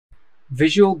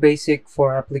Visual Basic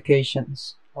for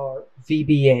Applications, or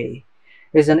VBA,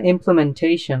 is an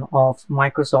implementation of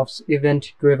Microsoft's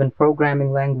event-driven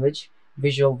programming language,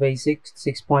 Visual Basic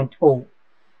 6.0,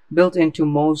 built into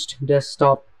most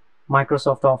desktop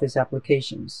Microsoft Office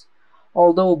applications.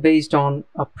 Although based on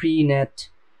a pre-net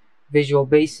Visual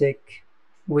Basic,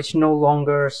 which no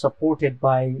longer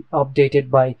updated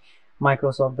by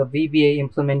Microsoft, the VBA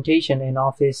implementation in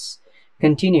Office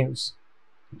continues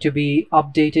to be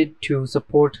updated to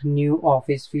support new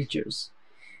Office features.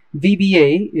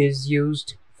 VBA is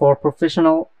used for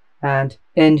professional and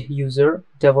end-user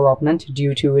development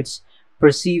due to its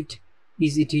perceived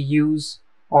easy-to-use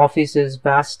Office's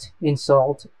vast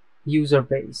installed user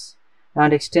base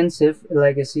and extensive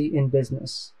legacy in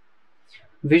business.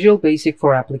 Visual Basic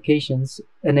for Applications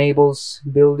enables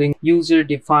building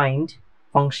user-defined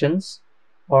functions,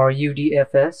 or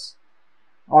UDFs,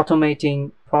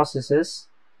 automating processes,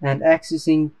 and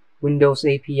accessing Windows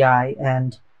API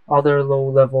and other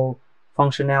low-level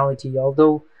functionality,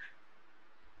 although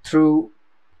through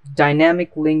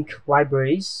dynamic link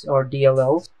libraries, or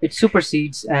DLLs, it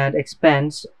supersedes and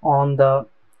expands on the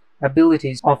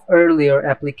abilities of earlier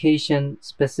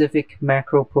application-specific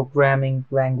macro programming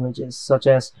languages such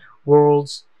as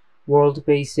World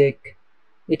Basic.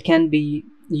 It can be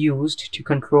used to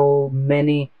control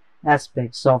many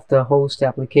aspects of the host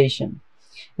application,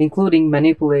 including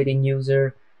manipulating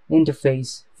user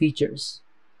interface features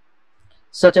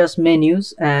such as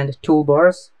menus and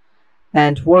toolbars,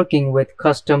 and working with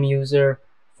custom user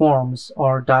forms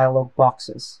or dialog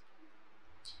boxes.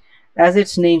 As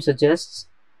its name suggests,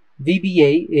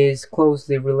 VBA is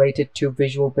closely related to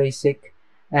Visual Basic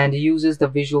and uses the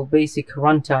Visual Basic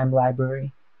runtime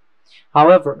library.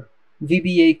 However,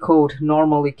 VBA code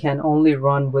normally can only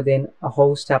run within a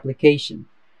host application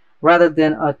rather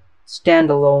than a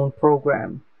standalone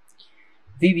program.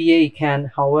 VBA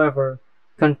can, however,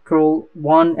 control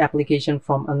one application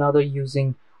from another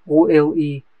using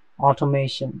OLE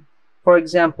automation. For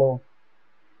example,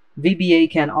 VBA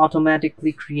can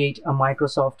automatically create a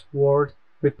Microsoft Word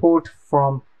report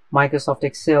from Microsoft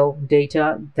Excel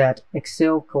data that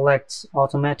Excel collects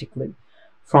automatically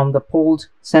from the pulled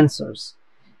sensors.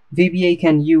 VBA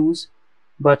can use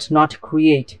but not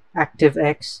create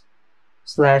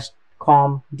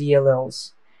ActiveX/COM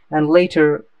DLLs, and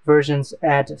later versions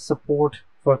add support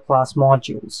for class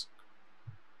modules.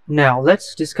 Now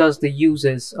let's discuss the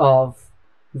uses of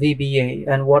VBA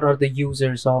and what are the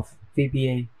users of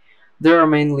VBA. There are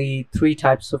mainly three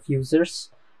types of users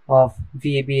of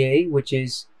VBA, which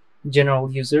is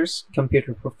general users,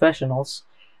 computer professionals,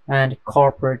 and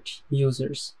corporate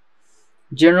users.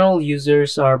 General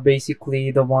users are basically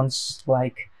the ones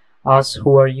like us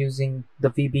who are using the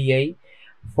VBA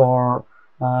for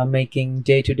making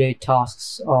day-to-day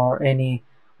tasks or any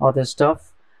other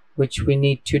stuff which we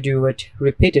need to do it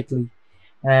repeatedly,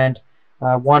 and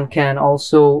one can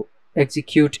also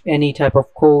execute any type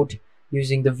of code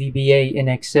using the VBA in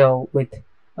Excel with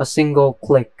a single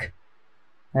click,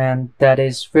 and that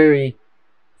is fairly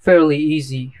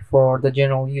easy for the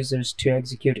general users to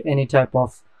execute any type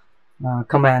of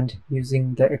command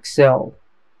using the Excel.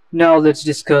 Now let's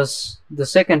discuss the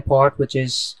second part, which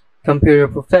is computer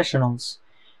professionals.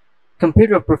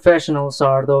 Computer professionals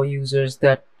are the users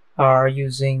that are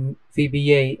using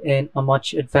VBA in a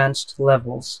much advanced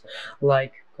levels,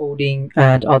 like coding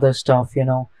and other stuff,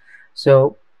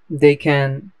 so they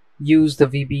can use the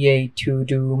VBA to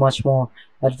do much more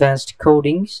advanced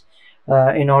codings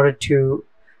in order to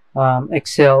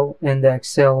excel in the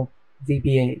Excel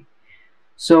VBA.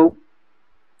 So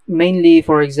mainly,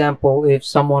 for example, if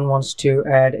someone wants to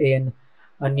add in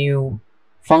a new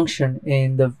function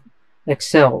in the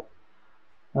Excel,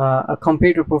 a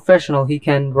computer professional, he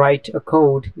can write a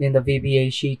code in the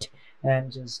VBA sheet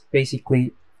and just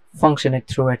basically function it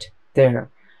through it there,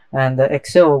 and the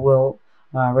Excel will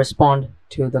respond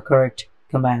to the correct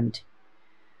command.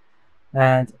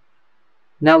 And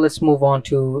now let's move on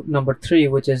to number 3,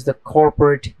 which is the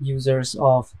corporate users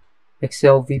of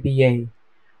Excel VBA,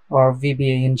 or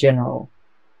VBA in general.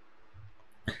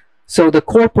 So the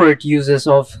corporate users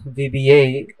of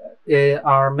VBA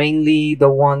are mainly the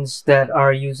ones that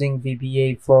are using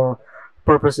VBA for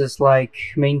purposes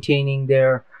like maintaining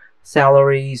their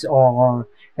salaries or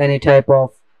any type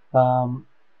of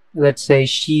let's say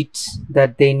sheets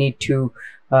that they need to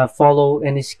follow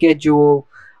any schedule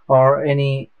or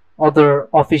any other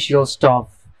official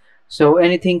stuff. So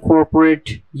anything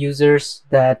corporate users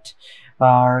that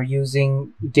are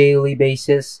using daily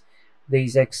basis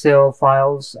these Excel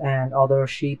files and other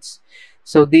sheets,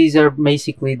 so these are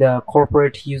basically the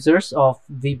corporate users of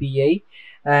VBA.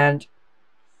 And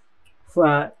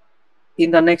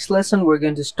In the next lesson, I'm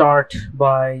going to start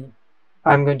by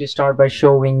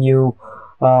showing you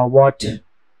what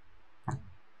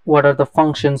are the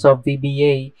functions of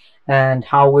VBA and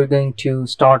how we're going to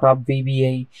start up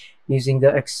VBA using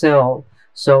the Excel.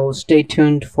 So stay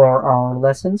tuned for our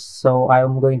lessons. So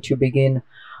I'm going to begin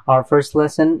our first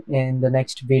lesson in the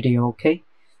next video, okay?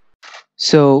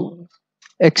 So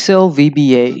Excel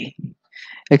VBA.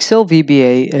 Excel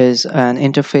VBA is an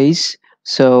interface.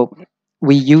 So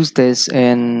we use this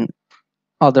in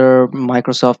other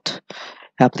Microsoft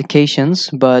applications,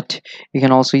 but you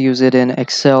can also use it in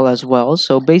Excel as well.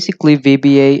 So basically,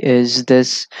 VBA is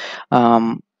this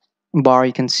bar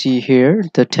you can see here,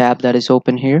 the tab that is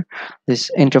open here,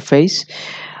 this interface.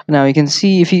 Now you can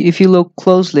see, if you look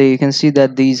closely, you can see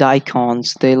that these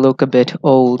icons, they look a bit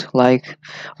old, like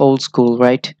old school,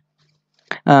 right?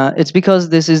 It's because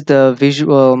this is the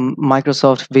visual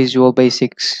Microsoft Visual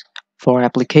Basics for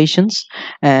applications,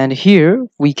 and here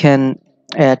we can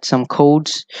add some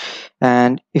codes.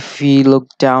 And if we look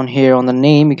down here on the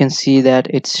name, you can see that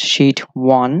it's sheet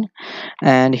 1,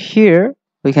 and here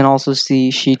we can also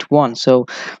see sheet 1. So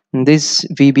this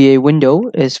VBA window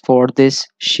is for this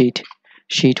sheet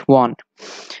 1.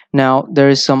 Now there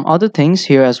is some other things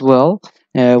here as well.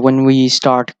 When we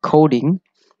start coding,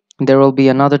 there will be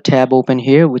another tab open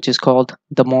here which is called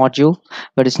the module,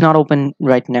 but it's not open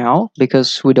right now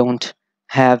because we don't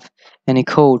have any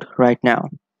code right now.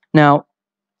 Now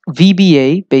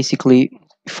VBA, basically,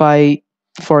 if I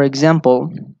for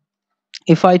example,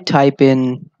 if I type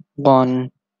in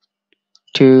 1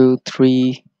 2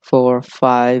 3 4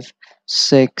 5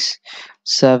 6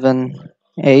 7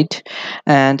 8,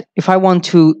 and if I want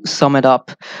to sum it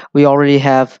up, we already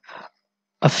have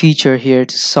a feature here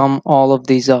to sum all of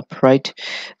these up, right?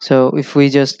 So if we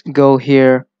just go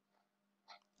here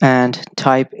and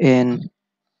type in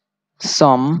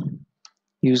sum,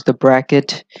 use the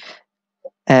bracket,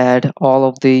 add all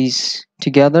of these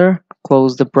together,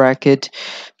 close the bracket,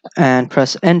 and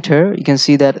press enter, you can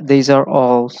see that these are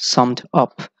all summed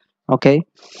up. Okay,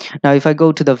 now if I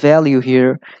go to the value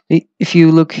here, if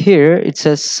you look here, it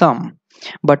says sum,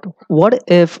 but what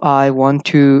if I want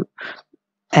to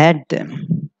add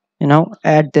them,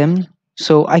 add them?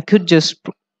 So I could just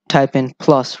type in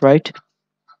plus, right?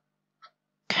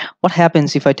 What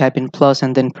happens if I type in plus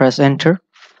and then press enter?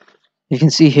 You can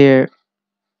see here,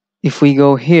 if we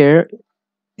go here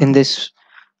in this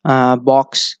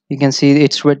box, you can see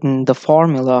it's written the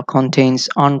formula contains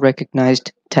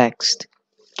unrecognized text.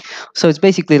 So it's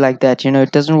basically like that.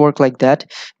 It doesn't work like that.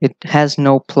 It has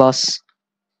no plus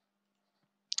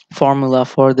formula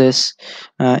for this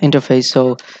interface,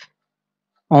 so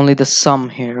only the sum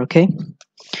here. Okay,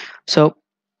 so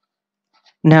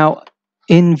now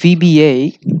in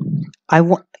VBA,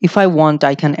 if I want,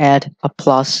 I can add a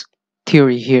plus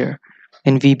theory here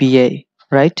in VBA,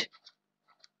 right?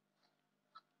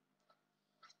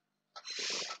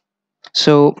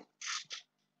 So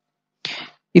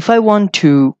if I want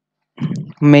to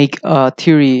make a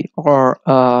theory, or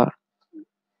a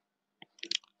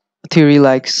theory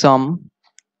like sum,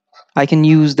 I can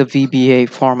use the VBA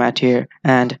format here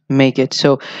and make it.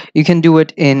 So you can do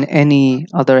it in any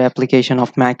other application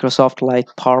of Microsoft like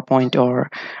PowerPoint or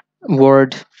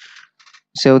Word.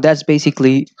 So that's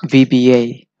basically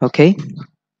VBA. Okay,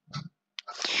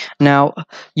 now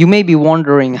you may be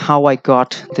wondering how I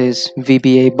got this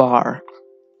VBA bar,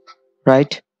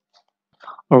 right?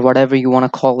 Or whatever you want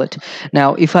to call it.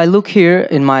 Now if I look here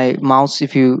in my mouse,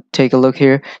 if you take a look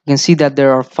here, you can see that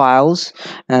there are files,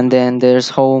 and then there's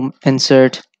home,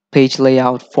 insert, page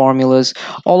layout, formulas.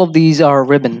 All of these are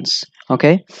ribbons.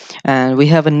 Okay, and we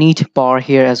have a neat bar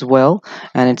here as well,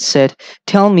 and it said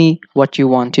tell me what you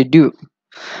want to do.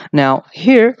 Now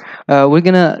here, we're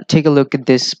gonna take a look at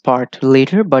this part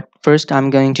later, but first I'm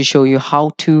going to show you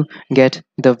how to get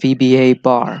the VBA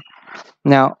bar.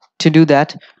 Now to do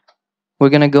that, we're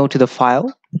going to go to the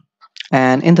file,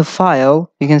 and in the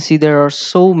file you can see there are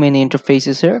so many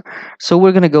interfaces here. So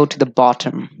we're going to go to the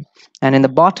bottom, and in the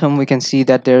bottom we can see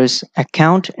that there's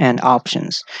account and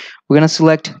options. We're going to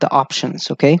select the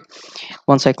options. Okay,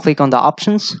 once I click on the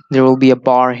options, there will be a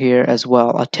bar here as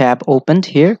well, a tab opened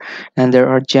here, and there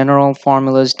are general,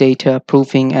 formulas, data,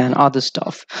 proofing, and other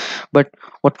stuff. But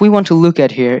what we want to look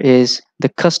at here is the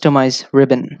customize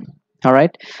ribbon. All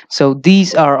right, so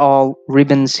these are all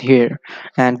ribbons here,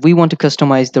 and we want to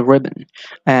customize the ribbon.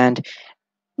 And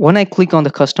when I click on the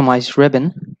customize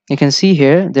ribbon, you can see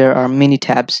here there are many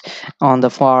tabs on the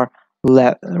far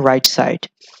right side.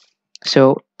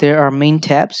 So there are main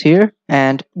tabs here,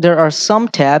 and there are some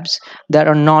tabs that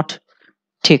are not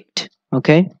ticked.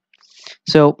 Okay,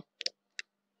 so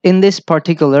in this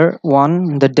particular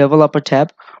one, the developer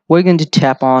tab, we're going to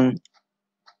tap on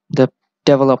the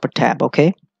developer tab.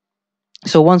 Okay,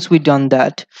 so once we've done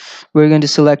that, we're going to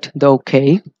select the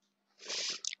OK,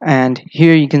 and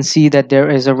here you can see that there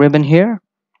is a ribbon here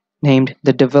named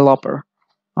the developer.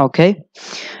 Okay,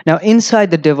 now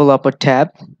inside the developer tab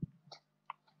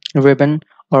ribbon,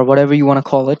 or whatever you want to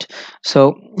call it,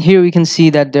 so here we can see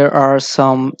that there are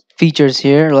some features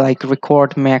here like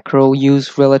record macro,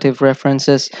 use relative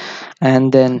references,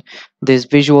 and then this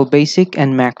visual basic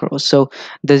and macros. So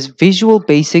this visual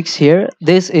basics here,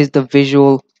 this is the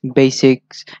visual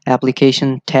basics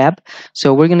application tab.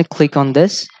 So we're going to click on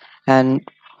this, and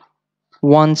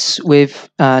once we've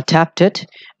tapped it,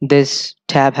 this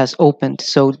tab has opened.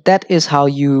 So that is how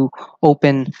you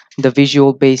open the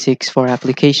Visual Basics for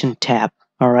Application tab.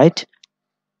 All right.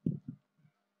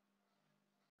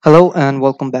 Hello and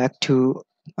welcome back to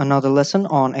another lesson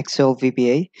on Excel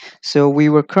VBA. So we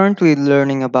were currently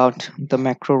learning about the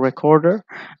macro recorder,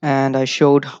 and I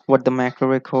showed what the macro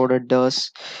recorder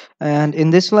does. And in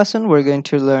this lesson, we're going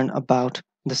to learn about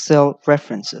the cell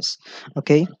references.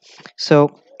 Okay,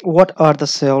 so what are the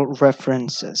cell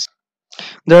references?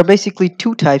 There are basically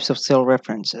two types of cell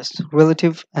references,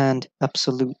 relative and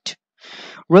absolute.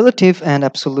 Relative and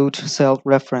absolute cell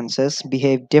references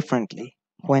behave differently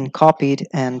when copied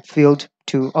and filled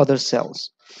to other cells.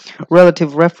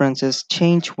 Relative references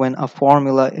change when a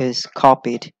formula is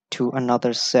copied to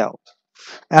another cell.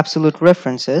 Absolute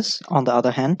references, on the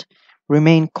other hand,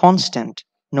 remain constant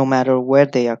no matter where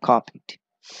they are copied.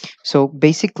 So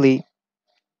basically,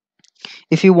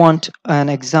 if you want an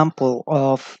example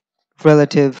of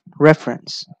relative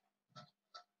reference,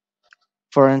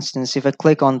 for instance, if I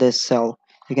click on this cell,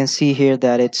 you can see here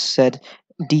that it said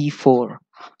D4.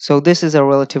 So this is a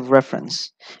relative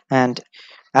reference. And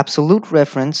absolute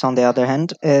reference, on the other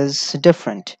hand, is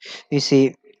different. You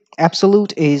see,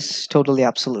 absolute is totally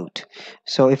absolute.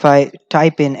 So if I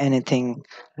type in anything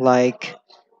like,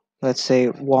 let's say,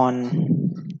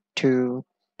 1, 2,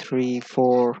 3,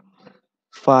 4,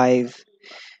 5,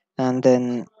 and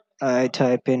then I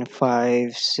type in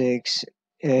 5, 6,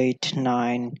 8,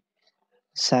 9,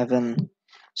 7.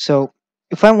 So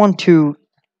if I want to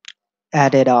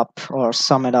add it up or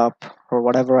sum it up or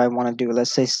whatever I want to do,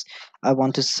 let's say I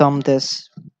want to sum this,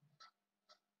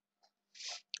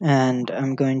 and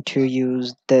I'm going to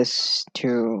use this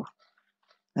to,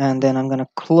 and then I'm going to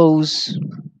close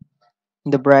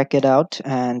the bracket out,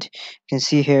 and you can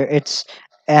see here it's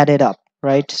added up,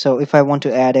 right? So if I want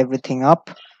to add everything up,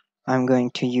 I'm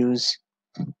going to use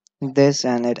this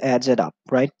and it adds it up,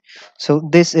 right? So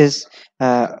this is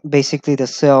basically the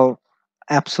cell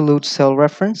absolute cell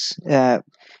reference.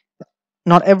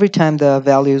 Not every time the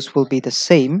values will be the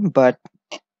same, but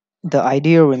the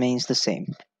idea remains the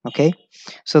same. Okay,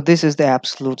 so this is the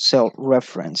absolute cell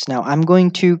reference. Now I'm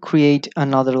going to create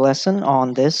another lesson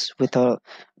on this with a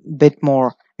bit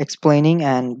more explaining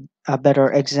and a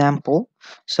better example,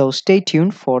 so stay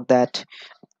tuned for that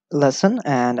lesson,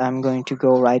 and I'm going to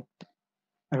go right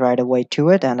away to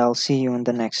it, and I'll see you in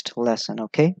the next lesson.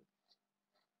 Okay,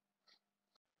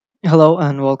 hello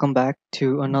and welcome back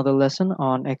to another lesson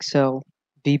on Excel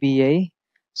VBA.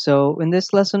 So in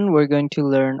this lesson we're going to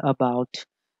learn about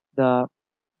the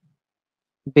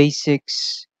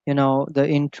basics, the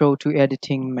intro to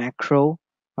editing macro.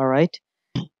 All right,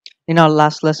 in our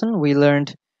last lesson we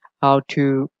learned how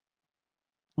to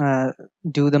uh,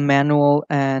 do the manual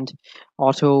and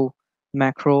auto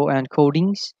macro and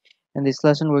codings. In this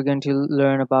lesson we're going to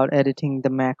learn about editing the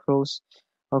macros.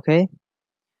 Okay,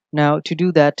 now to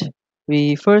do that,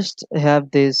 we first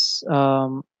have this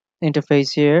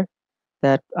interface here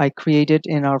that I created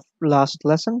in our last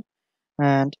lesson,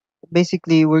 and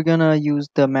basically we're gonna use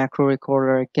the macro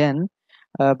recorder again,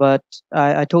 but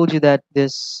I told you that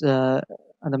this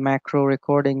the macro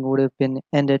recording would have been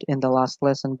ended in the last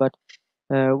lesson, but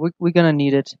we're gonna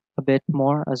need it a bit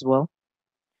more as well.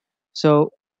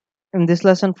 So in this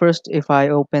lesson, first, if I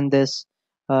open this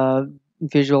uh,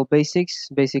 Visual Basics,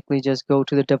 basically just go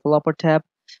to the Developer tab,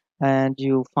 and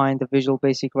you'll find the Visual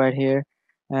Basic right here,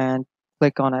 and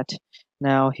click on it.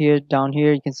 Now here, down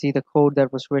here, you can see the code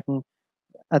that was written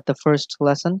at the first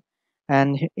lesson,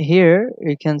 and here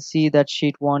you can see that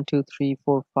sheet 1, 2, 3,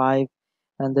 4, 5,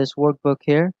 and this workbook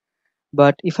here.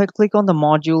 But if I click on the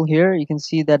module here, you can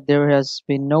see that there has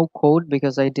been no code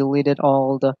because I deleted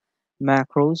all the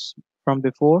macros from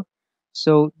before.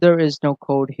 So there is no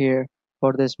code here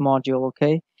for this module.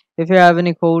 Okay, if you have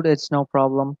any code, it's no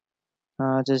problem.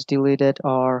 Just delete it,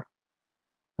 or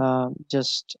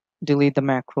just delete the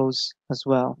macros as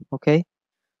well. Okay,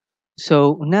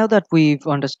 So now that we've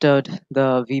understood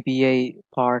the VBA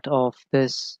part of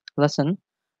this lesson,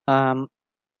 um,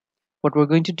 what we're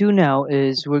going to do now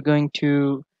is we're going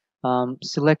to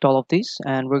select all of these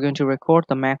and we're going to record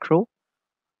the macro.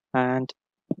 And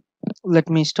let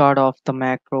me start off the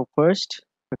macro first.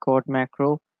 Record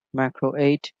macro, macro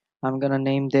 8. I'm gonna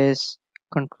name this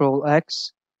Control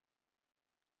X.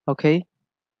 Okay,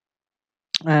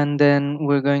 and then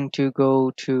we're going to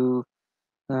go to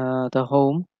the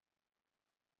home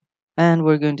and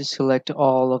we're going to select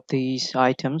all of these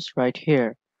items right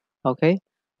here. Okay,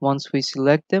 once we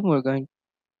select them, we're going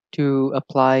to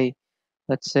apply,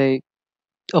 let's say,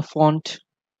 a font,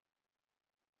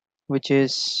 which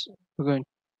is, we're going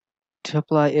to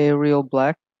apply Arial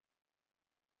black,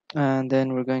 and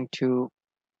then we're going to,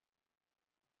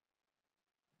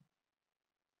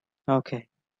 okay.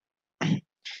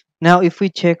 Now if we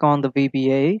check on the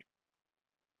VBA,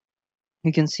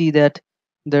 you can see that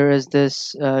there is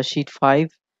this sheet 5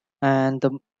 and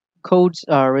the codes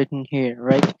are written here,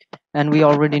 right? And we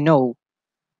already know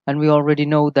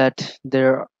that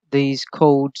there these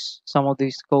codes, some of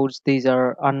these codes, these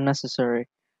are unnecessary,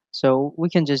 so we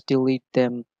can just delete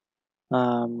them.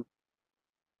 um,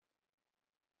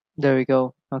 there we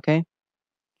go. Okay,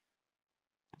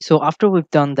 so after we've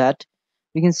done that,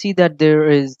 we can see that there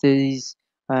is these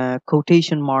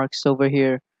quotation marks over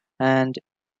here, and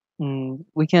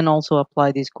we can also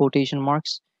apply these quotation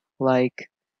marks, like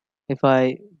if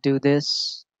I do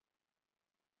this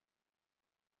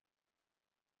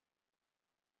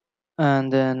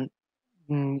and then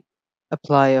mm,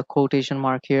 apply a quotation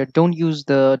mark here. Don't use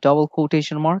the double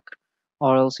quotation mark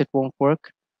or else it won't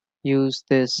work. Use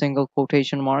this single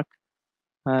quotation mark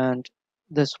and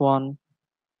this one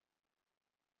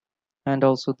and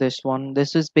also this one.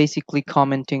 This is basically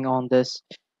commenting on this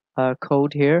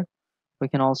code here. We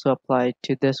can also apply it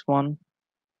to this one.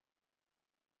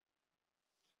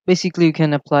 Basically, you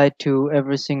can apply it to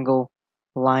every single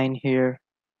line here,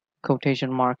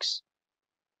 quotation marks,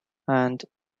 and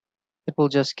it will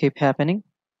just keep happening.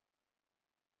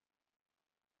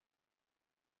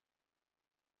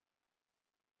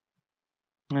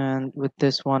 And with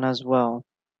this one as well.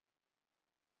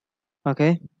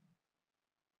 Okay,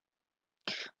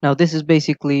 now this is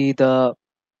basically the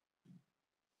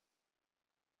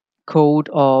code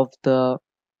of the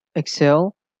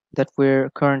Excel that we're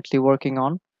currently working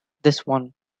on, this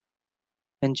one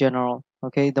in general.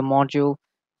 Okay, the module,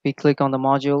 we click on the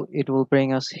module, it will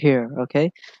bring us here.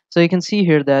 Okay, so you can see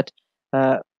here that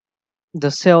uh,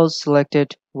 the cells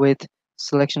selected with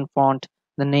selection font,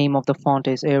 the name of the font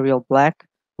is Arial black,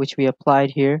 which we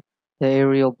applied here, the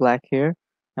Arial black here,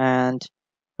 and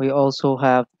we also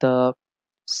have the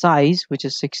size, which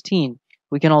is 16.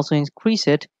 We can also increase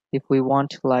it if we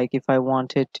want, like if I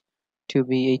want it to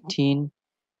be 18,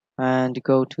 and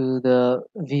go to the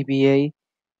VBA,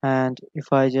 and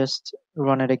if I just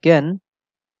run it again,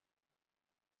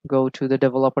 go to the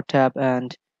developer tab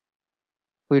and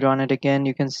we run it again,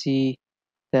 you can see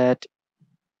that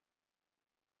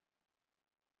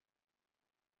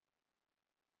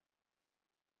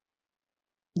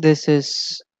this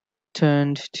is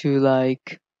turned to,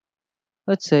 like,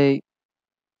 let's say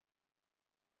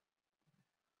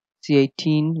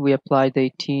C18. We applied the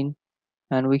 18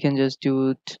 and we can just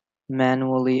do it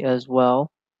manually as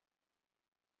well.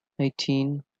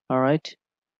 18. All right,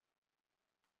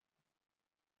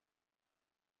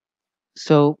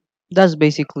 so that's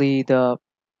basically the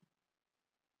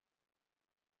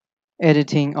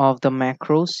editing of the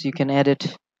macros. You can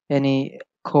edit any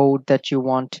code that you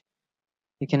want.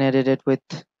 You can edit it with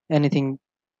anything,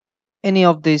 any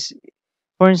of this.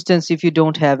 For instance, if you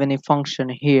don't have any function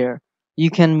here, you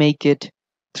can make it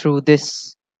through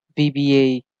this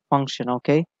VBA function.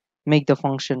 Okay, make the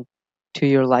function to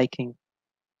your liking.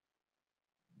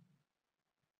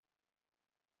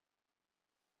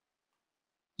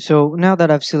 So now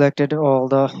that I've selected all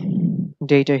the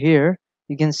data here,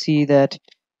 you can see that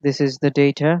this is the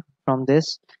data from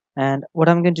this. And what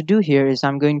I'm going to do here is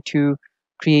I'm going to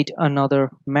create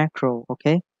another macro.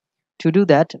 Okay, to do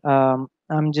that,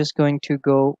 I'm just going to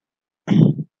go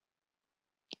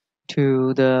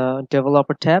to the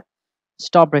developer tab,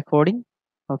 stop recording.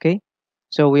 Okay,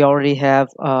 so we already have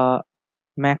a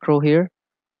macro here.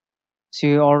 So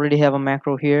you already have a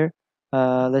macro here.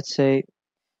 Let's say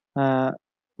uh,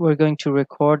 we're going to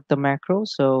record the macro.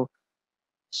 So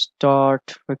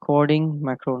start recording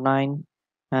macro 9,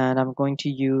 and I'm going to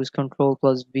use Control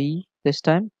plus V this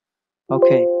time.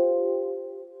 Okay,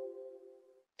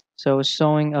 so it's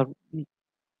showing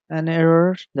an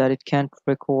error that it can't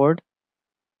record.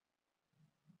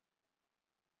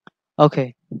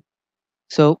 Okay,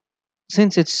 so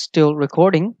since it's still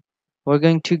recording, we're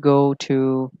going to go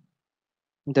to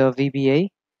the VBA,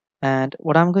 and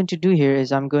what I'm going to do here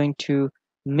is I'm going to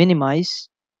minimize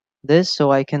this so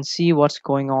I can see what's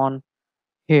going on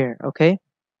here. Okay,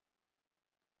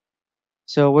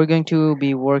 so we're going to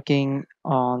be working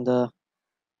on the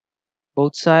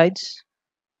both sides,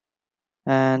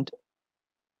 and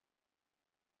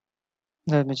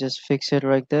let me just fix it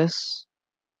like this.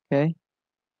 Okay,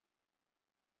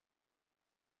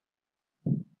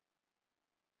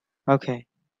 okay,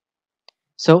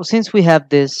 so since we have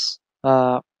this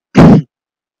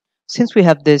since we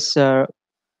have this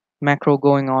macro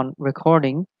going on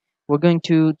recording, we're going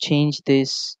to change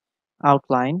this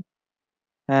outline,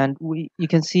 and you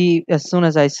can see as soon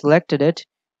as I selected it,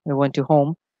 I went to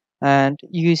home, and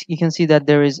you can see that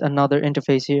there is another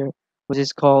interface here which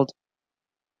is called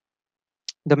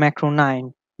the macro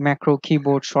 9 macro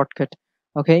keyboard shortcut.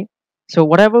 Okay, so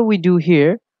whatever we do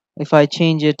here, if I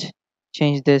change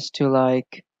this to,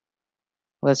 like,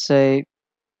 let's say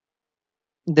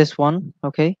this one.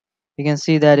 Okay, you can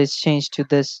see that it's changed to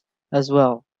this as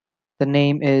well. The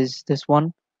name is this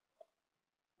one,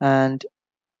 and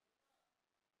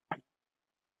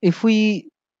if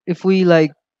we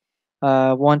like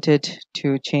wanted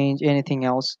to change anything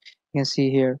else, you can see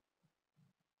here.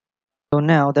 So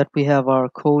now that we have our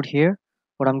code here,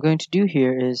 what I'm going to do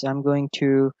here is I'm going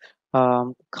to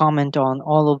comment on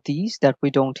all of these that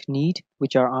we don't need,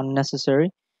 which are unnecessary.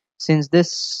 Since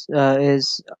this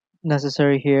is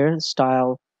necessary here,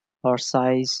 style or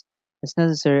size is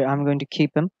necessary, I'm going to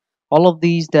keep them. All of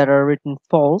these that are written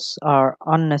false are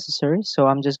unnecessary, so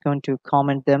I'm just going to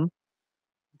comment them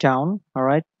down. All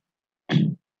right.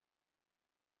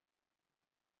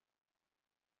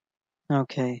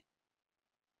 Okay.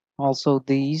 Also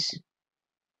these.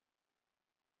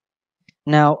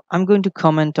 Now I'm going to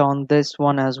comment on this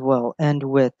one as well, end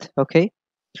with. Okay,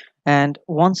 and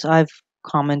once I've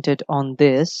commented on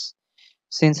this,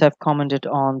 since I've commented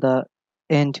on the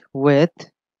end with,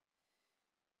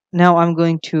 now I'm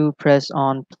going to press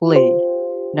on play.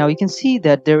 Now you can see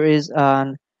that there is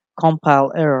an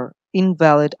compile error,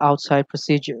 invalid outside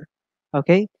procedure.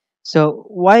 Okay, so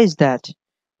why is that?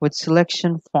 With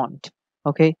selection font.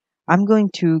 Okay, I'm going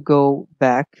to go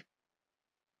back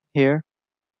here,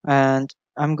 and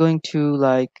I'm going to,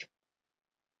 like,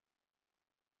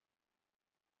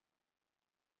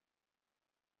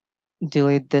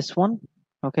 delete this one.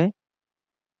 Okay,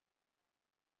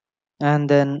 and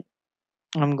then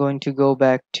I'm going to go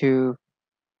back to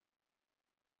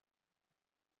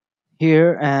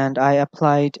here, and I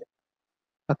applied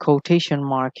a quotation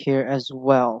mark here as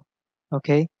well.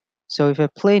 Okay, so if I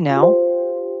play now,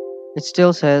 it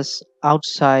still says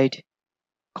outside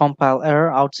compile error,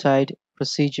 outside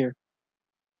procedure.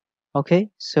 Okay,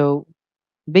 so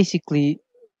basically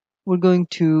we're going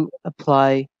to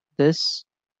apply this.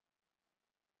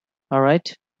 All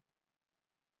right,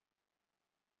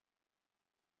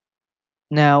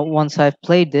 now once I've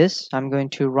played this, I'm going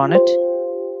to run it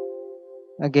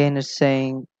again. It's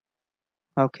saying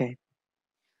okay.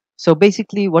 So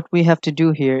basically what we have to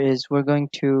do here is we're going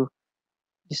to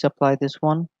just apply this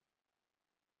one,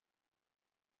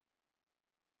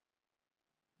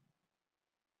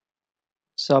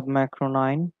 sub macro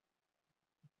 9,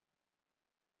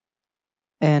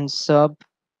 and sub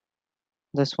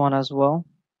this one as well.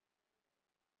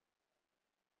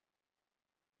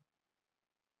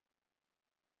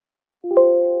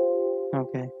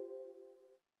 Okay,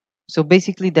 so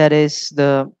basically that is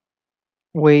the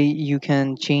way you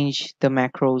can change the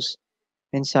macros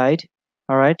inside.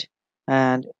 All right,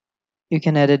 and you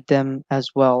can edit them as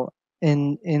well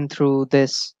in through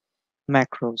this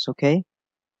macros. Okay,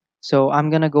 so I'm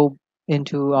gonna go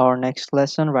into our next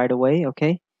lesson right away.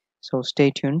 Okay, so stay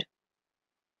tuned.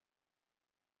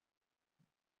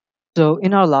 So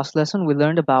in our last lesson, we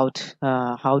learned about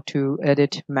how to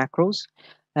edit macros,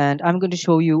 and I'm going to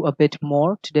show you a bit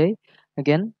more today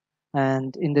again.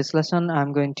 And in this lesson,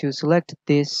 I'm going to select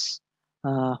this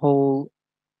whole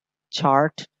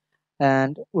chart,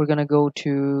 and we're going to go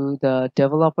to the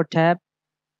developer tab,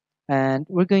 and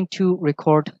we're going to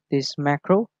record this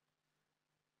macro.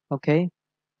 Okay,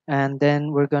 and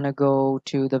then we're going to go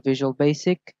to the Visual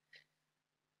Basic,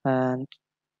 and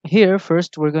here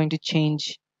first we're going to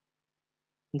change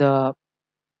the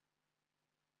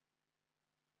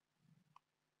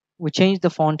we changed the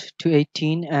font to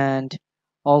 18, and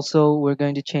also we're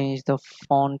going to change the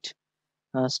font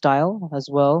style as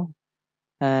well,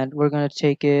 and we're going to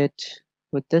take it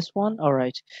with this one. All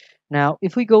right, now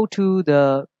if we go to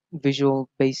the Visual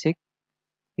Basic,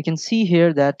 we can see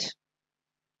here that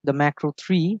the macro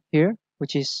 3 here,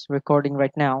 which is recording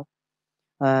right now,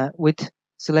 with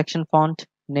selection font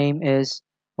name is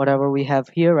whatever we have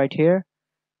here. Right here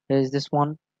is this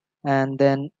one, and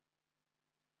then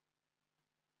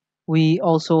we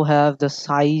also have the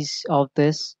size of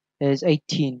this is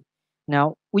 18.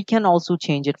 Now we can also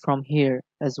change it from here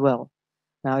as well.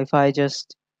 Now if I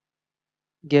just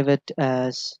give it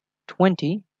as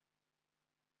 20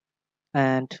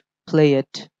 and play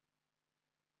it,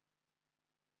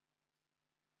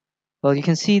 well, you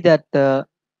can see that the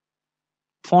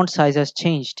font size has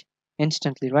changed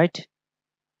instantly, right?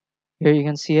 Here you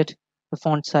can see it, the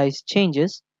font size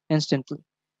changes instantly.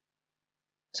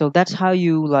 So that's how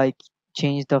you like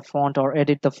change the font or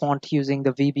edit the font using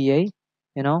the VBA.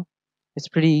 You know, it's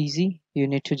pretty easy. You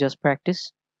need to just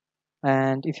practice.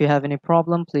 And if you have any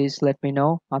problem, please let me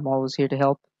know. I'm always here to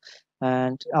help.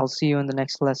 And I'll see you in the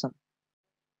next lesson.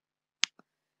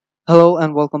 Hello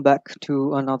and welcome back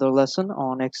to another lesson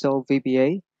on Excel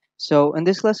VBA. So in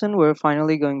this lesson, we're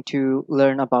finally going to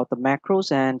learn about the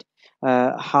macros and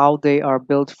how they are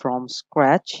built from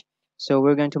scratch. So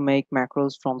we're going to make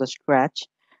macros from the scratch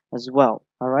as well.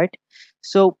 All right.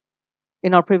 So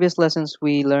in our previous lessons,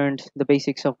 we learned the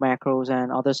basics of macros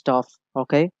and other stuff.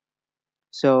 Okay.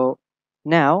 So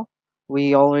now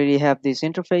we already have these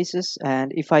interfaces,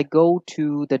 and if I go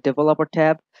to the developer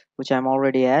tab, which I'm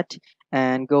already at,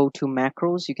 and go to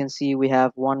macros, you can see we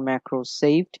have one macro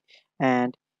saved.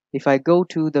 And if I go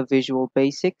to the visual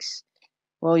basics,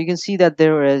 well, you can see that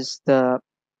there is the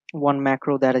one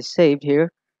macro that is saved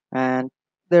here, and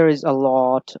there is a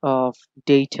lot of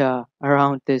data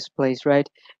around this place, right?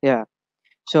 Yeah.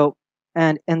 So,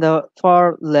 and in the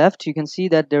far left, you can see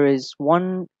that there is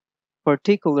one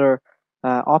particular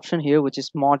option here, which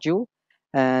is module.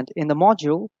 And in the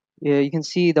module, you can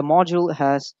see the module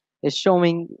is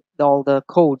showing all the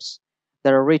codes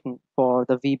that are written for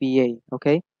the VBA.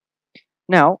 Okay.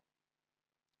 Now,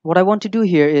 what I want to do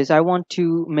here is I want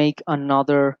to make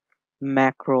another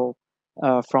macro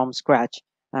from scratch.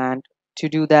 And to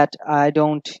do that,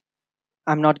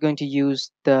 I'm not going to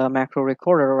use the macro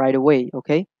recorder right away.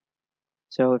 Okay.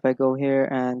 So if I go here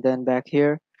and then back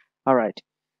here, all right.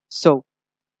 So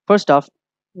first off,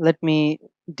 let me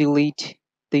delete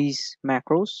these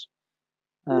macros.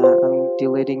 I'm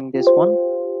deleting this one.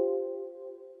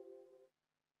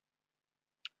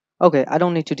 Okay, I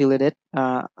don't need to delete it.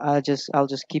 I'll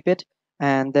just keep it.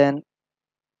 And then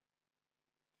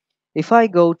if I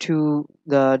go to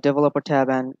the developer tab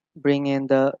and bring in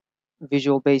the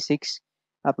Visual Basics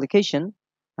application,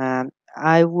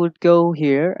 I would go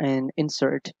here and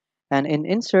insert. And in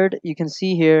insert, you can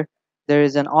see here there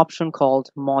is an option called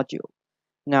module.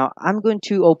 Now I'm going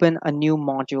to open a new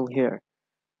module here.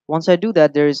 Once I do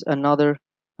that, there is another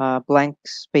blank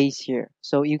space here.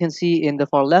 So you can see in the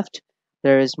far left,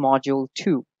 there is module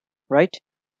 2, right?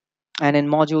 And in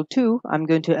module 2, I'm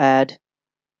going to add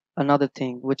another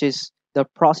thing, which is the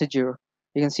procedure.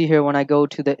 You can see here when I go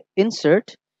to the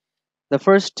insert, the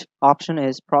first option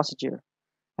is procedure.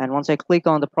 And once I click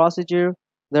on the procedure,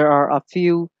 there are a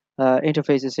few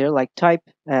interfaces here like type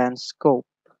and scope.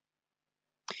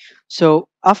 So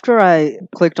after I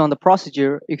clicked on the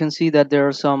procedure, you can see that there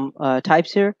are some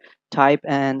types here, type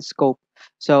and scope.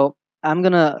 So I'm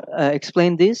gonna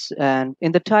explain this, and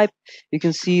in the type, you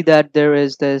can see that there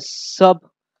is this sub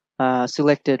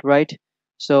selected, right?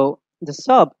 So the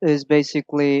sub is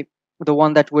basically the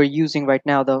one that we're using right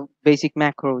now, the basic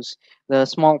macros, the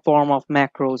small form of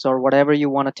macros, or whatever you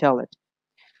want to tell it.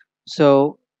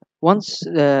 So once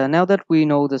now that we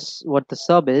know this what the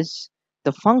sub is,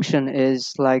 the function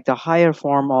is like the higher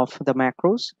form of the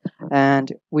macros,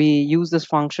 and we use these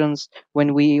functions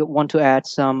when we want to add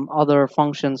some other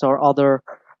functions or other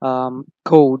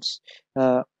codes.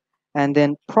 And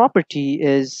then property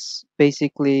is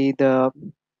basically the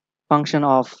function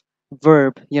of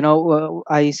verb.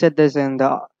 I said this in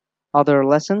the other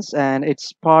lessons, and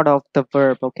it's part of the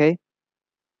verb. Okay.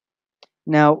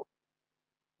 Now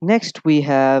next we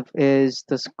have is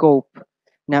the scope.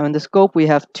 Now in the scope we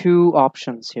have two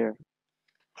options here.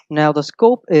 Now the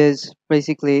scope is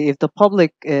basically if the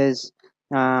public is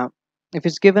if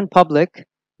it's given public,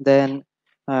 then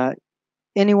uh,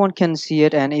 anyone can see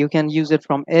it and you can use it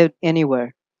from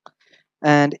anywhere.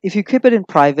 And if you keep it in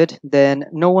private, then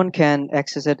no one can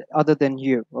access it other than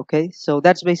you. Okay, so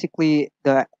that's basically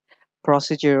the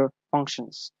procedure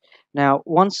functions. Now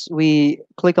once we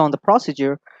click on the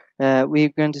procedure,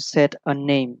 we're going to set a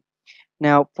name.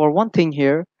 Now, for one thing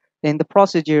here, in the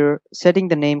procedure, setting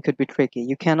the name could be tricky.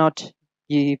 You cannot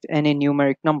give any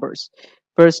numeric numbers.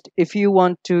 First, if you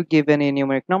want to give any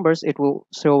numeric numbers, it will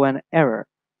show an error.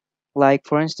 Like,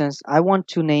 for instance, I want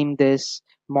to name this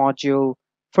module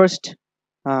first,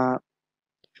 uh,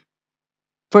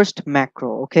 first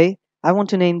macro. Okay, I want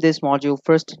to name this module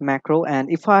first macro, and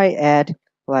if I add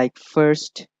like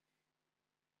first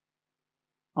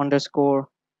underscore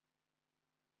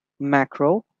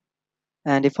macro,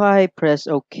 and if I press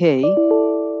OK,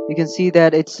 you can see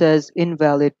that it says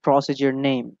invalid procedure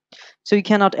name. So you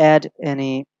cannot add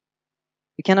any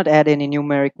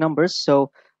numeric numbers.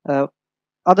 So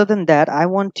other than that,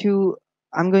 I'm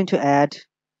going to add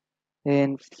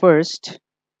in first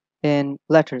in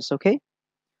letters. Okay,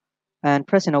 and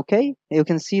pressing OK, you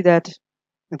can see that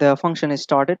the function is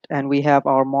started and we have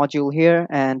our module here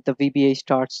and the VBA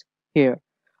starts here.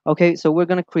 Okay, so we're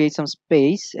going to create some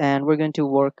space and we're going to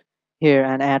work here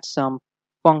and add some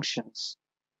functions.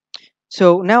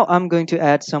 So now I'm going to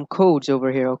add some codes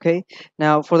over here. Okay,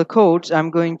 now for the codes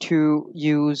I'm going to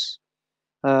use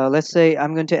let's say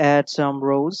I'm going to add some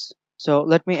rows. So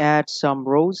let me add some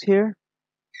rows here,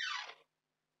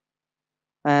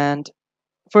 and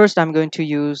first I'm going to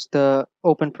use the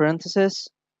open parenthesis,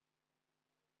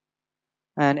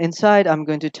 and inside I'm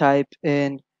going to type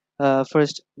in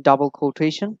first double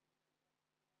quotation,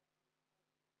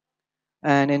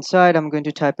 and inside I'm going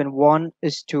to type in 1:1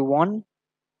 is to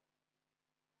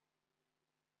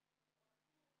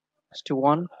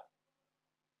 1,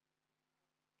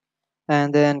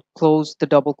 and then close the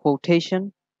double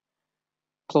quotation,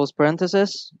 close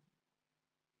parenthesis.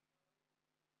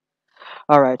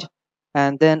 All right,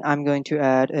 and then I'm going to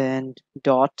add in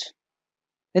dot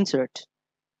insert.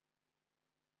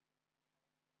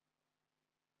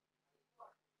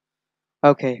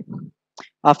 Okay,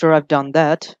 after I've done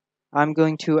that, I'm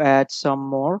going to add some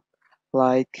more,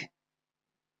 like,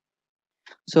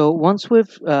 so once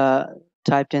we've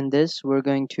typed in this, we're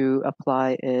going to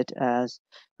apply it as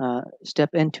step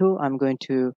into. I'm going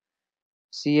to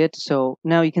see it. So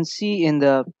now you can see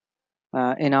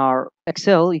in our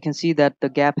Excel, you can see that the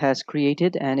gap has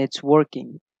created and it's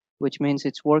working, which means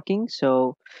it's working.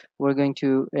 So we're going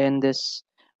to end this,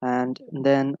 and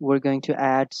then we're going to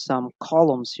add some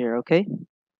columns here. Okay,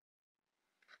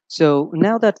 so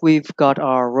now that we've got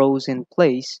our rows in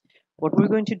place, what we're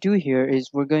going to do here is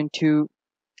we're going to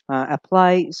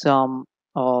apply some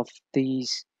of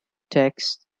these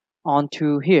text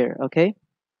onto here. Okay,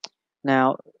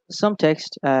 now some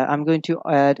text, I'm going to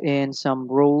add in some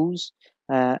rows,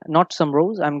 not some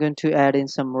rows, I'm going to add in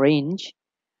some range,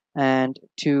 and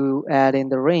to add in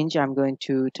the range I'm going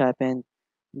to type in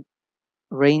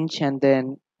range and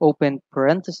then open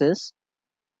parenthesis,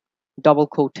 double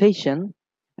quotation,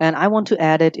 and I want to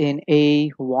add it in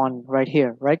A1 right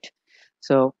here, right?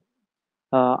 So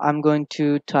I'm going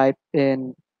to type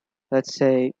in, let's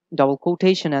say, double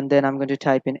quotation, and then I'm going to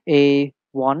type in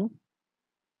A1,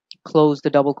 close the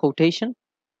double quotation,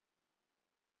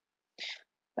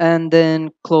 and then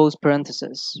close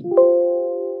parenthesis.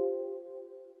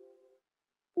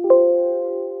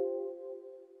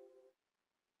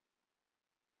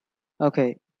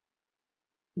 Okay,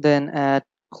 then add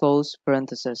close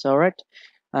parenthesis. All right,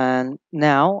 and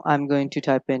now I'm going to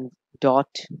type in dot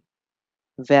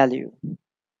value.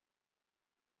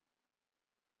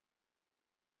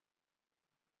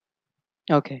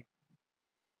 Okay,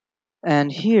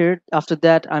 and here after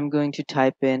that I'm going to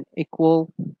type in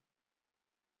equal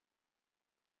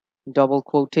double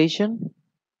quotation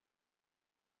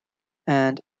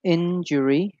and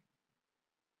injury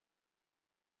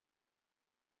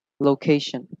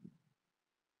location.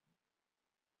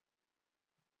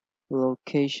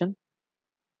 Location.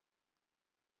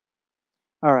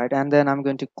 All right, and then I'm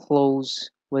going to close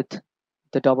with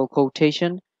the double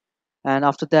quotation, and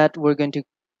after that we're going to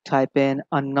type in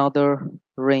another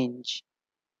range.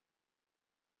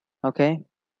 Okay,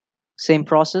 same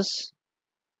process,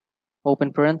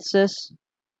 open parenthesis,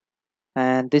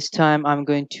 and this time I'm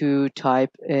going to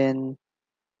type in,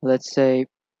 let's say,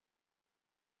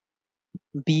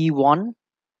 B1.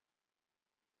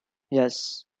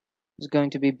 Yes, it's going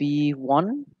to be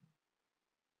B1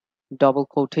 double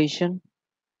quotation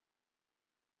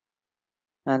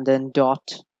and then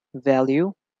dot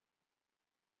value.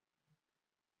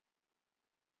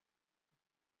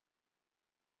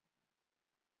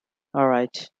 All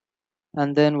right,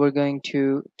 and then we're going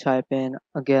to type in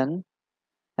again,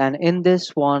 and in this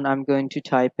one I'm going to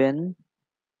type in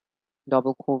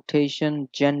double quotation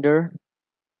gender.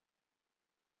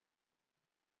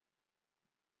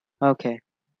 Okay,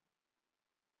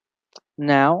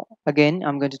 now again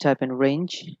I'm going to type in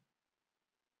range,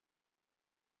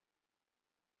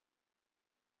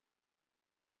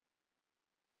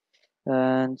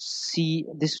 and C,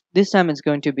 this time it's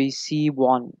going to be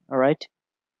C1. All right,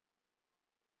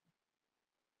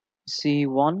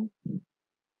 C1,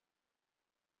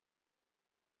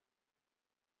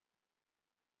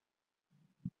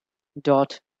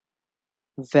 dot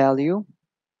value,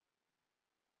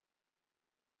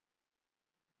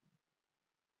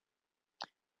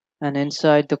 and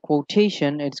inside the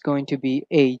quotation it's going to be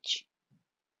age.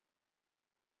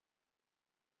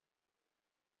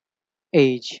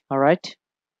 All right.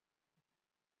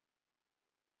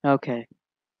 Okay.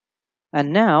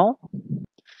 And now,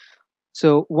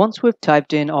 so once we've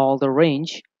typed in all the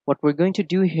range, what we're going to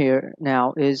do here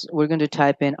now is we're going to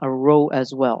type in a row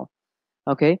as well.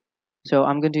 Okay. So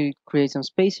I'm going to create some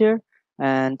space here,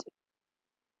 and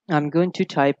I'm going to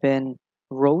type in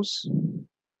rows,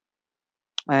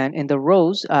 and in the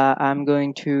rows I'm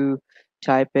going to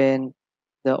type in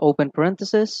the open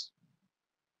parenthesis,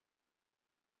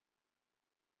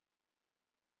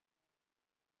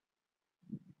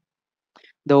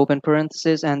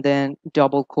 and then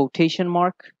double quotation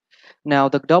mark. Now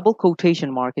the double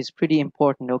quotation mark is pretty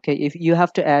important. Okay, if you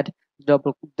have to add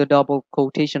double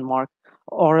quotation mark,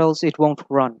 or else it won't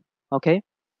run. Okay,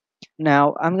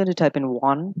 now I'm going to type in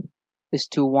 1 is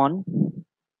to 1,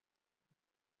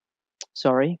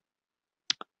 sorry,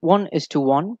 1 is to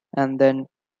 1, and then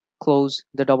close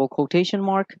the double quotation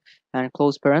mark and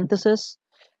close parenthesis,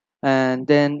 and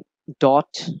then dot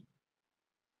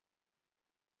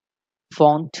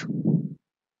font,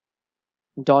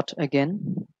 dot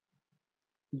again,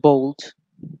 bold,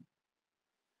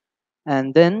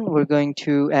 and then we're going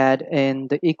to add in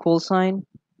the equal sign.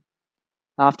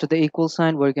 After the equal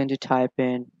sign, we're going to type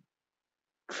in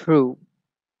true.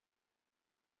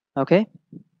 Okay.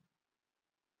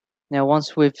 Now,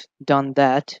 once we've done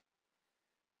that,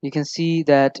 you can see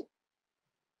that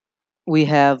we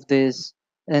have this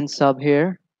end sub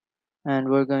here, and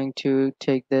we're going to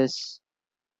take this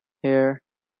here.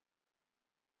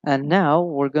 And now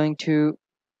we're going to,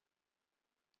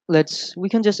 we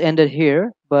can just end it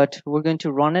here, but we're going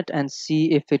to run it and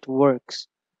see if it works.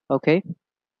 Okay.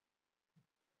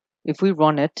 If we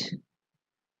run it,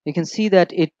 you can see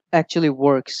that it actually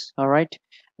works. All right.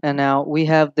 And now we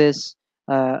have this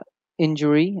uh,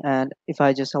 injury, and if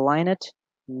I just align it,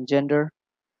 gender,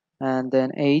 and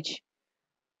then age,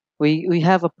 we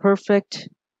have a perfect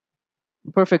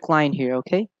line here.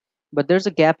 Okay, but there's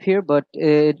a gap here, but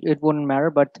it wouldn't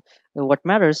matter. But what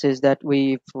matters is that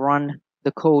we've run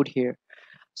the code here.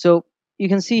 So you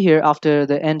can see here after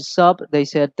the end sub, they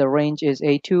said the range is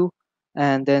A2,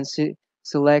 and then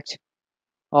select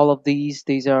all of these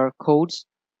are codes.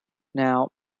 Now,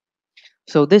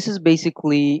 so this is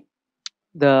basically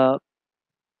the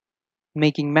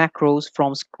making macros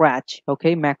from scratch.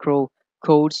 Okay, macro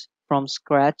codes from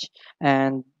scratch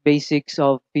and basics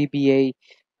of VBA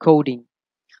coding.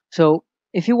 So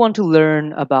if you want to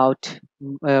learn about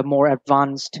more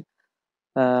advanced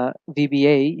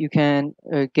VBA, you can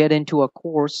get into a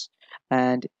course,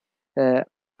 and uh,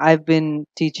 I'm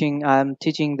teaching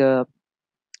the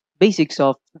basics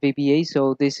of VBA.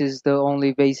 So this is the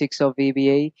only basics of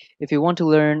VBA. If you want to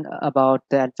learn about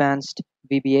the advanced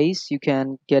VBAs, you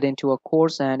can get into a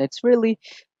course, and it's really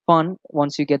fun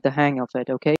once you get the hang of it.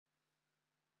 Okay.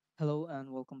 Hello and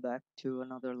welcome back to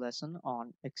another lesson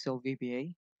on Excel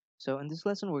VBA. So in this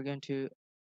lesson, we're going to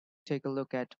take a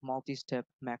look at multi-step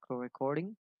macro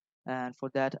recording, and for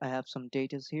that I have some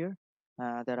datas here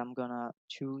that I'm gonna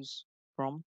choose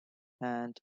from.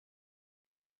 And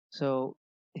so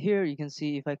here you can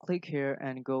see, if I click here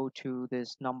and go to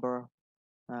this number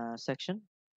section,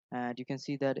 and you can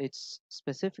see that it's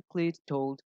specifically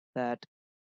told that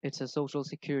it's a social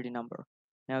security number.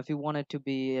 Now if you want it to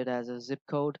be it as a zip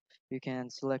code, you can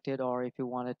select it, or if you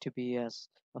want it to be as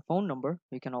a phone number,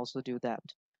 you can also do that,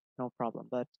 no problem.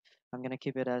 But I'm going to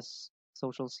keep it as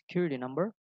social security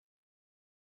number.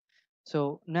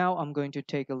 So now I'm going to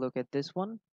take a look at this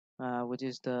one, which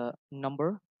is the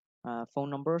number, phone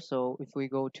number. So if we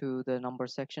go to the number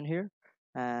section here,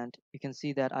 and you can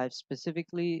see that I've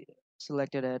specifically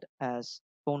selected it as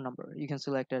phone number. You can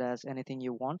select it as anything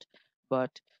you want,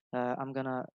 but I'm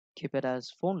gonna keep it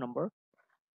as phone number.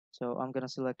 So I'm gonna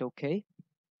select OK.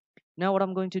 Now what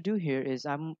I'm going to do here is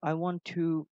I want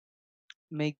to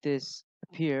make this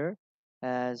appear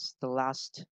as the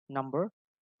last number.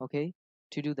 Okay,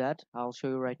 to do that, I'll show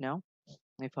you right now.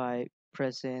 If I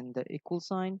press in the equal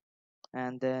sign,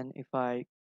 and then if I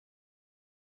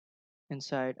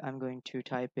inside, I'm going to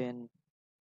type in.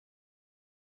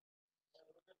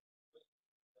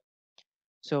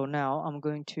 So now I'm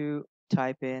going to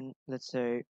type in, let's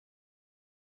say,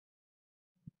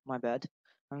 my bad,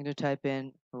 I'm going to type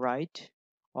in right,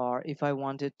 or if I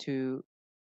wanted to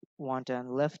want a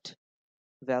left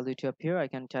value to appear, I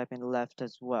can type in left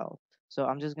as well. So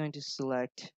I'm just going to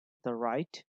select the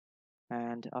right,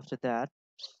 and after that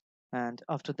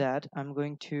I'm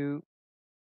going to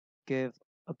give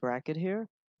a bracket here,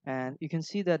 and you can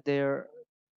see that they're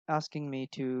asking me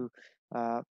to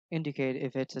uh, indicate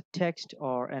if it's a text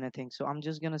or anything. So I'm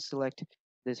just gonna select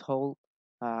this whole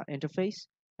interface.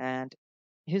 And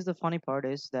here's the funny part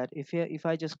is that if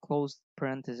I just close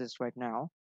parenthesis right now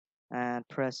and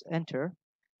press enter,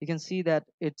 you can see that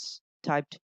it's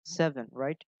typed 7,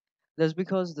 right? That's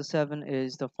because the 7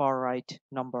 is the far right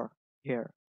number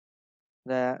here.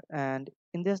 And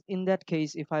in that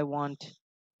case, if I want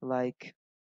like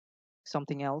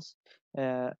something else,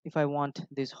 if I want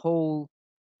this whole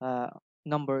uh,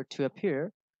 number to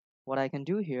appear, what I can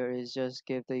do here is just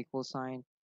give the equal sign,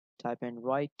 type in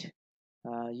right,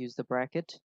 use the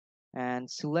bracket, and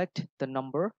select the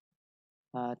number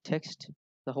text,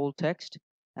 the whole text,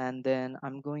 and then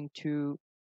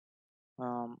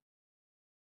um,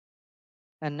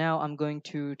 now I'm going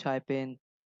to type in,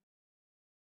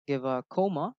 give a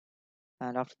comma,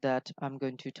 and after that I'm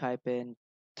going to type in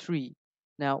 3.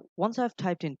 Now, once I've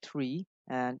typed in 3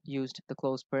 and used the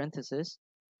close parenthesis,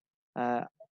 uh,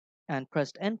 and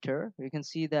pressed enter, you can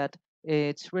see that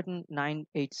it's written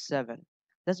 987.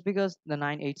 That's because the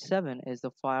 987 is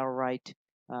the far right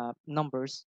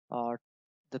numbers, or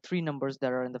the 3 numbers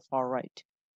that are in the far right.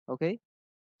 Okay,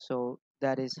 so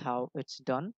that is how it's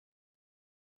done.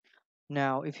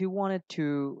 Now, if you wanted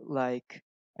to like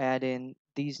add in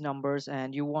these numbers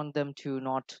and you want them to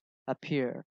not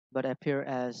appear but appear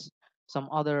as some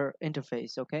other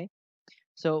interface, okay?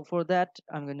 So for that,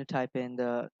 I'm going to type in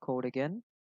the code again,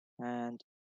 and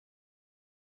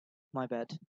my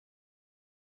bad,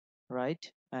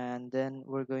 right? And then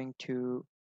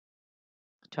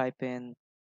type in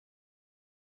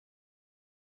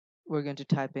we're going to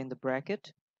type in the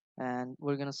bracket, and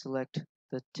we're going to select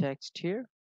the text here.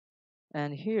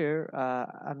 And here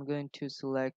I'm going to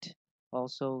select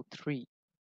also 3.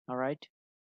 All right.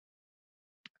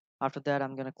 After that,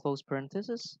 I'm going to close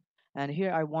parenthesis. And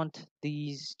here I want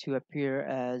these to appear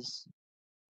as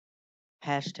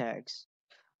hashtags.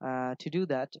 To do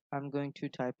that, I'm going to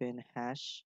type in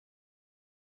hash,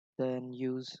 then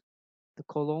use the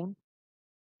colon,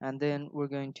 and then we're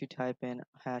going to type in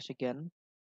hash again.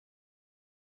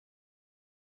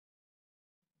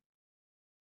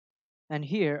 And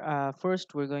here,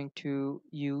 first we're going to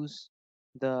use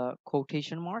the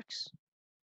quotation marks,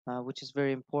 which is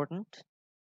very important.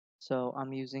 So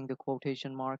I'm using the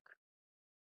quotation mark.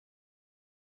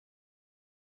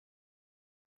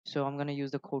 So I'm going to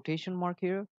use the quotation mark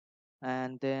here,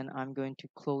 and then I'm going to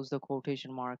close the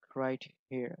quotation mark right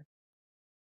here.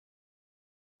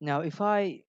 Now, if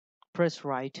I press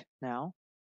right now,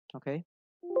 okay,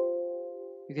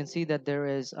 you can see that there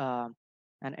is an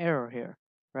error here,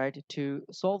 right? To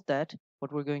solve that,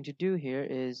 what we're going to do here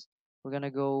is we're going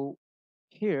to go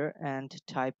here and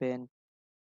type in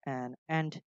an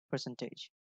and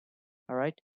percentage. All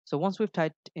right. So once we've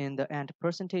typed in the and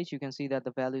percentage, you can see that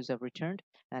the values have returned.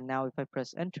 And now if I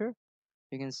press enter,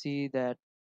 you can see that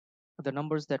the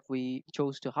numbers that we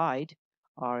chose to hide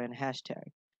are in hashtag.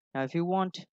 Now, if you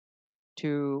want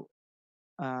to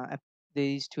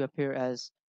these to appear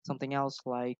as something else,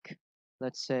 like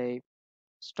let's say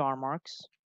star marks,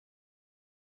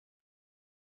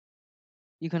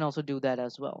 you can also do that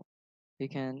as well. You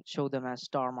can show them as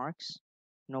star marks,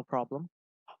 no problem.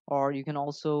 Or you can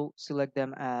also select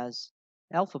them as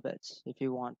alphabets if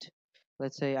you want.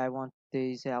 Let's say I want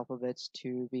these alphabets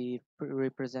to be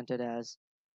represented as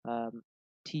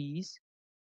T's,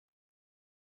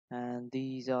 and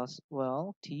these are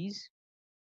well T's.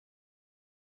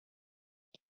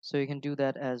 So you can do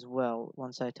that as well.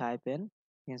 Once I type in,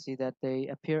 you can see that they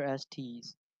appear as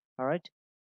T's. All right.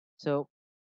 So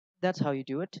that's how you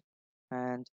do it.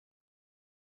 And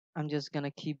I'm just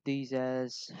gonna keep these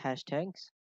as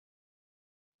hashtags.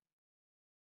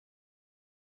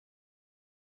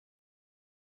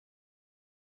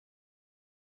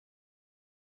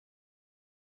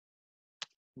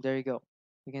 There you go.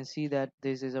 You can see that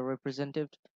this is a representative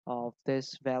of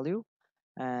this value,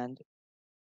 and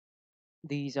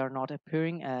these are not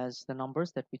appearing as the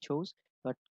numbers that we chose,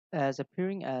 but as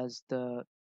appearing as the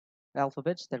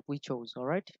alphabets that we chose. All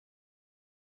right.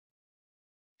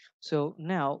 So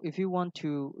now if you want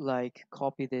to like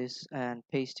copy this and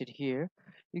paste it here,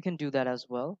 you can do that as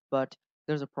well. But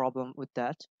there's a problem with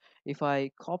that. If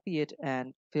I copy it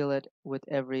and fill it with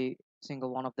every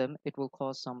single one of them, it will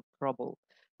cause some trouble,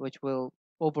 which will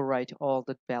overwrite all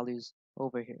the values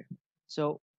over here.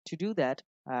 So to do that,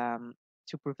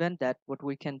 to prevent that, what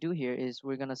we can do here is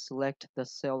we're going to select the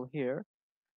cell here,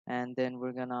 and then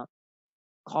we're going to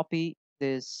copy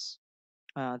this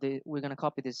we're going to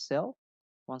copy this cell.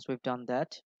 Once we've done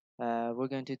that, we're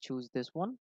going to choose this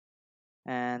one,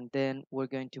 and then we're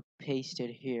going to paste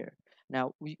it here.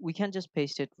 Now we can't just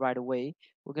paste it right away.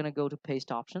 We're going to go to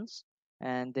paste options,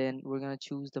 and then we're going to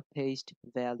choose the paste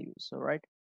values. All right,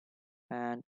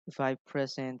 and if I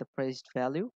press in the paste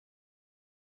value,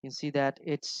 you can see that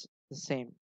it's the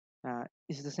same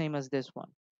as this one.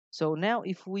 So now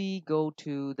if we go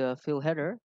to the fill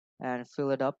header and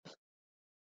fill it up,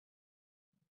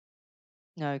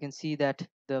 now you can see that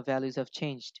the values have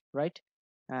changed, right?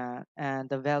 And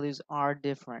the values are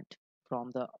different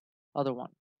from the other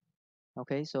one.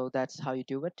 Okay, so that's how you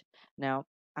do it. Now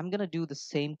I'm gonna do the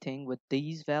same thing with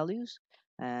these values,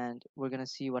 and we're gonna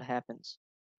see what happens.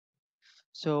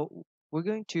 So we're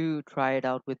going to try it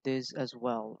out with this as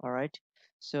well. All right,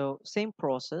 so same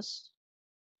process.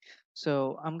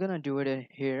 So I'm gonna do it in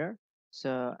here.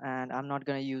 So, and I'm not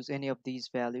gonna use any of these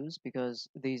values because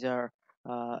these are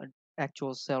uh,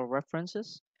 actual cell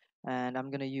references, and I'm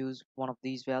gonna use one of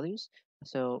these values.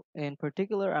 So in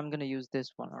particular, I'm gonna use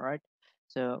this one. All right.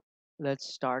 So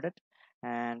let's start it.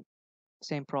 And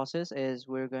same process is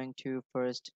we're going to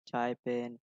first type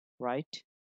in right.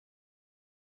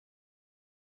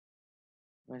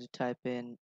 We're going to type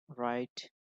in right,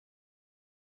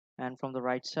 and from the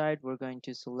right side, we're going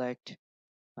to select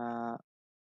uh,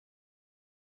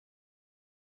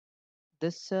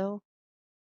 this cell,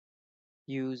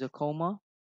 use a comma,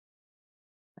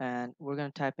 and we're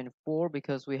going to type in 4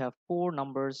 because we have 4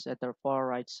 numbers at the far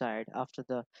right side after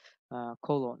the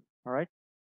colon. All right,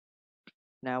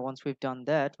 now once we've done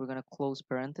that, we're going to close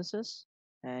parenthesis,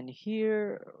 and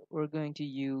here we're going to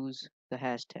use the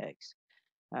hashtags,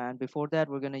 and before that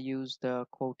we're going to use the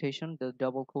quotation, the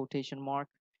double quotation mark,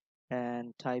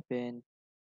 and type in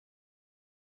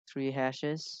 3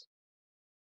 hashes,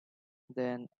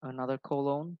 then another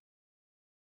colon,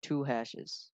 2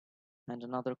 hashes, and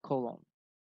another colon.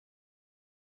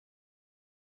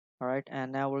 All right,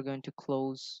 and now we're going to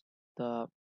close the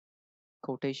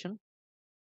quotation,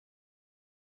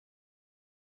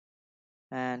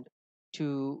 and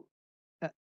to uh,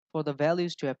 for the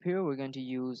values to appear, we're going to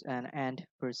use an and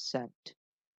percent.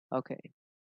 Okay,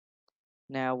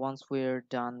 now once we're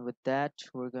done with that,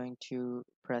 we're going to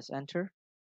press enter,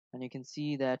 and you can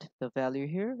see that the value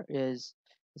here is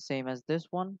the same as this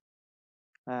one,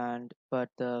 and but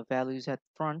the values at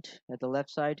front at the left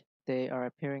side, they are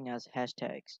appearing as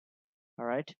hashtags. All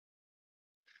right,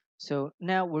 so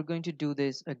now we're going to do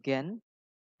this again,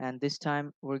 and this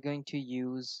time we're going to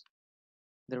use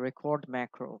the record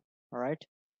macro. All right,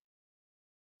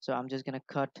 so I'm just going to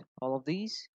cut all of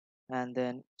these and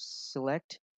then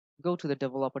go to the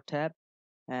developer tab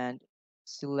and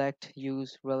select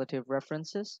use relative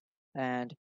references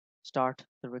and start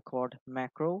the record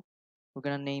macro. We're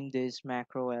going to name this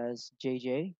macro as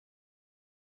JJ,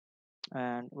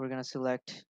 and we're going to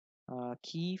select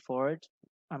key for it.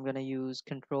 I'm going to use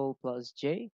Control plus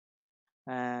J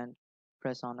and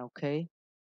press on OK.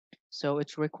 So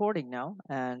it's recording now,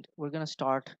 and we're going to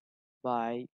start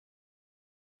by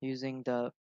using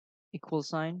the equal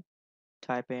sign,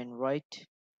 type in right,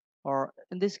 or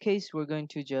in this case, we're going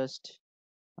to just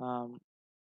um,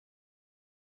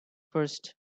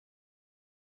 first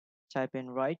type in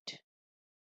right,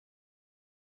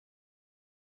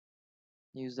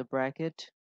 use the bracket,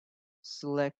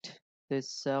 select this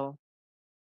cell,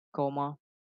 comma,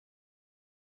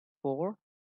 4,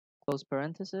 close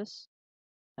parenthesis,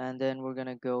 and then we're going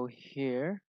to go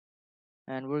here,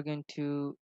 and we're going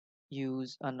to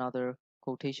use another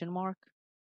quotation mark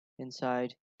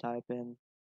inside, type in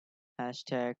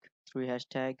hashtag, 3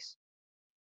 hashtags,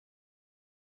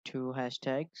 2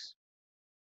 hashtags,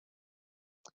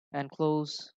 and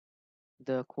close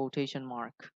the quotation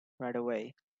mark right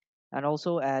away, and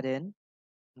also add in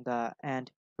the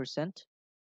and percent.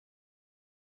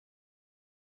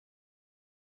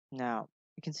 Now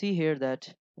you can see here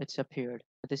that it's appeared,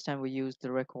 but this time we use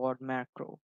the record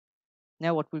macro.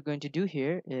 Now what we're going to do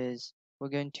here is we're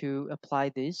going to apply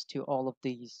this to all of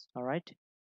these. All right,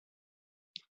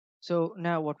 so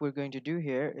now what we're going to do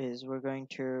here is we're going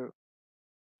to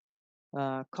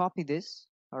copy this.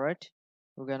 All right,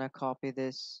 we're gonna copy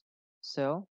this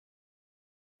cell.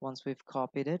 Once we've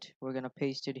copied it, we're gonna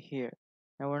paste it here.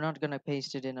 Now we're not gonna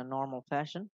paste it in a normal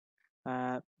fashion.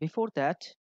 Before that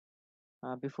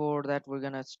we're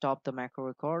gonna stop the macro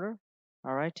recorder.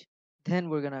 All right, then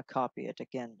we're gonna copy it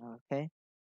again. Okay,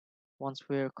 once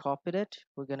we're copied it,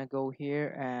 we're gonna go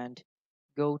here and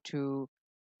go to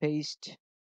paste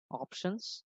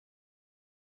options,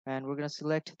 and we're gonna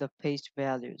select the paste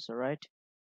values. All right,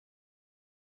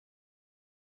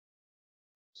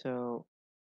 so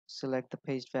select the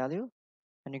paste value,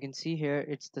 and you can see here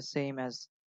it's the same as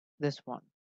this one.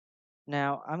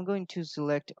 Now I'm going to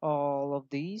select all of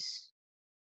these.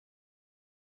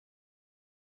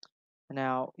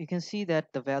 Now you can see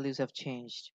that the values have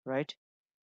changed, right?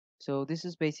 So this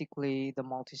is basically the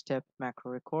multi-step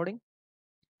macro recording.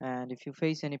 And if you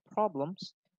face any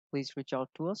problems, please reach out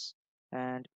to us,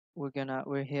 and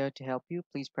we're here to help you.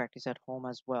 Please practice at home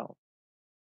as well.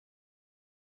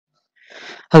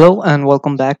 Hello and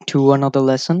welcome back to another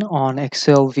lesson on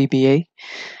Excel VBA.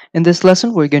 In this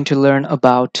lesson, we're going to learn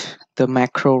about the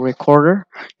macro recorder.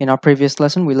 In our previous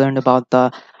lesson, we learned about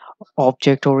the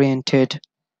object-oriented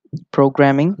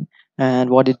programming and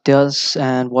what it does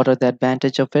and what are the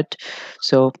advantage of it.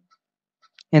 So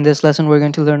in this lesson, we're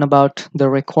going to learn about the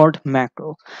record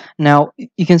macro. Now,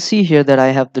 you can see here that I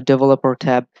have the developer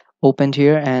tab opened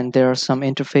here, and there are some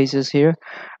interfaces here.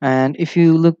 And if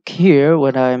you look here,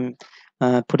 when I'm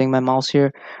putting my mouse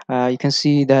here, you can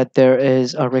see that there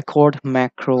is a record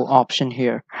macro option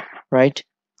here, right?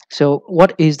 So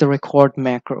what is the record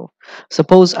macro?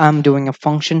 Suppose I'm doing a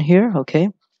function here, okay?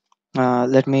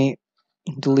 Let me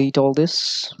delete all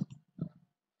this.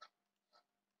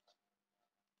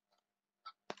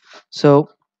 So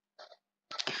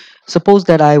suppose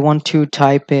that I want to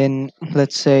type in,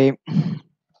 let's say,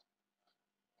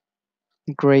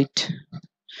 great,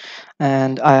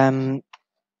 and I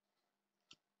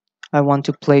want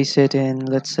to place it in,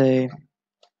 let's say,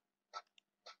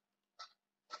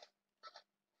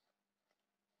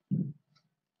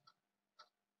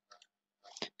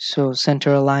 so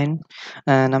center align,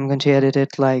 and I'm going to edit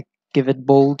it like give it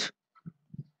bold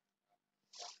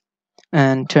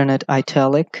and turn it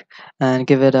italic and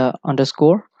give it a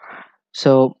underscore.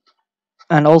 So,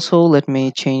 and also let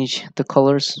me change the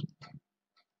colors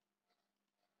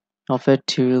of it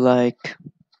to like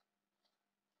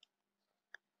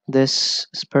this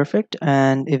is perfect.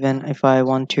 And even if I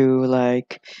want to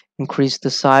like increase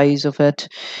the size of it,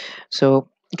 so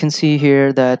you can see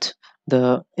here that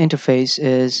the interface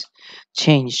is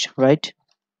changed, right?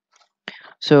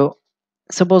 So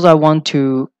suppose I want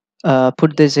to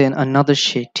put this in another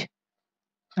sheet,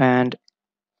 and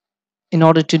in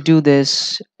order to do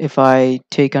this, if I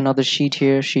take another sheet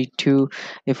here, sheet 2,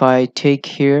 if I take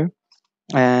here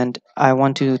and I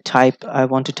want to type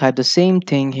the same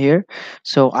thing here,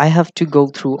 so I have to go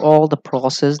through all the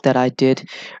process that I did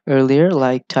earlier,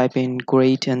 like type in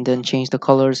great and then change the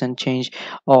colors and change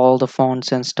all the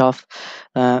fonts and stuff.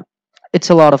 uh, it's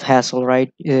a lot of hassle,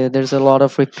 right? There's a lot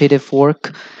of repetitive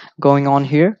work going on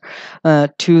here.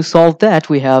 To solve that,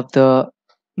 we have the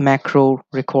macro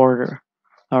recorder.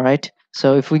 All right,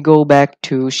 so if we go back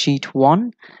to sheet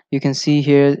 1, you can see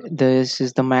here this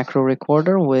is the macro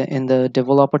recorder in the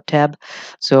developer tab.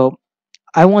 So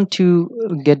I want to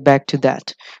get back to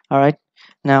that. All right,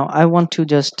 now I want to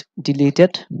just delete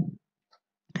it,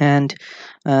 and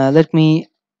let me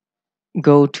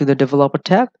go to the developer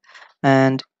tab,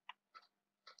 and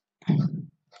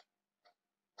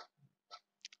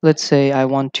let's say I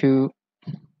want to,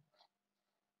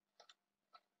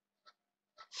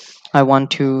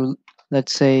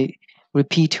 let's say,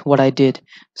 repeat what I did.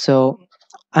 So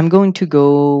I'm going to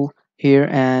go here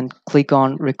and click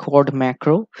on record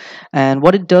macro, and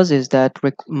what it does is that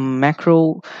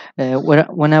macro,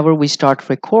 whenever we start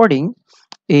recording,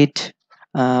 it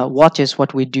watches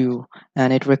what we do,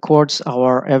 and it records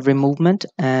our every movement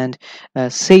and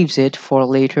saves it for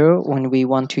later when we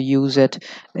want to use it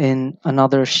in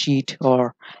another sheet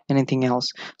or anything else.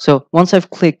 So once I've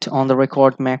clicked on the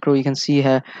record macro, you can see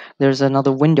here there's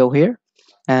another window here,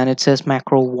 and it says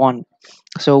macro 1.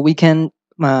 So we can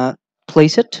uh,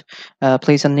 place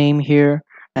a name here,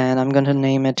 and I'm going to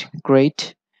name it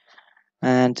great.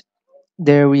 And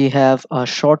there we have a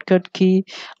shortcut key.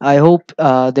 I hope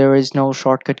there is no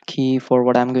shortcut key for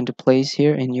what I'm going to place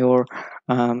here in your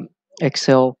um,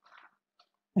 excel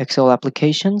excel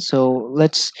application. So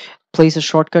let's place a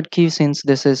shortcut key, since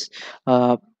this is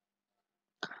uh,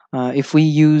 if we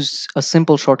use a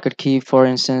simple shortcut key, for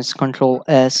instance control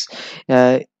S,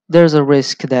 there's a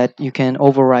risk that you can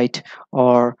overwrite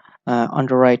or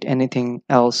underwrite anything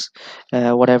else,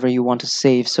 whatever you want to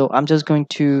save. So I'm just going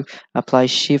to apply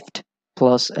shift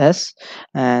plus S,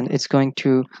 and it's going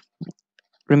to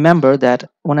remember that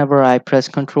whenever I press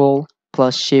control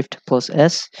plus shift plus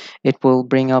S, it will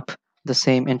bring up the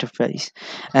same interface.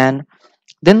 And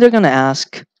then they're going to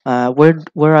ask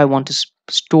where I want to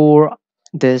store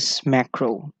this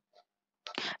macro.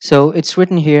 So it's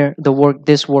written here,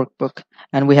 this workbook,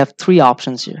 and we have three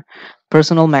options here.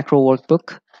 Personal macro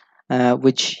workbook,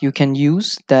 which you can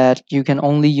use, that you can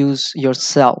only use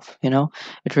yourself.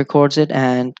 It records it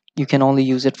and you can only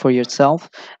use it for yourself.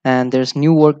 And there's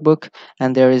new workbook,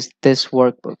 and there is this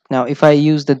workbook. Now if I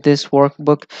use the this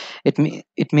workbook,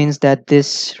 it means that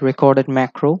this recorded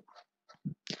macro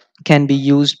can be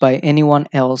used by anyone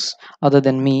else other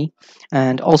than me,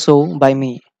 and also by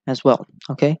me as well.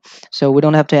 Okay, so we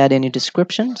don't have to add any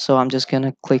description, so I'm just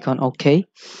gonna click on OK.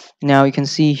 Now you can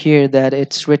see here that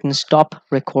it's written stop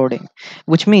recording,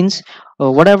 which means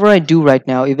whatever I do right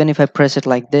now, even if I press it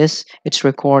like this, it's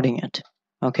recording it.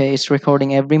 Okay, it's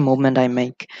recording every movement I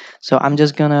make. So I'm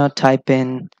just gonna type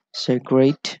in say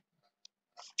great,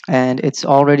 and it's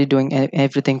already doing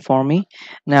everything for me.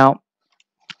 Now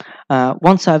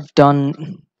once I've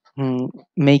done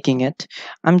making it,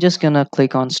 I'm just gonna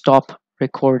click on stop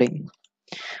recording.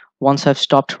 Once I've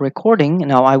stopped recording,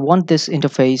 now I want this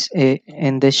interface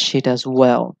in this sheet as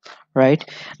well, right?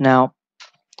 Now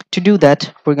to do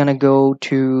that, we're gonna go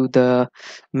to the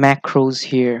macros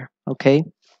here. Okay,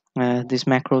 this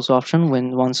macros option.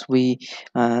 Once we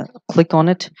click on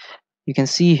it, you can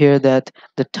see here that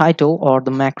the title or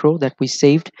the macro that we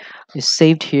saved is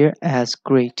saved here as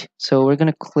great. So we're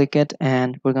going to click it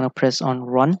and we're going to press on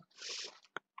run.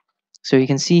 So you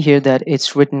can see here that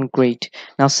it's written great.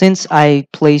 Now since I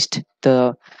placed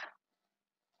the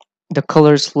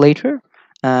colors later,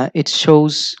 it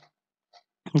shows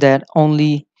that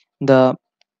only the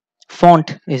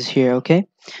font is here. Okay,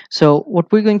 so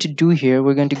what we're going to do here,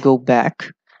 we're going to go back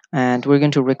and we're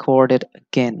going to record it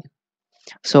again.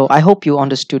 So I hope you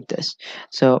understood this.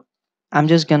 So I'm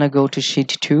just gonna go to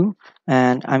sheet 2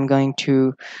 and I'm going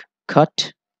to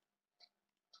cut.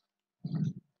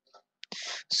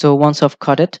 So once I've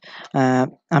cut it,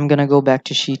 I'm gonna go back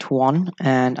to sheet 1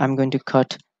 and I'm going to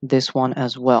cut this one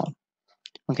as well.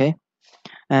 Okay,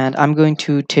 and I'm going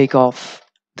to take off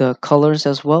the colors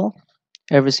as well,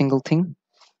 every single thing,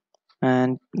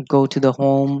 and go to the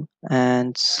home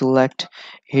and select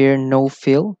here no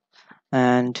fill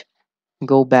and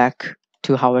go back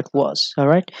to how it was. All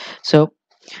right, so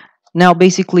now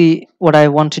basically what I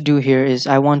want to do here is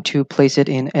I want to place it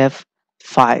in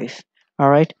F5. All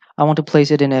right, I want to place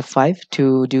it in F5.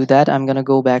 To do that, I'm going to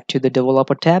go back to the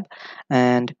developer tab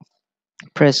and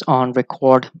press on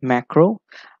record macro.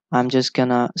 I'm just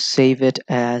gonna save it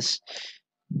as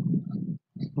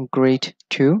grade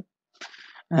 2,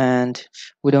 and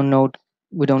we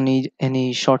don't need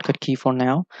any shortcut key for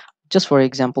now. Just for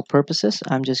example purposes,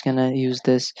 I'm just gonna use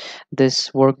this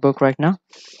workbook right now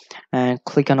and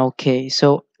click on OK.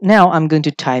 So now I'm going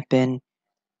to type in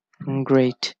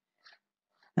great,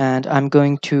 and I'm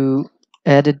going to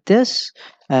edit this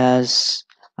as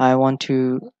I want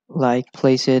to like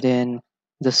place it in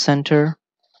the center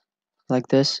like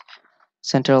this,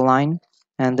 center line,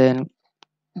 and then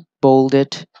bold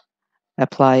it,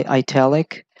 apply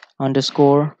italic,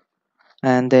 underscore,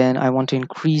 and then I want to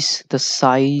increase the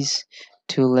size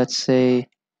to, let's say,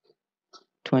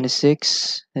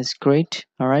 26 is great.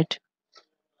 All right,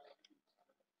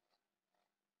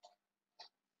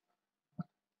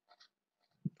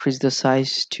 increase the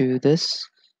size to this.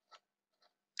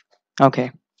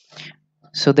 Okay,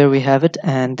 so there we have it,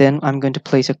 and then I'm going to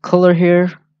place a color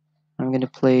here. I'm going to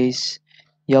place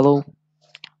yellow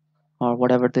or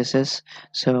whatever this is.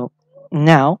 So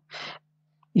now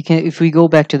you can, if we go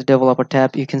back to the developer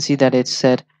tab, you can see that it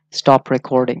said stop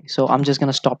recording. So I'm just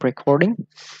going to stop recording,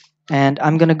 and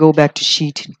I'm going to go back to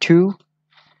sheet 2,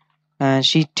 and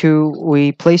sheet 2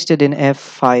 we placed it in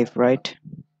F5, right?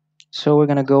 So we're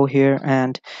going to go here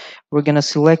and we're going to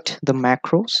select the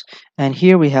macros, and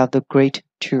here we have the grade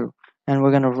 2, and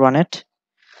we're going to run it.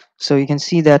 So you can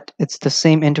see that it's the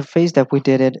same interface that we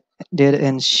did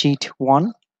in sheet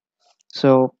 1.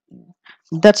 So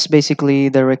that's basically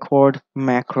the record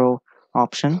macro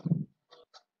option.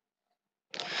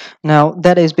 Now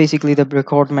that is basically the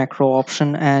record macro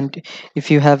option, and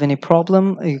if you have any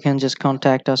problem you can just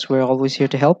contact us. We're always here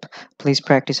to help. Please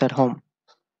practice at home.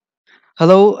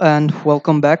 Hello and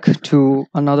welcome back to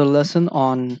another lesson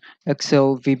on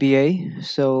Excel VBA.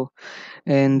 So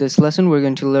in this lesson we're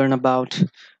going to learn about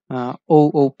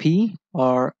OOP,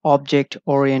 or object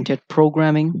oriented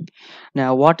programming.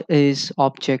 Now what is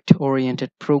object oriented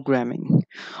programming?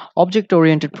 Object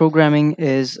oriented programming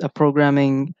is a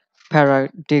programming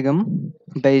paradigm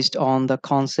based on the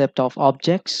concept of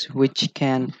objects which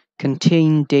can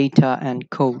contain data and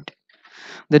code.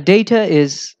 The data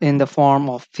is in the form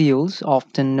of fields,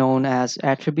 often known as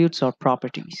attributes or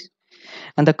properties,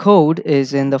 and the code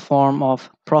is in the form of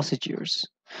procedures,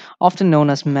 often known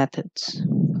as methods.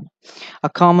 A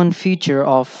common feature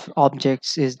of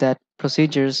objects is that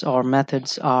procedures or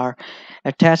methods are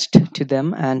attached to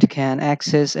them and can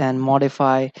access and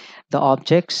modify the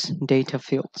object's data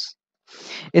fields.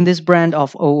 In this brand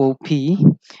of OOP,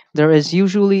 there is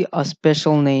usually a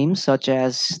special name such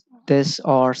as this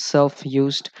or self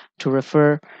used to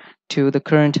refer to the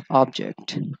current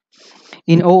object.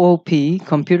 In OOP,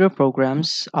 computer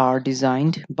programs are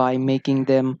designed by making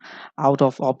them out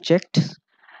of objects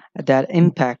that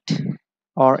impact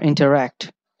or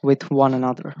interact with one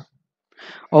another.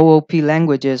 OOP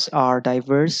languages are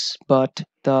diverse, but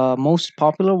the most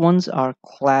popular ones are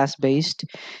class based,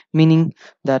 meaning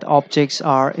that objects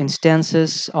are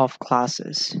instances of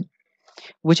classes,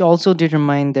 which also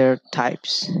determine their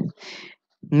types.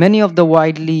 Many of the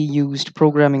widely used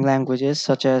programming languages,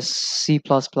 such as C,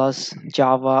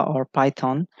 Java, or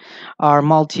Python, are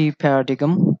multi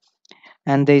paradigm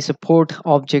and they support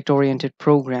object oriented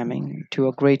programming to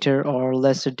a greater or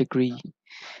lesser degree,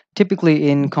 typically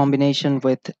in combination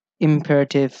with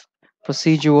imperative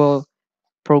procedural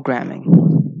programming.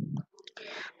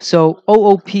 So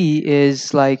OOP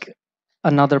is like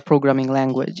another programming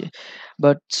language.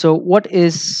 But so what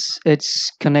is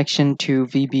its connection to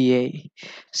VBA?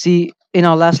 See, in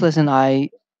our last lesson I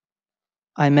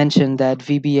mentioned that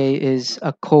VBA is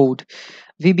a code.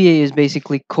 VBA is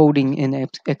basically coding in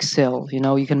Excel. You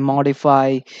know, you can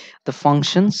modify the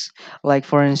functions. Like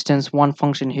for instance, one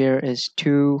function here is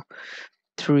 2,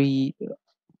 3,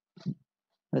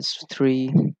 that's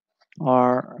 3,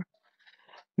 or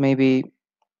maybe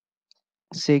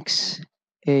 6,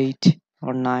 8,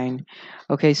 or 9.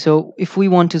 Okay, so if we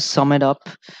want to sum it up,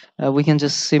 we can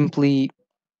just simply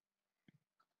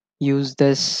use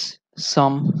this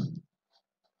sum.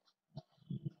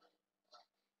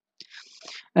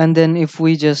 And then if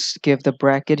we just give the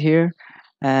bracket here,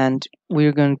 and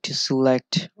we're going to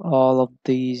select all of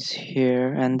these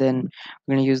here, and then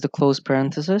we're going to use the close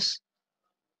parenthesis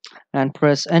and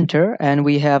press enter, and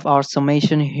we have our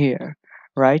summation here.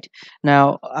 Right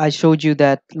now I showed you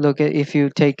that, look at, if you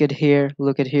take it here,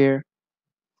 look at here,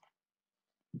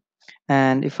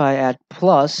 and if I add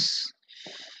plus,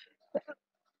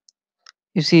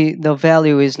 you see the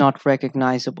value is not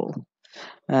recognizable,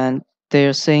 and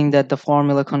they're saying that the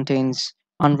formula contains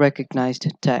unrecognized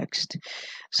text.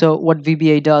 So what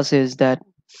VBA does is that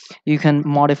you can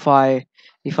modify,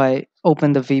 if I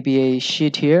open the VBA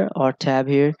sheet here or tab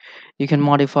here, you can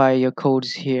modify your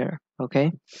codes here.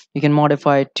 Okay, you can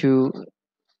modify it to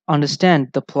understand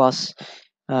the plus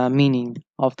meaning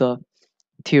of the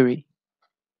theory.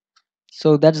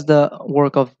 So that's the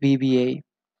work of VBA.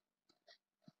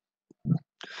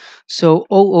 So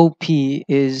OOP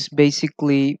is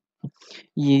basically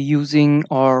using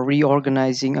or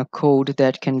reorganizing a code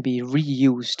that can be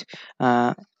reused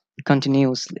uh,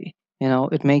 continuously. You know,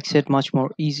 it makes it much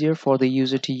more easier for the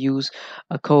user to use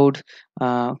a code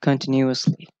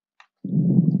continuously.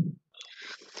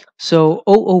 So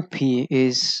OOP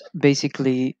is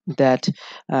basically that,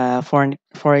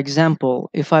 for example,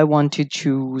 if I want to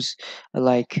choose,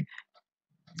 like,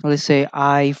 let's say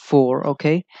I4.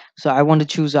 Okay, so I want to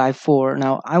choose I4.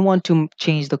 Now I want to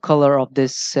change the color of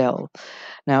this cell.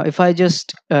 Now if I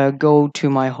just go to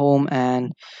my home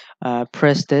and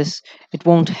press this, it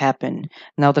won't happen.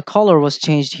 Now the color was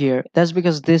changed here. That's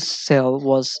because this cell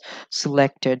was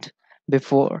selected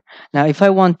before. Now if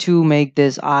I want to make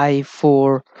this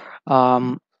I4,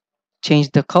 um,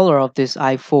 change the color of this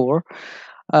I4,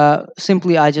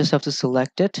 simply I just have to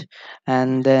select it,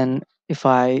 and then if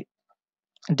I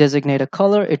designate a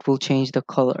color, it will change the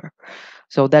color.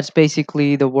 So that's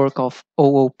basically the work of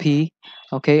OOP,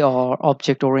 okay, or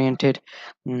object oriented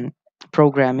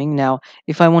programming. Now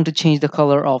if I want to change the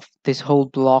color of this whole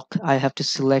block, I have to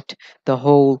select the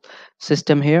whole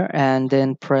system here and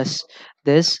then press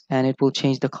this, and it will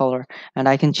change the color, and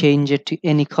I can change it to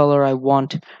any color I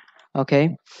want.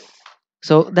 Okay,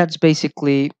 so that's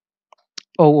basically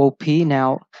OOP.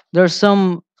 Now there are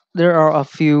some, there are a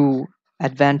few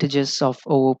advantages of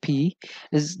OOP,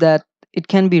 is that it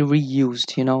can be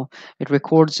reused. You know, it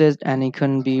records it and it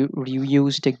can be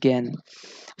reused again.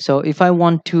 So if I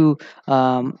want to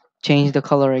change the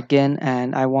color again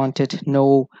and I want it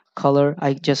no color,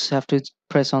 I just have to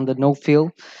press on the no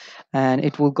fill and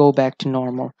it will go back to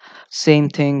normal. Same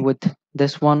thing with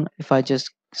this one. If I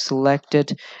just select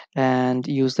it and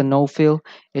use the no fill,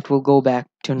 it will go back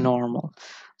to normal.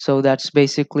 So that's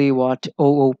basically what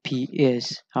OOP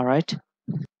is. All right,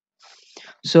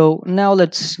 so now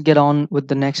let's get on with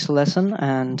the next lesson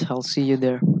and I'll see you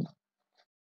there.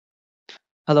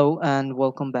 Hello and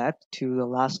welcome back to the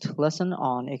last lesson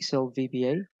on Excel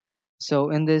VBA. So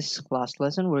in this last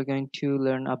lesson we're going to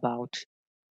learn about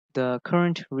the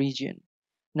current region.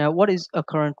 Now, what is a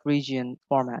current region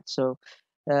format? So,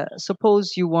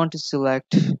 suppose you want to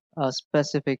select a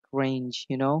specific range,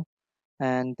 you know,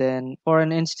 And then for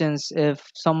an instance, if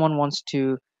someone wants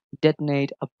to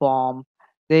detonate a bomb,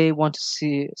 they want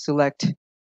to select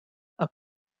a,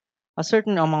 a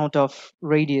certain amount of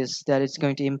radius that it's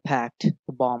going to impact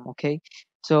the bomb. Okay,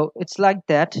 so it's like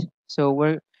that. So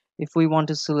if we want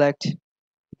to select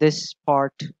this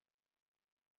part,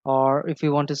 or if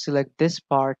you want to select this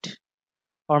part,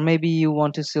 or maybe you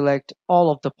want to select all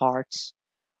of the parts,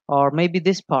 or maybe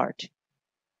this part,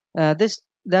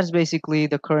 that's basically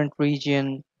the current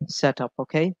region setup.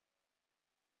 Okay,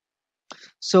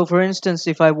 so for instance,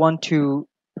 if I want to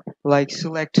like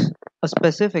select a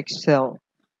specific cell,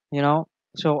 you know,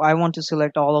 so I want to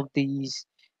select all of these,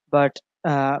 but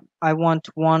I want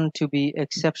one to be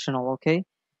exceptional. Okay,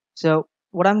 so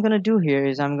what I'm going to do here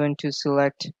is I'm going to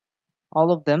select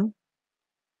all of them.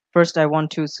 First, I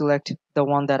want to select the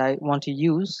one that I want to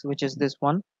use, which is this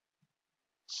one.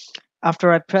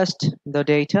 After I pressed the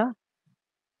data,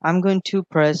 I'm going to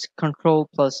press Control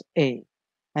plus A,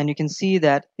 and you can see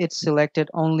that it selected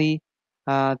only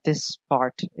this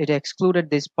part. It excluded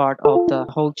this part of the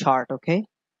whole chart. Okay,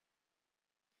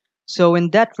 so in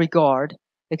that regard,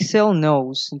 Excel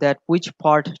knows that which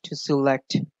part to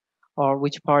select or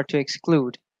which part to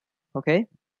exclude. Okay,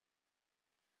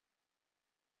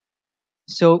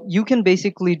 so you can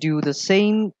basically do the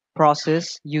same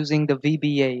process using the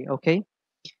VBA. Okay,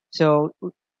 so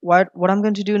what I'm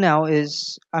going to do now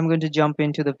is I'm going to jump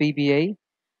into the VBA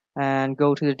and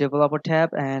go to the developer tab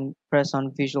and press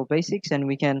on Visual Basics, and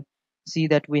we can see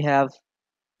that we have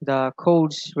the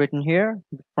codes written here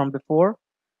from before,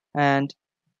 and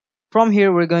from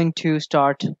here we're going to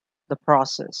start the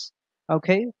process.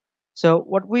 Okay, so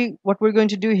what we're going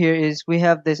to do here is we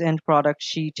have this end product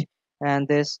sheet, and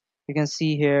this you can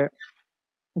see here,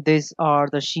 these are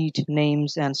the sheet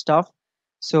names and stuff.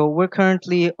 So we're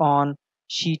currently on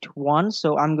sheet 1,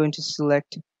 so I'm going to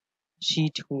select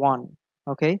sheet 1.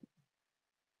 Okay,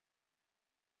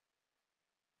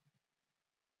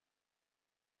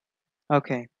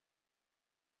 okay.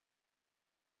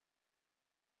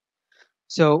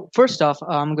 So first off,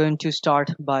 I'm going to start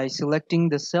by selecting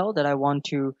the cell that I want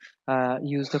to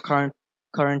use the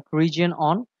current region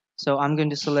on. So I'm going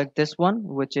to select this one,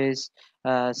 which is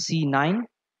C9,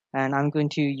 and I'm going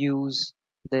to use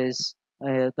this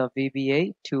the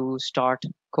VBA to start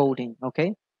coding.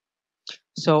 Okay,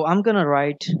 so I'm gonna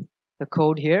write the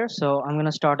code here. So I'm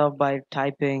gonna start off by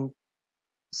typing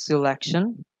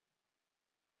selection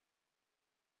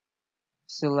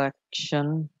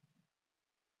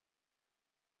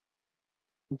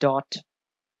dot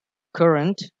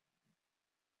current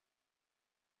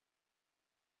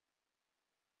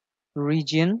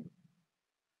region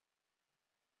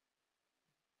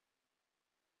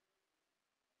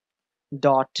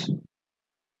dot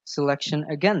selection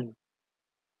again.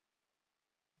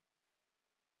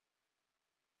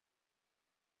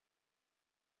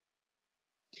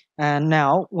 And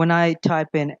now when I type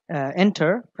in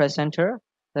enter, press enter,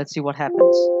 let's see what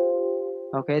happens.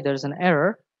 Okay, there's an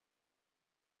error.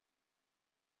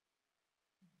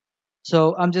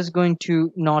 So I'm just going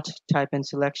to not type in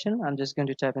selection. I'm just going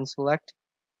to type in select.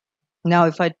 Now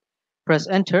if I press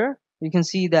enter, you can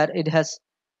see that it has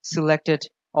selected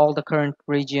all the current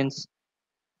regions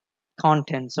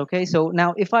contents. Okay, so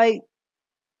now if I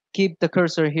keep the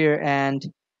cursor here and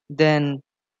then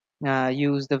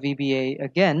use the VBA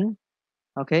again,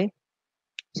 okay,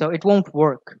 so it won't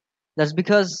work. That's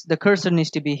because the cursor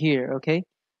needs to be here. Okay,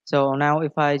 so now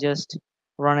if I just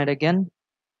run it again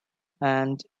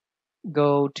and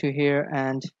go to here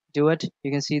and do it,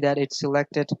 you can see that it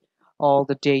selected all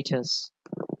the datas.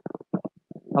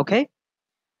 Okay,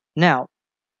 now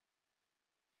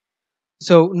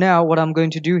now what I'm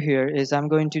going to do here is I'm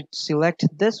going to select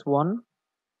this one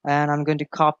and I'm going to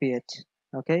copy it.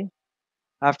 Okay,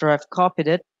 after I've copied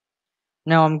it,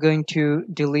 now I'm going to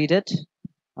delete it.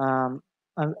 um,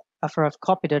 um, After I've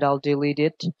copied it, I'll delete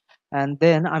it, and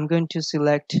then I'm going to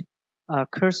select a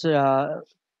cursor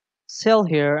cell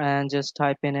here and just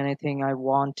type in anything I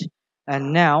want,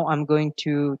 and now I'm going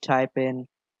to type in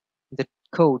the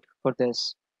code for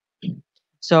this.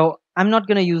 So I'm not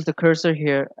going to use the cursor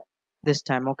here this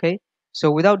time. Okay,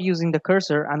 so without using the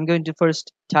cursor, I'm going to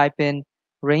first type in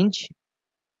range,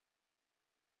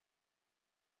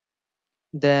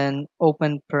 then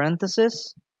open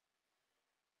parenthesis,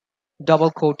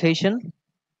 double quotation,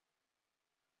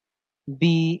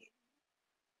 b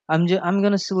I'm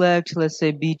gonna select, let's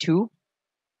say, B2,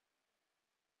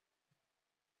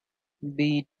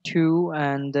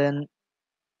 and then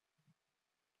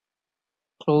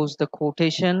close the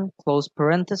quotation, close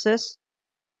parenthesis,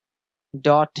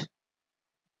 dot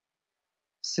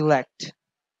select.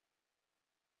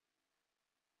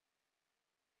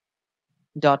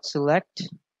 dot select.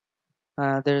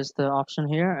 There's the option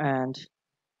here, and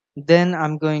then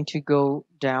I'm going to go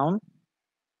down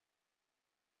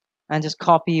and just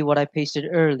copy what I pasted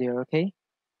earlier. Okay,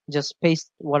 just paste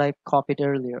what I copied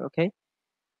earlier. Okay,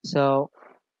 so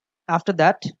after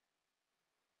that,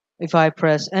 if I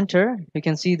press enter, you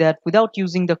can see that without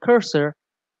using the cursor,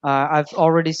 I've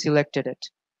already selected it.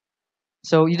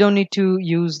 So you don't need to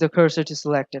use the cursor to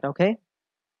select it. Okay,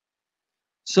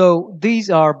 so these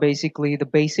are basically the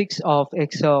basics of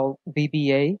Excel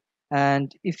VBA.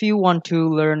 And if you want to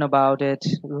learn about it,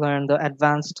 learn the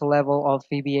advanced level of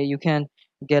VBA, you can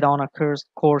get on a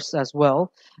course as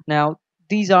well. Now,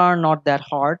 these are not that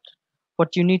hard.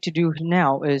 What you need to do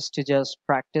now is to just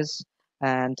practice,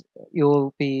 and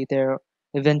you'll be there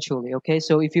eventually. Okay,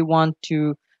 so if you want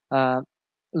to uh,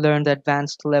 learn the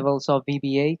advanced levels of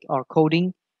VBA or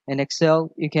coding in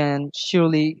Excel, you can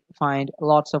surely find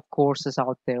lots of courses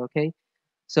out there. Okay,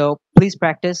 so please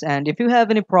practice, and if you have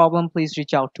any problem, please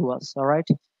reach out to us. All right.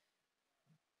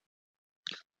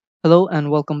 Hello and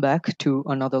welcome back to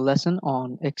another lesson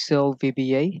on Excel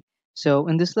VBA. So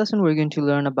in this lesson, we're going to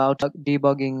learn about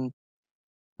debugging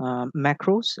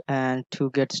macros. And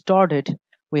to get started,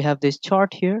 we have this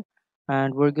chart here,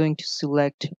 and we're going to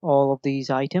select all of these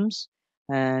items,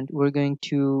 and we're going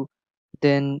to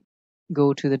then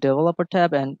go to the developer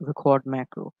tab and record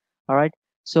macro. All right,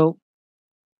 so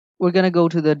we're going to go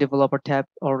to the developer tab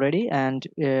already, and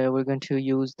we're going to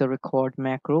use the record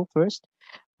macro first,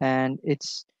 and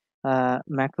it's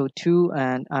macro 2,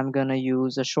 and I'm going to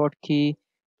use a short key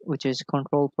which is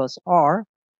Control plus R,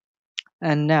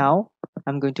 and now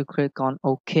I'm going to click on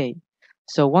OK.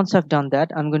 So once I've done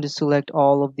that, I'm going to select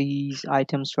all of these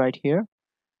items right here,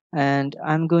 and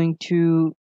I'm going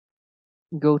to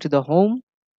go to the home,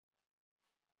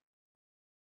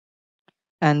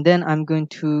 and then I'm going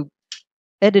to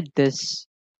edit this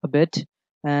a bit,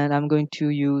 and I'm going to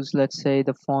use, let's say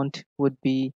the font would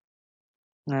be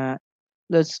uh,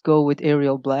 let's go with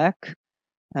Arial Black,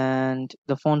 and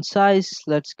the font size,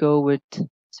 let's go with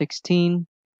 16.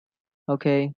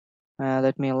 Okay,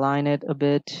 let me align it a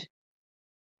bit.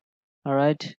 All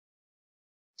right,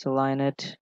 let's align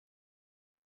it.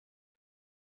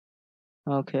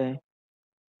 Okay,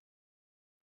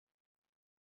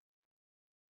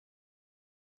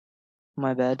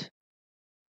 my bad.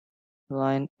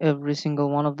 Align every single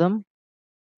one of them.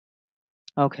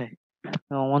 Okay,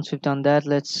 now once we've done that,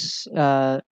 let's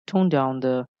tone down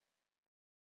the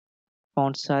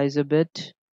font size a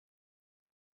bit.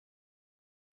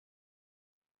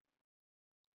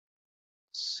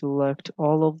 Select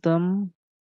all of them,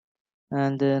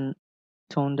 and then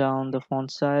tone down the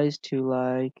font size to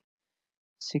like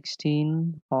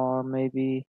 16 or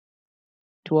maybe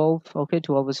 12. Okay,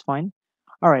 12 is fine.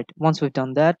 All right, once we've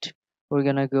done that, we're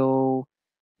gonna go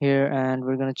here and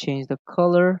we're gonna change the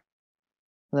color.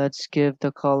 Let's give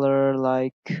the color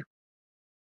like,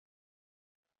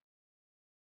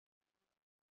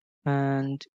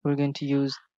 and we're going to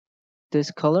use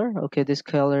this color. Okay, this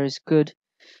color is good.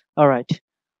 All right,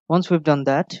 once we've done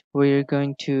that, we're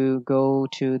going to go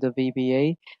to the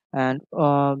VBA, and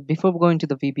before going to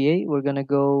the VBA, we're gonna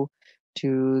go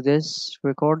to this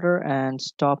recorder and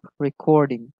stop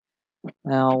recording.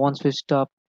 Now once we stop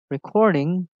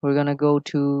recording, we're gonna go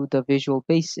to the Visual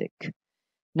Basic.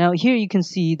 Now here you can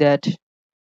see that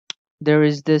there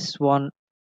is this one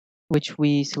which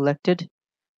we selected,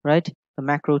 right? The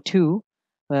macro 2,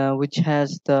 which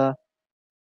has the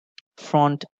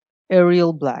font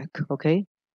Arial Black. Okay,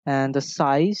 and the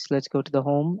size, let's go to the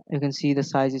home. You can see the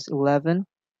size is 11,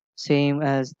 same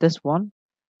as this one.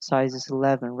 Size is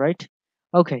 11, right?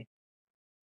 Okay,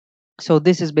 so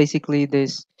this is basically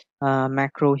this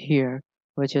macro here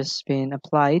which has been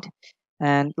applied,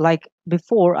 and like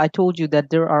before I told you that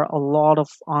there are a lot of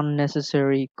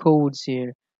unnecessary codes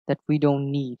here that we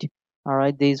don't need. All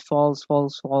right, these false,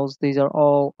 false, false, these are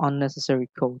all unnecessary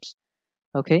codes.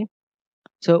 Okay,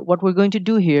 so what we're going to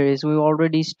do here is we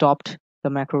already stopped the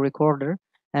macro recorder,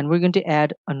 and we're going to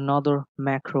add another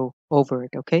macro over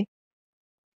it. Okay,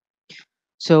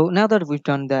 so now that we've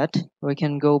done that, we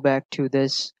can go back to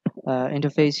this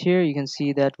interface here. You can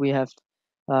see that we have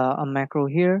a macro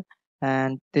here,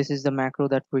 and this is the macro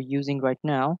that we're using right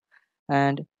now.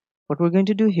 And what we're going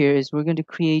to do here is we're going to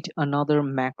create another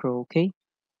macro. Okay,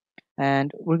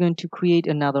 and we're going to create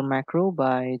another macro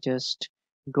by just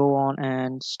go on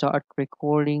and start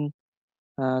recording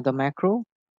the macro.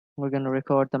 We're going to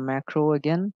record the macro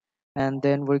again, and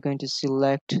then we're going to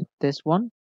select this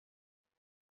one.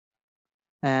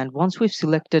 And once we've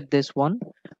selected this one,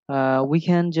 we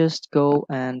can just go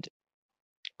and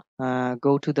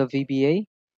go to the VBA,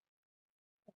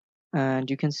 and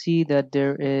you can see that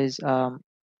there is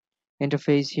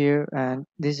interface here, and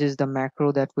this is the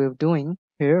macro that we're doing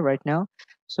here right now.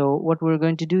 So what we're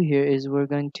going to do here is we're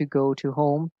going to go to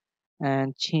home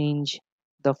and change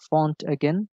the font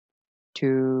again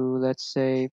to, let's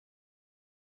say,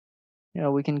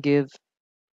 we can give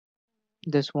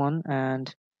this one,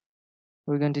 and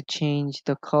we're going to change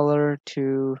the color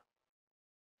to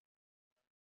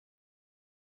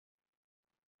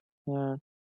uh,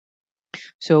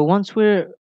 so once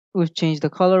we've changed the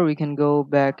color, we can go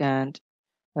back, and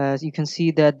as you can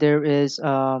see that there is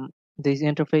these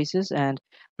interfaces, and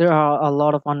there are a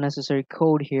lot of unnecessary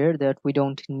code here that we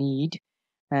don't need,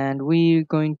 and we're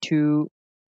going to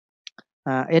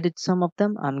edit some of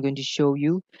them. I'm going to show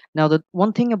you now. The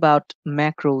one thing about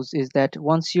macros is that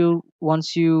once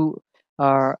you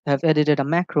are have edited a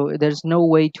macro, there's no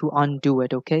way to undo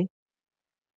it. Okay,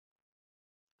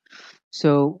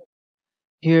 so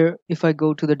here, if I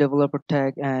go to the developer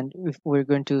tag, and if we're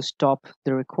going to stop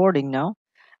the recording now,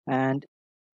 and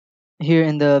here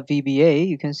in the VBA,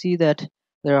 you can see that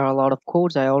there are a lot of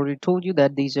codes. I already told you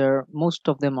that most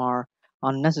of them are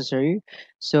unnecessary.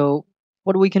 So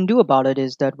what we can do about it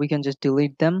is that we can just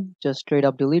delete them, just straight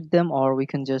up delete them, or we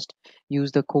can just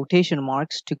use the quotation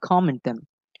marks to comment them.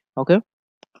 Okay.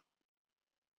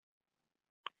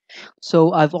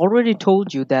 So I've already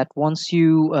told you that once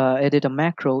you edit a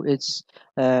macro,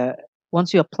 uh,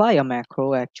 once you apply a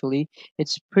macro, actually,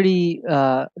 it's pretty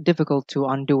difficult to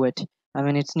undo it. I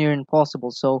mean, it's near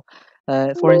impossible. So,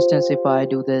 for instance, if I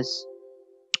do this,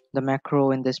 the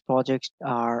macro in this project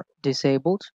are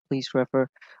disabled. Please refer.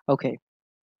 Okay.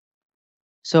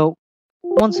 So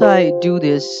once I do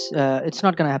this, it's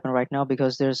not going to happen right now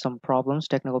because there's some problems,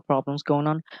 technical problems going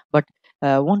on. But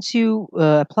once you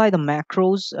apply the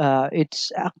macros,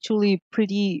 it's actually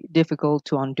pretty difficult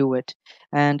to undo it.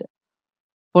 And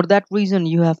for that reason,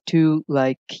 you have to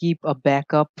like keep a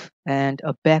backup and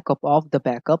a backup of the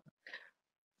backup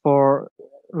for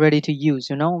ready to use,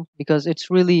 because it's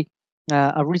really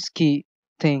a risky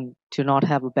thing to not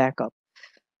have a backup.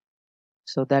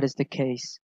 So that is the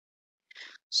case.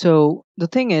 So the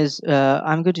thing is,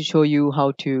 I'm going to show you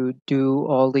how to do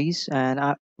all these,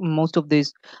 and most of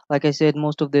these, like I said,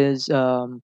 most of these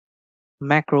macros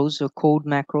or code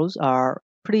macros are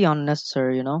pretty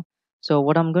unnecessary, So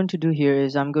what I'm going to do here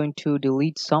is I'm going to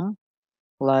delete some,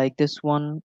 like this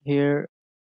one here,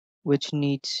 which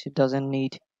doesn't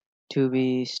need to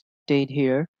be stayed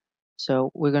here.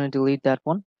 So we're going to delete that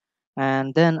one,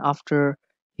 and then after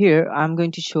here, I'm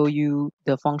going to show you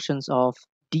the functions of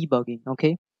debugging.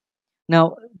 Okay.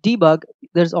 Now, debug,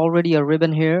 there's already a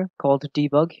ribbon here called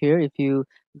debug here. If you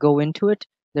go into it,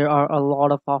 there are a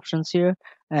lot of options here.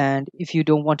 And if you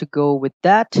don't want to go with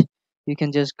that, you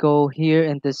can just go here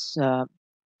in this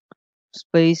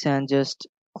space and just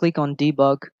click on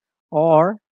debug.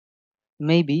 Or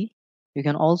maybe you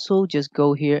can also just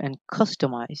go here and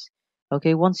customize.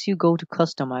 Okay, once you go to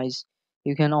customize,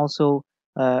 you can also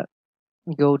uh,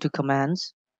 go to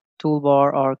commands,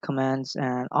 toolbar, or commands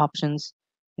and options.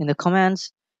 In the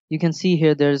commands, you can see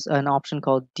here there's an option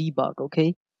called debug.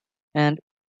 Okay, and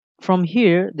from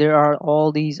here there are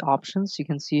all these options you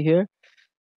can see here.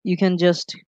 You can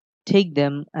just take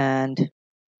them and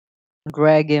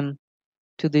drag them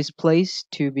to this place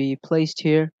to be placed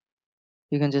here.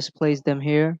 You can just place them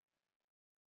here,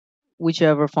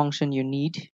 whichever function you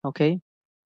need. Okay,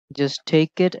 just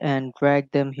take it and drag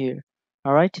them here.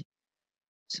 All right,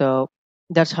 so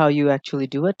that's how you actually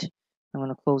do it. I'm going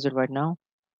to close it right now.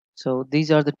 So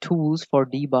these are the tools for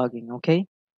debugging.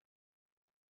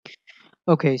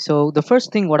 Okay, so the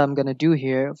first thing what I'm going to do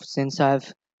here, since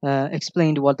I've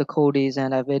explained what the code is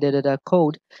and I've edited a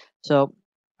code, so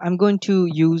I'm going to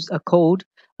use a code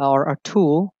or a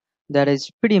tool that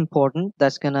is pretty important,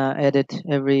 that's going to edit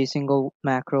every single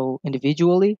macro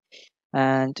individually.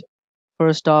 And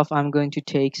first off, I'm going to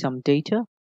take some data.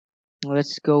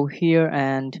 Let's go here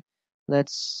and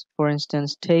let's, for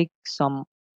instance, take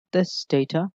this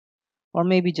data, or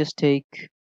maybe just take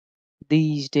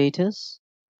these datas.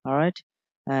 All right,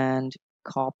 and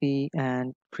copy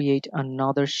and create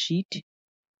another sheet,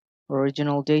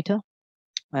 original data,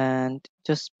 and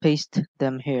just paste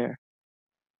them here.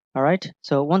 All right,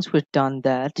 so once we've done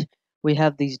that, we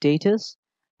have these datas,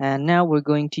 and now we're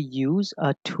going to use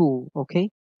a tool. Okay,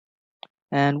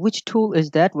 and which tool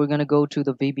is that? We're going to go to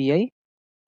the VBA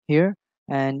here,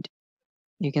 and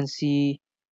you can see.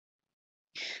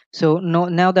 So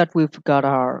now that we've got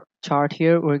our chart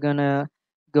here, we're gonna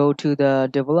go to the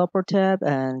developer tab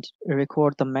and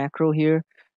record the macro here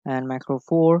and macro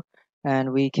 4,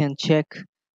 and we can check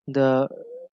the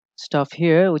stuff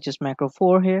here, which is macro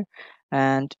 4 here.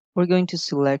 and we're going to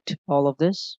select all of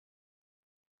this,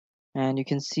 and you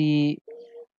can see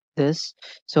this.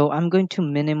 So I'm going to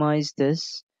minimize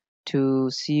this to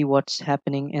see what's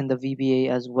happening in the VBA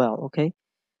as well, okay,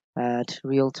 at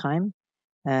real time.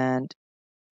 And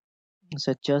let's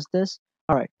adjust this.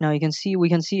 All right, now you can see, we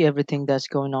can see everything that's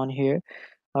going on here.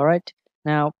 All right,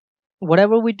 now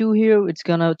whatever we do here, it's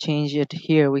gonna change it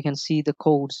here. We can see the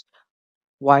codes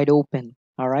wide open.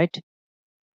 All right,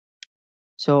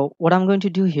 so what I'm going to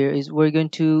do here is we're going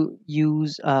to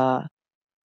use a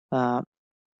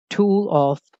tool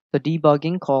of the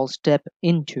debugging called step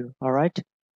into. All right,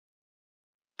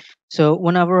 so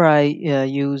whenever I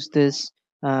use this,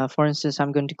 for instance,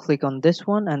 I'm going to click on this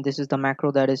one, and this is the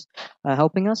macro that is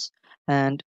helping us,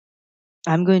 and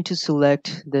I'm going to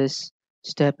select this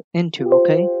step into.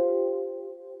 Okay,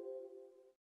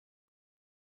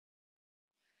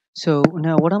 so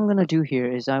now what I'm going to do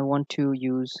here is I want to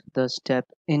use the step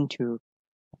into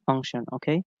function.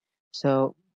 Okay,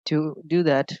 so to do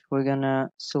that, we're gonna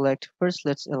select first,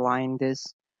 let's align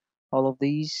this, all of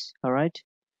these. All right,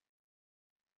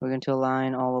 we're going to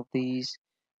align all of these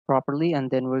properly, and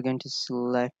then we're going to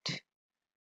select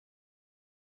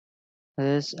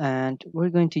this, and we're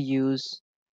going to use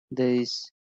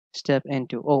this step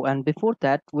into. Oh, and before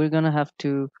that, we're gonna have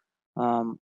to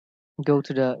um, go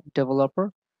to the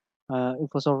developer. It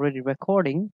was already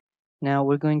recording. Now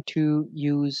we're going to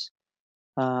use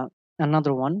uh,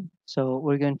 another one. So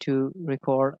we're going to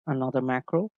record another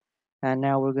macro, and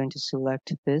now we're going to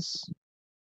select this.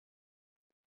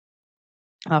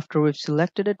 After we've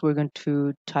selected it, we're going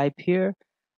to type here,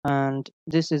 and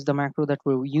this is the macro that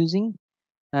we're using,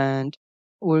 and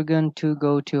we're going to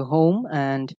go to home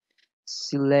and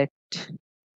select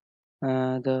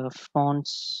the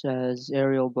fonts as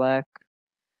Arial black,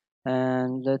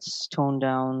 and let's tone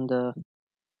down the,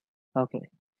 okay,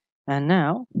 and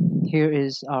now here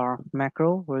is our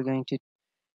macro. We're going to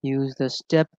use the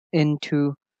step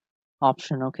into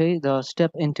option, okay, the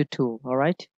step into tool. All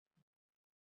right,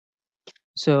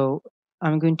 so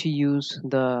I'm going to use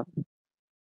the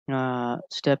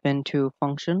step into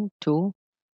function tool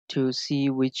to see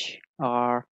which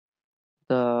are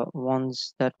the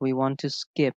ones that we want to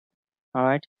skip. All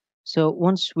right, so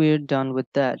once we're done with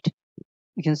that,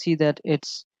 you can see that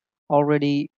it's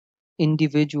already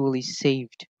individually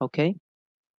saved. Okay,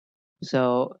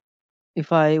 so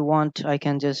if I want, I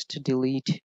can just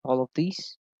delete all of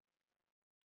these.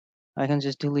 I can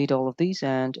just delete all of these,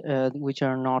 and which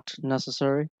are not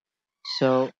necessary.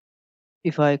 So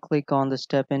if I click on the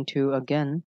step into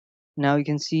again, now you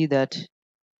can see that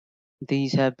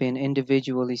these have been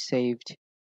individually saved,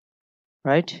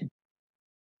 right?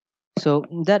 So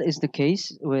that is the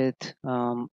case with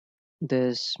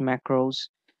this macros,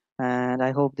 and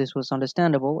I hope this was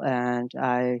understandable, and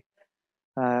uh,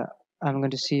 I'm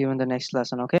going to see you in the next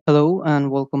lesson. Okay, hello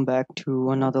and welcome back to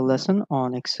another lesson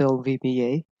on Excel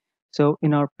VBA. So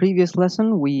in our previous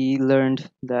lesson we learned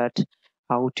that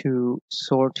how to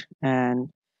sort and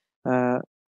uh,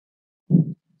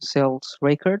 sales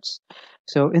records.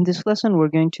 So in this lesson we're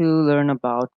going to learn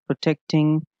about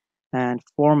protecting and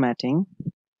formatting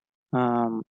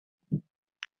um,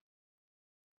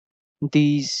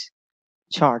 these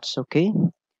charts. Okay,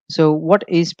 so what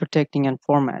is protecting and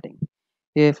formatting?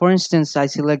 If, for instance, I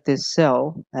select this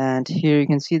cell, and here you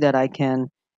can see that I can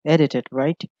edit it,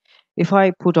 right? If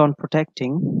I put on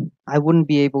protecting, I wouldn't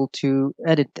be able to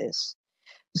edit this.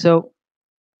 So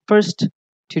first,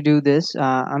 to do this,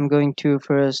 I'm going to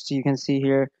first, you can see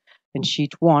here in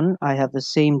sheet 1 I have the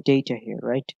same data here,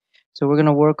 right? So we're going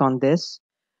to work on this,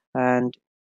 and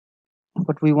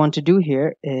what we want to do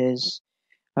here is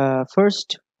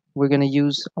first, we're going to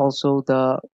use also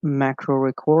the macro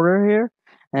recorder here,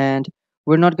 and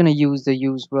we're not going to use the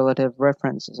use relative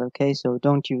references. Okay, so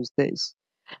don't use this.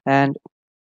 And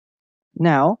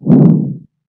now,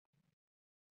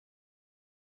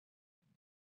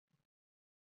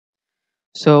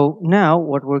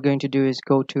 what we're going to do is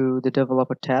go to the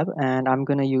developer tab, and I'm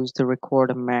going to use the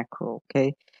record macro.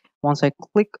 Okay, once I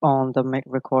click on the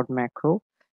record macro,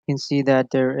 you can see that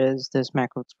there is this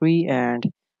macro 3, and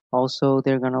also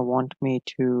they're going to want me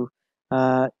to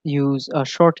use a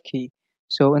short key.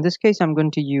 So in this case I'm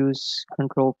going to use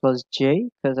Control plus J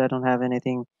because I don't have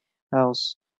anything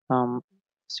else. um,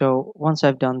 so once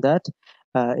I've done that,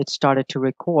 it started to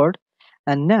record,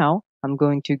 and now I'm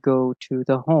going to go to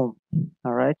the home.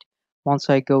 All right, once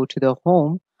I go to the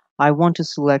home, I want to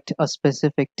select a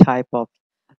specific type of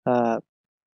uh,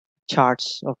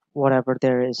 charts of whatever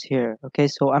there is here. Okay,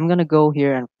 so I'm gonna go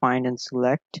here and find and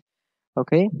select.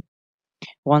 Okay,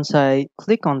 once I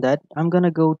click on that, I'm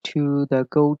gonna go to the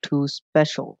go to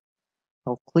special.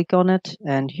 I'll click on it,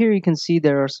 and here you can see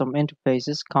there are some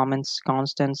interfaces, comments,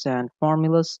 constants, and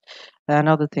formulas, and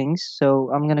other things.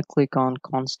 So I'm going to click on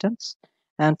constants,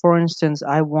 and for instance,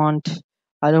 I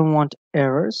don't want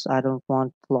errors, I don't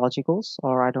want logicals,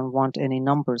 or I don't want any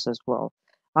numbers as well.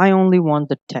 I only want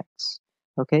the text.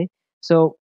 Okay,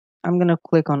 so I'm going to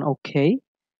click on OK.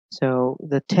 So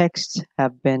the texts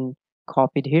have been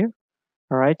copied here.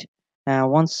 All right.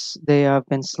 Once they have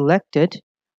been selected,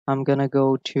 I'm gonna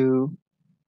go to,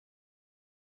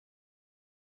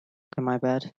 my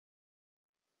bad.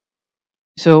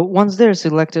 So once they're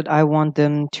selected, I want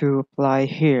them to apply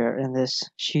here in this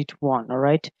sheet one. All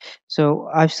right. So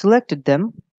I've selected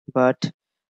them, but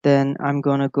then I'm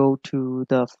gonna go to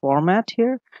the format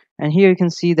here, and here you can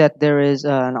see that there is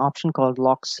an option called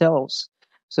lock cells.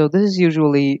 So this is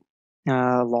usually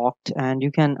locked, and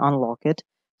you can unlock it.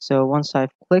 So once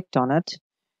I've clicked on it,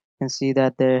 you can see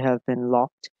that they have been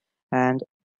locked. And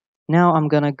now I'm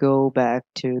gonna go back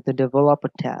to the developer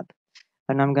tab,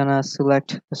 and I'm gonna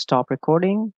select the stop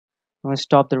recording. I'm gonna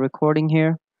stop the recording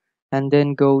here, and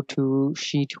then go to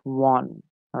sheet one.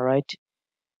 All right.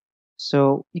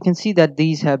 So you can see that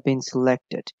these have been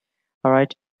selected. All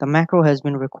right. The macro has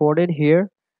been recorded here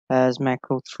as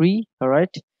macro 3. All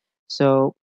right.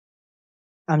 So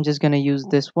I'm just gonna use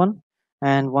this one.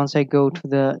 And once I go to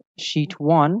the sheet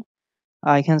one,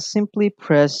 I can simply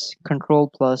press Ctrl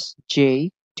plus J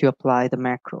to apply the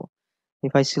macro.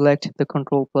 If I select the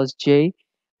Ctrl plus J,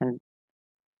 and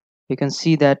you can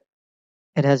see that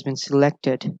it has been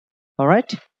selected. All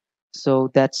right. So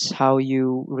that's how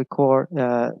you record,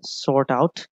 sort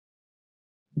out.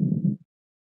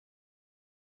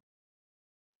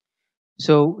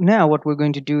 So now what we're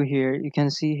going to do here, you can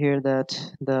see here that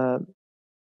the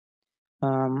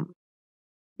um,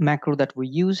 macro that we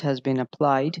use has been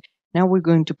applied. Now we're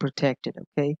going to protect it.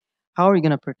 Okay. How are we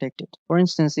going to protect it? For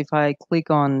instance, if I click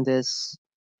on this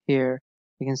here,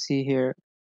 you can see here,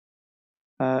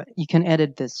 you can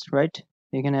edit this, right?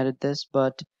 You can edit this,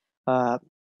 but uh,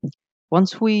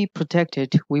 once we protect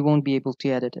it, we won't be able to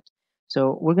edit it.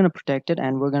 So we're going to protect it,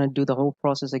 and we're going to do the whole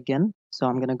process again. So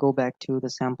I'm going to go back to the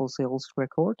sample sales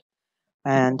record,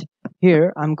 and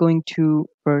here I'm going to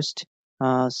first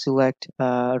select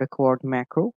record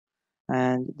macro,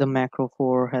 and the macro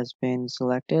 4 has been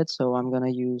selected. So I'm going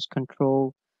to use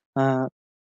uh,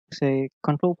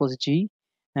 control plus G,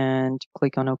 and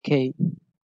click on OK.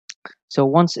 So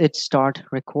once it start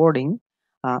recording,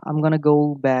 I'm gonna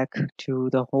go back to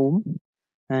the home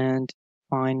and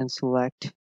find and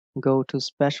select, go to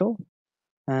special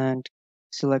and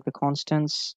select the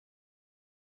constants,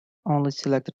 only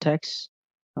select the text.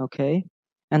 Okay.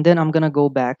 And then I'm gonna go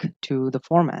back to the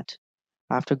format.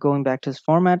 After going back to this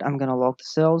format, I'm gonna log the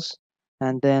cells,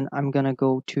 and then I'm gonna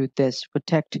go to this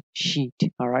protect sheet.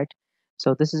 All right.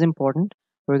 So this is important.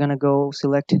 We're gonna go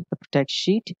select the protect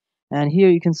sheet, and here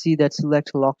you can see that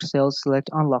select locked cells, select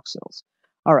unlocked cells.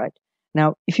 All right.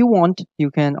 Now, if you want,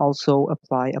 you can also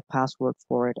apply a password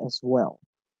for it as well.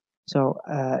 So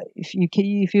if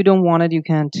you don't want it,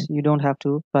 you don't have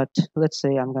to. But let's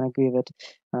say I'm gonna give it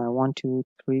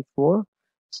 1234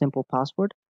 simple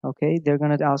password. Okay, they're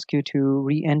gonna ask you to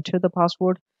re-enter the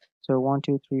password. So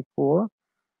 1234.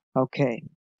 Okay.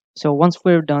 So once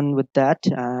we're done with that,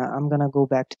 I'm gonna go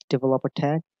back to the developer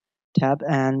tab,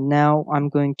 and now I'm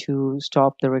going to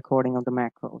stop the recording of the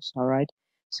macros. All right.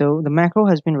 So the macro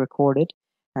has been recorded,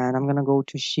 and I'm gonna go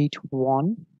to sheet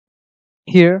one.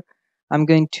 Here, I'm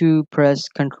going to press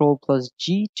Ctrl plus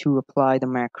G to apply the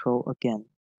macro again.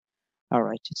 All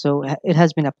right, so it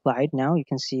has been applied now, you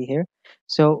can see here.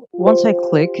 So once I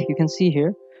click, you can see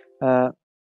here, uh,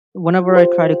 whenever I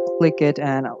try to click it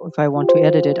and if I want to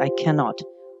edit it, I cannot.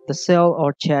 The cell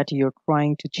or chat you're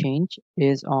trying to change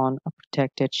is on a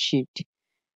protected sheet.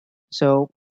 So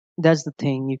that's the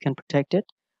thing, you can protect it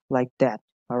like that.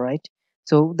 All right,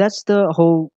 so that's the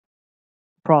whole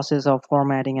process of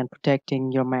formatting and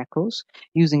protecting your macros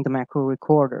using the macro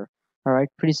recorder. All right,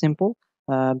 pretty simple.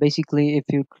 Basically, if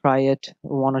you try it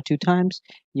one or two times,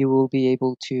 you will be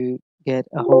able to get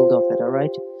a hold of it. All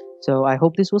right. So I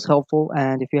hope this was helpful.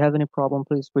 And if you have any problem,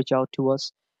 please reach out to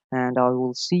us. And I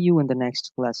will see you in the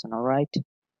next lesson. All right.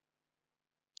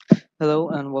 Hello,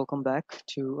 and welcome back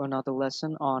to another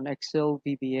lesson on Excel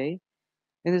VBA.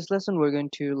 In this lesson, we're going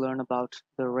to learn about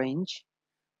the range.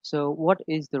 So what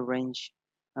is the range?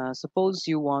 Suppose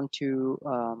you want to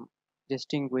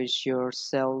distinguish your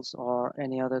cells or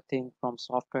any other thing from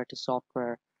software to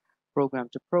software, program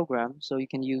to program, so you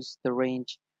can use the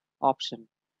range option.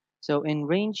 So in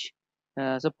range,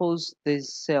 suppose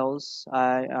these cells,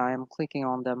 I am clicking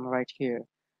on them right here,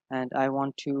 and I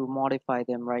want to modify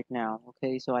them right now.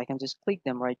 Okay, so I can just click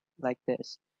them right like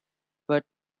this. But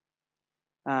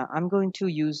I'm going to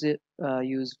use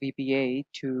VBA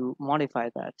to modify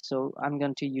that. So I'm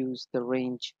going to use the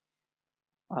range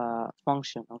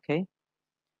function. Okay,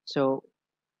 so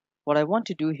what I want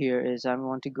to do here is I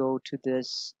want to go to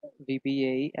this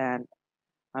VBA, and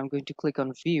I'm going to click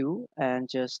on view and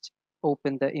just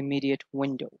open the immediate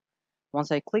window.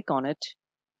 Once I click on it,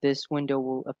 this window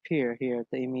will appear here,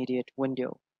 the immediate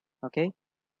window. Okay,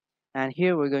 and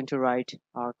here we're going to write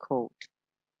our code.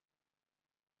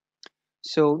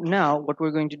 So now what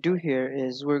we're going to do here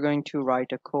is we're going to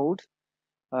write a code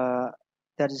uh,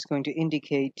 that is going to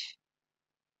indicate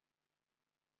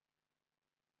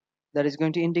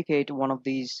one of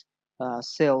these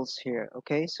cells here.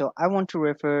 Okay, so I want to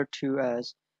refer to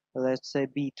as, let's say,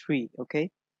 B3. Okay,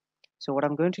 so what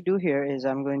I'm going to do here is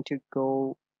I'm going to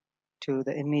go to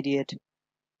the immediate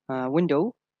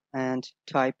window and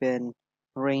type in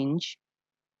range,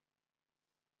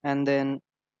 and then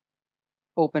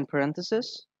open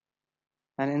parenthesis,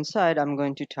 and inside I'm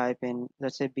going to type in,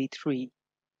 let's say, B3.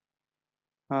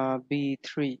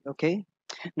 B3. Okay,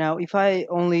 now if I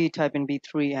only type in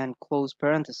B3 and close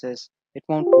parenthesis, it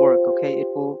won't work. Okay, it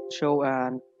will show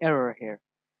an error here.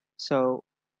 So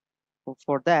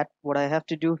for that, what I have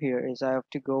to do here is I have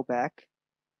to go back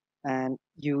and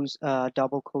use a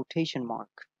double quotation mark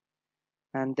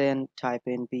and then type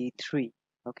in B3.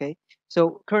 Okay,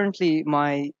 so currently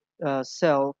my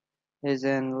cell is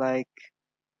in like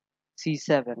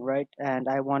C7, right? And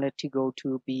I want it to go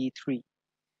to B3.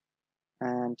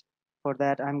 And for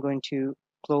that, I'm going to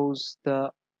close the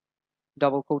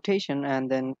double quotation and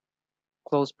then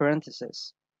close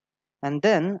parenthesis. And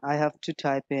then I have to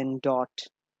type in dot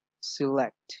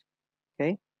select.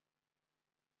 Okay,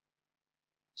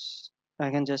 I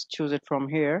can just choose it from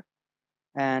here.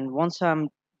 And once I'm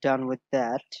done with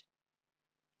that,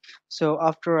 so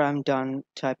after I'm done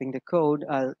typing the code,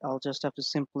 I'll just have to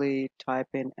simply type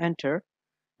in enter.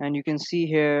 And you can see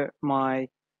here my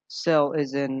cell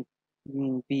is in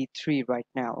B3 right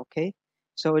now. Okay,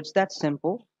 so it's that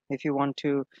simple. If you want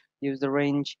to use the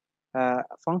range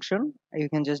function, you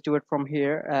can just do it from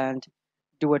here and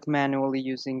do it manually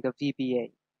using the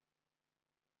VBA.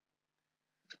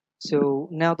 So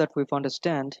now that we've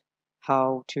understand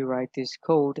how to write this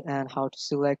code and how to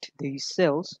select these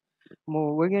cells,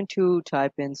 we're going to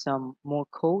type in some more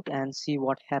code and see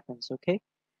what happens. Okay,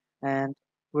 and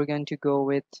we're going to go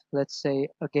with, let's say,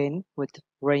 again with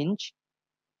range.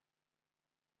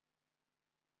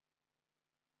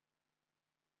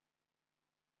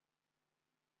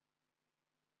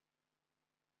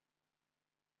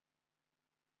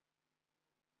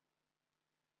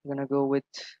 We're gonna go with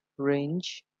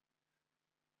range,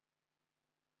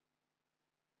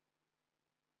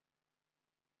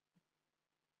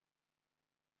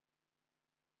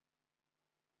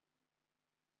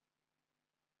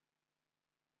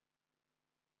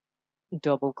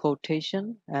 double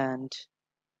quotation, and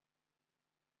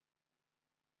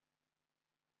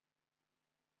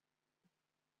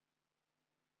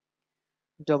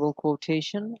double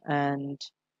quotation, and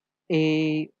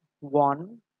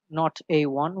A1, not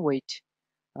A1, wait.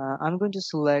 I'm going to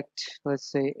select,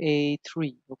 let's say,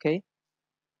 A3. Okay,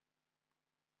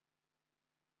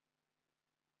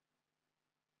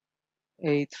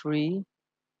 A3,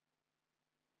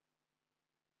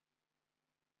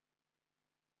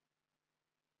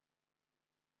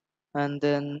 and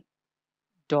then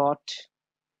dot.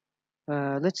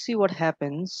 Let's see what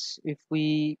happens if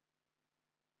we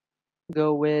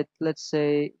go with, let's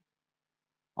say,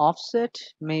 offset.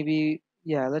 Maybe,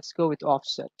 yeah, let's go with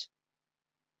offset.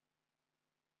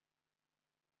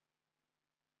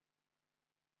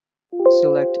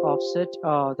 Select offset.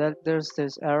 Oh, there's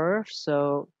this error.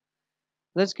 So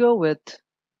let's go with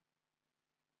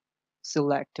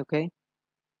select. Okay,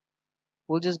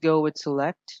 we'll just go with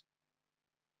select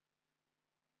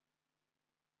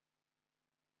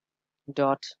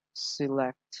dot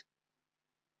select.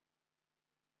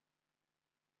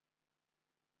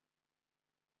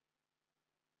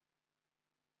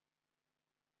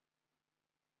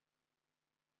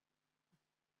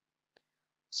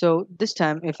 So this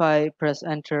time if I press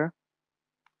enter,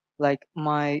 like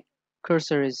my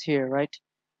cursor is here, right?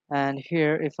 And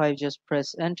here if I just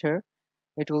press enter,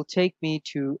 it will take me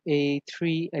to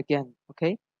A3 again.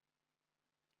 Okay,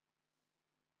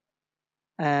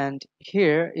 and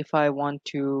here if I want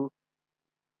to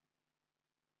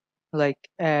like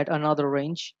add another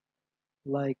range,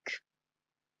 like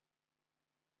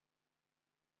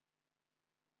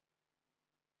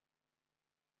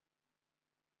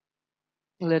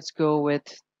let's go with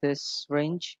this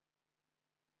range,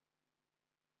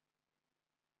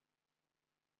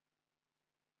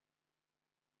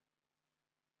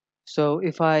 So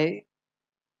if I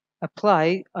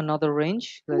apply another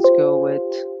range, let's go with,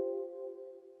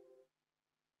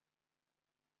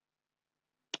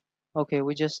 okay,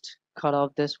 we just cut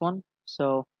off this one,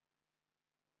 so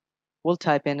we'll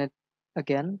type in it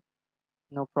again,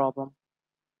 no problem.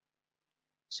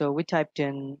 So we typed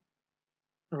in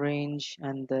range,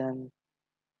 and then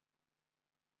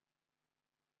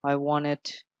I want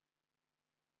it,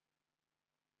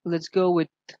 let's go with,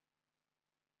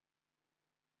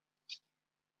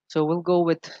 so we'll go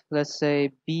with, let's say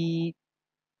B4,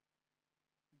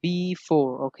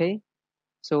 okay?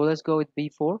 So let's go with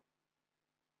B4.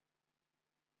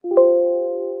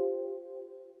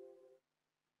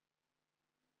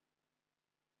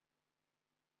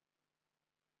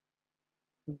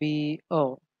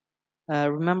 Oh,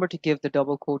 remember to give the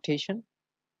double quotation,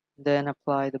 then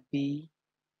apply the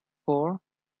B4,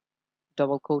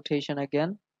 double quotation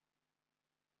again,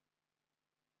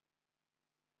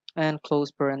 and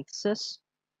close parenthesis,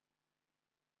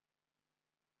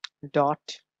 dot,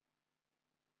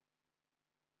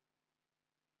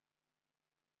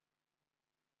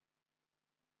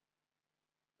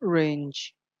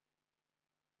 range,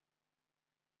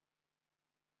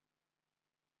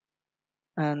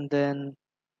 and then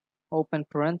open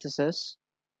parenthesis,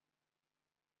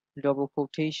 double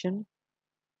quotation,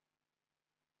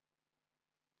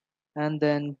 and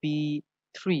then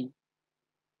B3.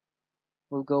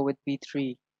 We'll go with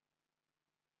B3.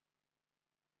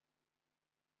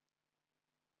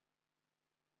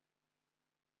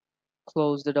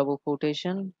 Close the double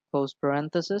quotation, close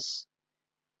parenthesis,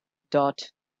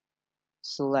 dot,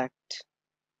 select.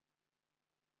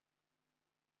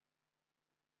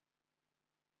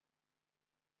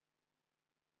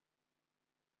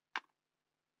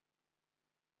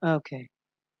 Okay.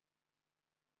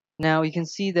 Now you can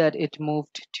see that it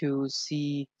moved to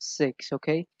C6,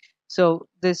 okay? So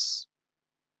this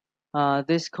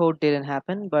code didn't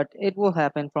happen, but it will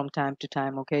happen from time to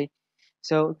time, okay?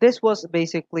 So this was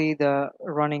basically the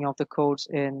running of the codes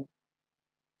in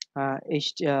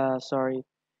Excel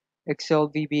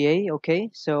VBA, okay?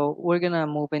 So we're gonna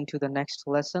move into the next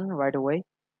lesson right away,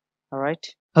 all right?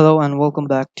 Hello and welcome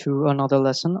back to another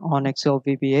lesson on Excel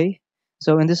VBA.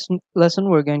 So in this lesson,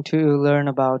 we're going to learn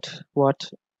about what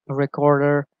a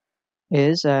recorder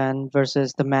is and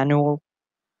versus the manual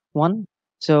one.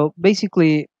 So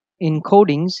basically in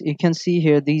codings, you can see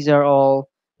here, these are all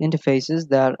interfaces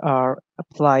that are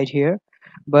applied here,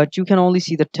 but you can only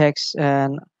see the text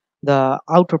and the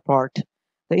outer part.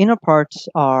 The inner parts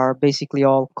are basically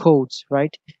all codes,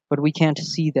 right? But we can't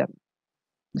see them.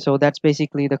 So that's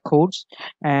basically the codes.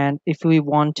 And if we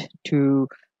want to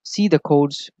see the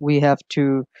codes, we have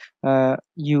to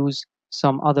use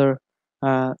some other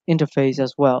interface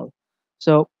as well.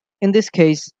 So in this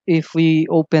case, if we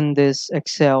open this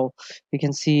Excel, you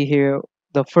can see here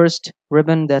the first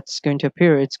ribbon that's going to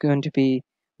appear, it's going to be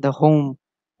the home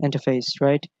interface,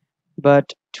 right?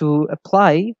 But to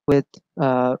apply with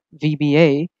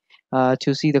VBA,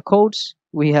 to see the codes,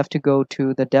 we have to go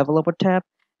to the developer tab,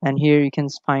 and here you can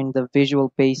find the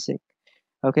Visual Basic.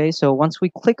 Okay, so once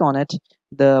we click on it,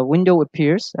 the window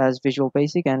appears as Visual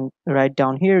Basic, and right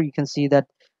down here you can see that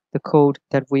the code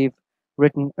that we've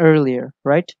written earlier,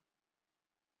 right?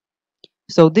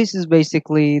 So this is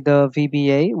basically the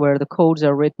VBA where the codes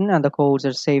are written and the codes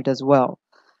are saved as well.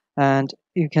 And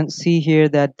you can see here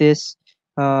that this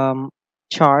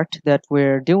chart that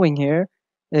we're doing here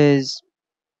is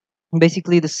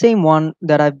basically the same one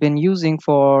that I've been using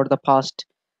for the past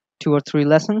 2 or 3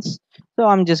 lessons. So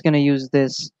I'm just going to use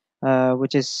this,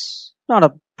 which is not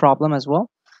a problem as well.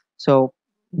 So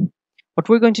what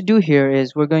we're going to do here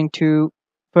is we're going to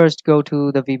first go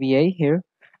to the VBA here.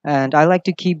 And I like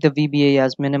to keep the VBA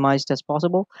as minimized as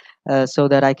possible so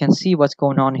that I can see what's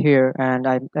going on here, and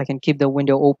I can keep the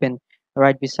window open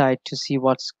right beside to see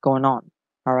what's going on.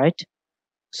 All right.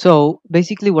 So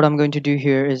basically what I'm going to do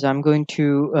here is I'm going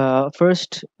to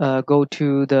first go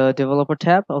to the developer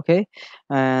tab, okay?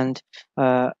 And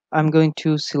I'm going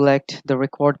to select the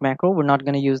record macro. We're not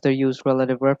going to use the use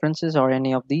relative references or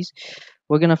any of these.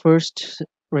 We're going to first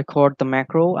record the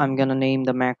macro. I'm going to name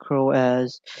the macro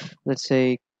as, let's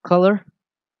say, color,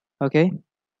 okay?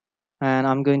 And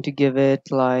I'm going to give it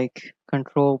like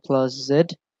Control plus Z.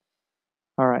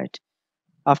 All right.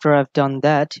 After I've done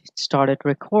that, it started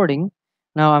recording.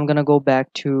 Now I'm going to go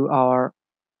back to our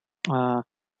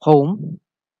home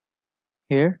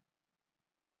here.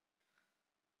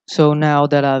 So now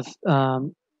that I've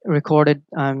I'm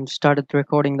started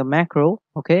recording the macro,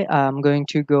 okay, I'm going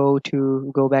to go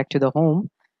back to the home.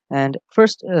 And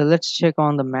first let's check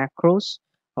on the macros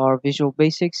or Visual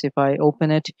Basics. If I open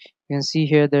it, you can see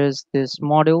here there's this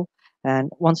module,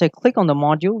 And once I click on the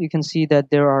module, you can see that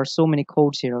there are so many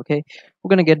codes here. Okay, we're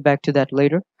going to get back to that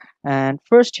later. And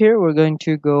first here, we're going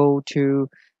to go to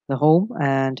the home,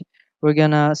 and we're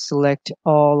going to select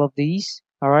all of these.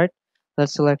 All right,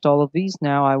 let's select all of these.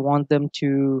 Now I want them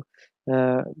to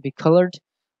be colored.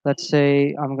 Let's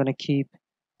say I'm going to keep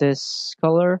this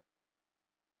color.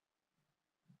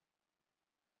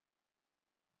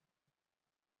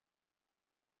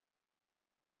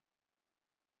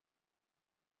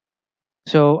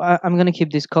 So I'm going to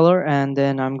keep this color, and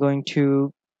then I'm going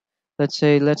to, let's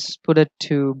say, let's put it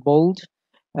to bold,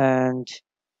 and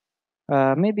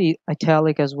maybe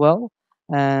italic as well.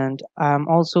 And I'm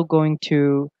also going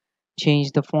to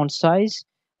change the font size.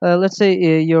 Let's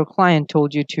say your client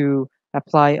told you to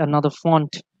apply another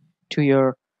font to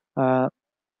your uh,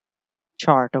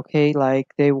 chart. Okay, like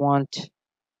they want,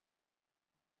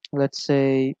 let's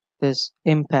say, this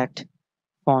impact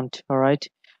font. All right,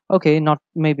 okay, not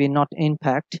maybe not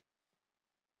impact,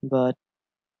 but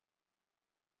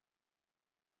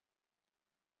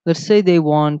let's say they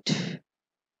want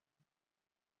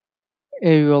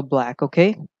Arial black.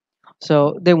 Okay,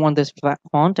 so they want this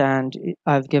font, and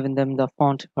I've given them the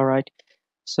font. All right,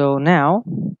 so now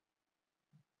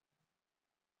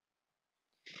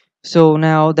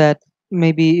that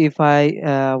maybe if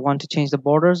I want to change the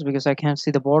borders, because I can't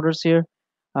see the borders here,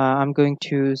 I'm going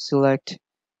to select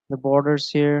the borders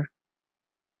here.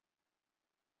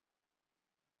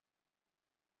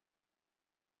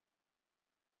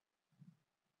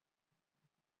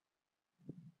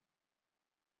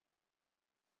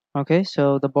 Okay,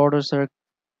 so the borders are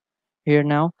here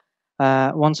now.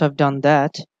 Once I've done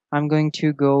that, I'm going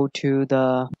to go to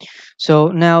the, so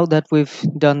now that we've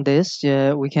done this,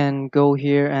 we can go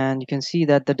here, and you can see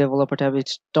that the developer tab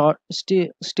is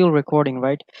still recording,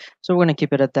 right? So we're going to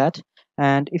keep it at that.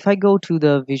 And if I go to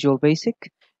the Visual Basic,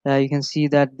 you can see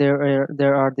that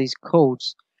there are these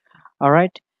codes. All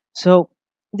right, so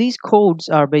these codes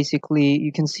are basically,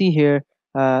 you can see here,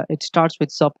 it starts with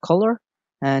subcolor,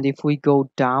 and if we go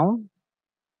down,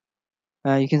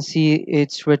 you can see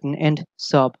it's written end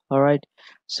sub. All right,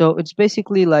 so it's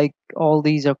basically like all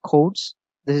these are codes.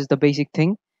 This is the basic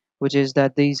thing, which is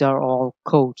that these are all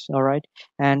codes. All right,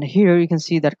 and here you can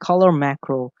see that color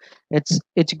macro, it's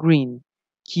green.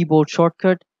 Keyboard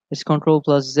shortcut is Control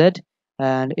plus Z,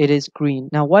 and it is green.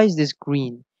 Now why is this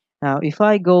green? Now if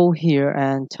I go here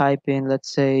and type in,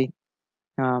 let's say,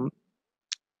 um,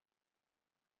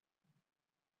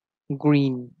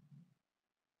 green,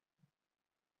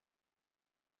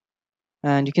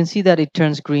 and you can see that it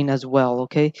turns green as well.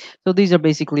 Okay, so these are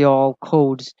basically all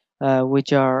codes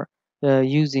which are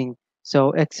using,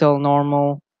 so Excel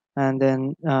normal, and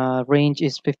then range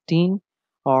is 15,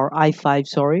 or I5,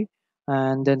 sorry,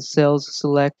 and then cells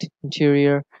select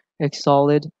interior X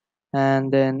solid,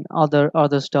 and then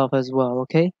other stuff as well.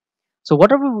 Okay, so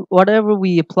whatever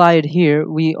we applied here,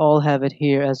 we all have it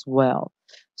here as well.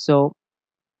 So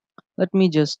let me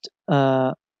just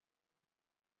line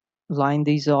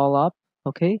these all up.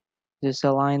 Okay, just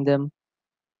align them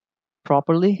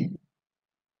properly.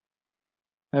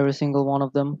 Every single one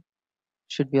of them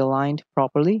should be aligned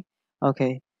properly.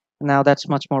 Okay, now that's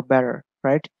much more better,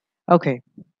 right? Okay,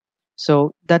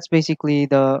 so that's basically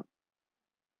the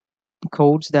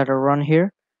codes that are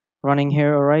running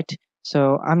here. All right,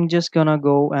 so I'm just gonna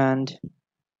go and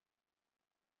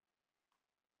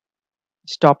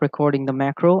stop recording the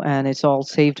macro, and it's all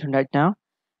saved right now.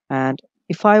 And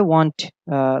if I want,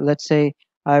 let's say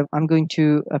I'm going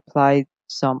to apply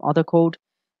some other code.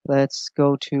 Let's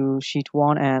go to sheet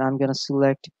 1, and I'm going to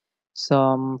select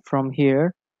some from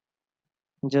here.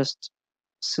 Just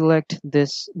select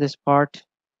this part,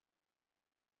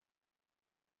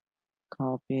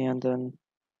 copy, and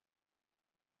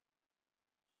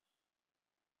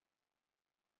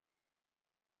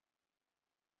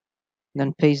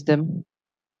then paste them,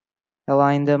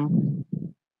 align them.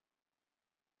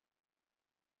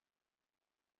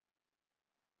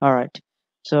 All right,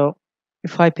 so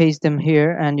if I paste them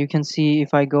here, and you can see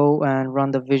if I go and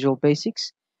run the Visual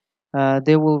Basics,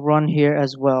 they will run here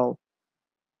as well.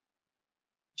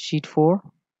 Sheet 4,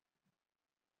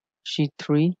 sheet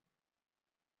 3,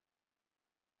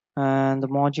 and the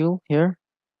module here.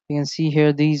 You can see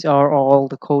here, these are all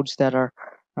the codes that are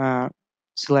uh,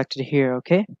 selected here.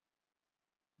 Okay,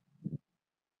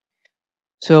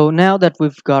 so now that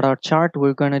we've got our chart,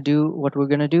 we're going to do what we're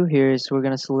going to do here is we're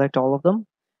going to select all of them,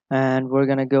 and we're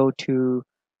going to go to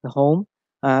the home.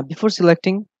 Before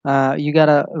selecting, you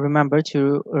gotta remember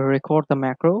to record the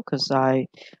macro, because I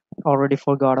already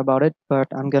forgot about it, but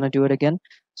I'm gonna do it again.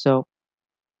 So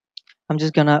I'm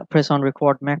just gonna press on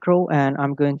record macro, and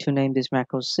I'm going to name this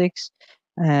macro 6,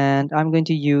 and I'm going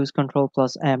to use Control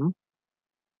plus M.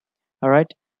 All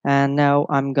right. And now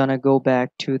I'm gonna go back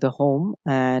to the home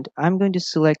and I'm going to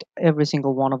select every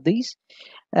single one of these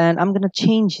and I'm gonna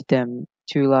change them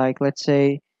to, like, let's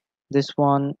say this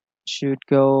one should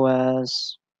go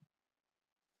as,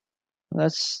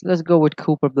 let's go with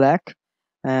Cooper Black.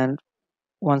 And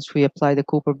once we apply the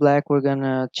Cooper Black, we're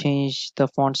gonna change the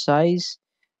font size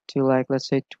to, like, let's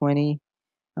say 20.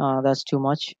 That's too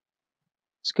much.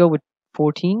 Let's go with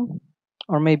 14,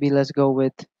 or maybe let's go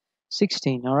with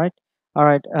 16. All right. All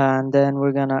right. And then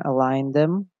we're gonna align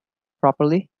them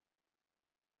properly.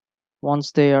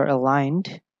 Once they are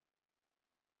aligned,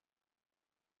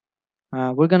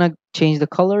 we're gonna change the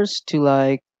colors to,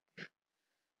 like,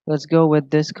 let's go with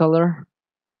this color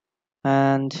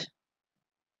and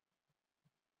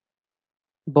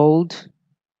bold,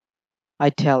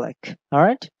 italic. All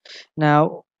right.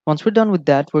 Now, once we're done with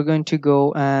that, we're going to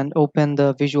go and open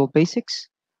the Visual Basics.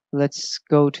 Let's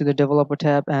go to the Developer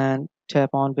tab and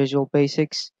tap on Visual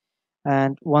Basics.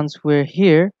 And once we're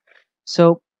here,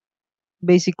 so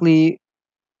basically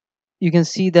you can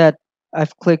see that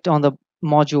I've clicked on the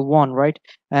module 1, right?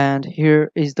 And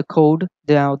here is the code.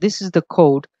 Now, this is the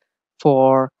code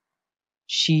for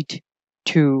sheet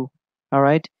 2. All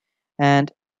right.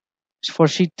 And for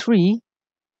sheet 3,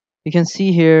 you can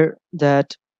see here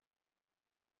that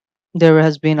there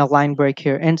has been a line break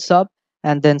here, end sub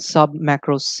and then sub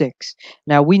macro 6.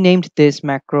 Now we named this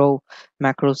macro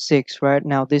 6, right?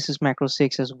 Now this is macro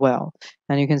 6 as well.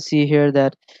 And you can see here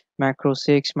that macro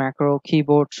 6 macro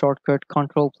keyboard shortcut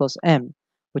Control plus M,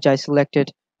 which I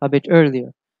selected a bit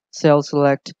earlier. Cell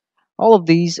select. All of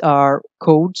these are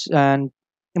codes and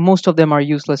most of them are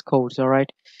useless codes. All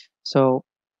right. So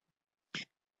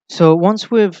once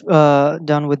we've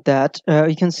done with that,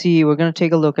 you can see we're going to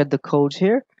take a look at the codes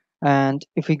here. And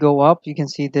if we go up, you can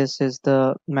see this is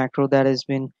the macro that has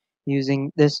been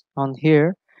using this on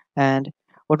here. And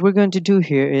what we're going to do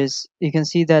here is you can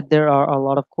see that there are a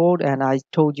lot of code. And I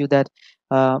told you that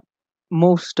uh,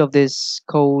 most of this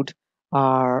code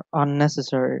are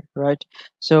unnecessary, right?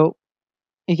 So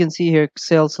you can see here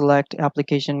cell select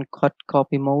application cut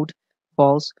copy mode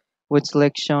false with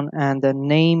selection and the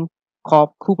name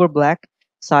Cooper Black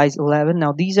size 11.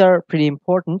 Now these are pretty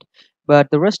important, but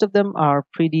the rest of them are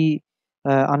pretty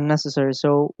unnecessary.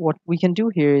 So what we can do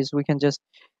here is we can just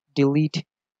delete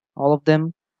all of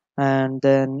them, and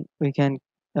then we can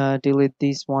delete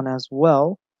this one as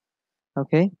well.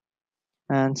 Okay.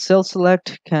 And cell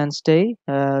select can stay,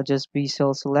 just be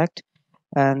cell select.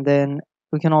 And then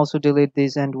we can also delete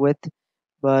this end width,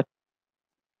 but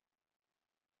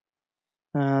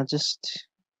just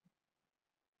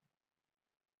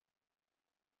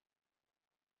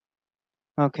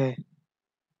okay.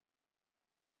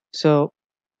 So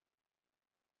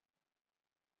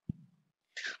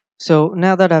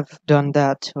now that I've done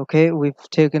that, okay, we've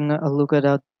taken a look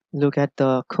at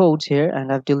the codes here,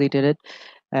 and I've deleted it.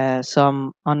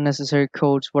 Some unnecessary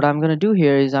codes. What I'm going to do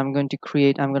here is I'm going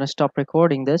to stop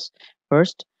recording this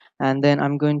first, and then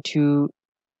I'm going to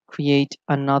create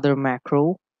another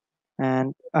macro,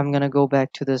 and I'm going to go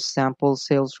back to the sample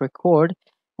sales record,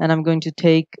 and I'm going to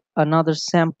take another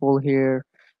sample here,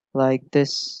 like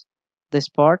this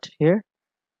part here,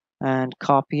 and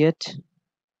copy it.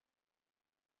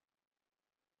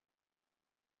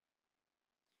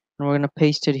 And we're going to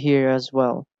paste it here as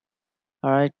well.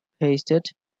 All right, paste it.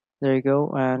 There you go.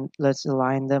 And let's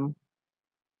align them.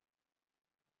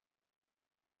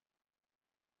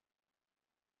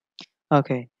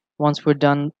 Okay, once we've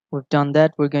done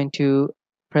that, we're going to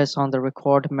press on the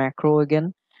record macro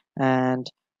again, and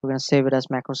we're going to save it as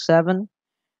macro 7.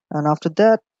 And after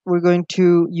that, we're going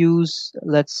to use,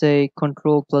 let's say,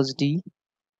 Control plus D.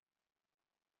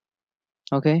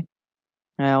 Okay,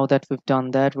 now that we've done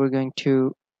that, we're going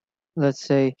to, let's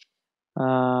say,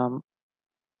 um,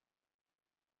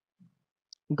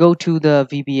 go to the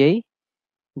VBA,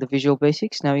 the Visual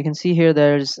Basics. Now you can see here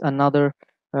there's another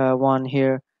one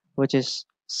here, which is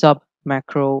sub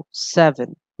macro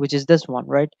 7, which is this one,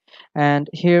 right? And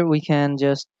here we can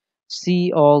just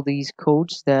see all these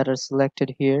codes that are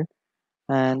selected here,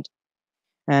 and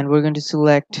we're going to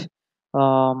select,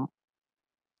 um,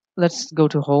 let's go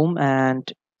to home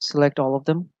and select all of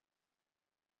them.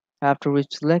 After we've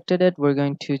selected it, we're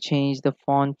going to change the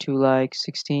font to like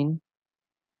 16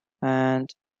 and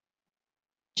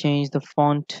change the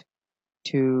font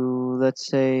to, let's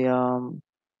say,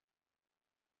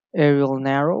 Arial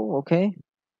narrow, okay,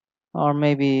 or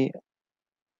maybe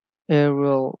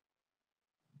Arial.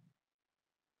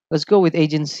 Let's go with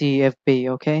agency FB,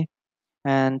 okay.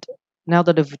 And now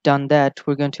that I've done that,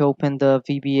 we're going to open the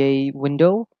VBA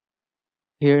window,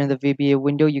 here in the VBA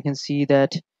window, you can see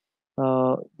that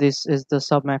this is the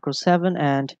sub macro 7,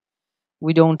 and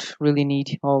we don't really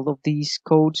need all of these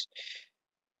codes.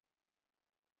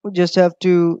 We just have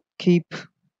to keep,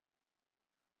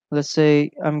 let's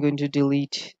say I'm going to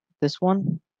delete this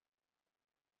one,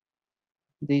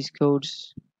 these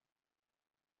codes.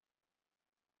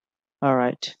 All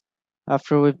right.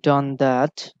 After we've done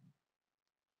that,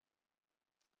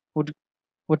 what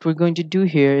what we're going to do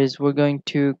here is we're going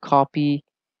to copy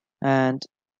and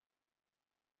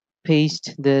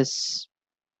paste this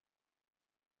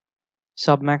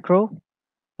sub macro.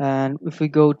 And if we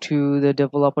go to the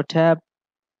developer tab,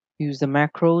 use the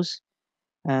macros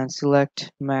and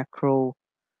select macro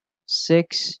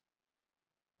 6,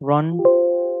 run,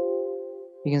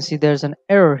 you can see there's an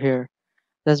error here.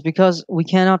 That's because we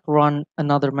cannot run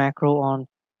another macro on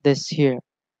this here.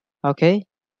 Okay,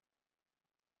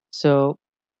 so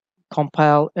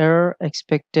compile error,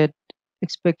 expected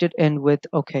end with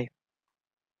okay.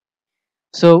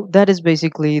 So that is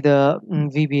basically the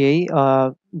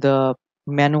VBA, the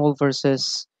manual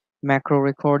versus macro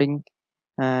recording.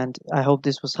 And I hope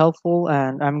this was helpful,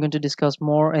 and I'm going to discuss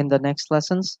more in the next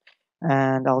lessons,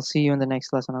 and I'll see you in the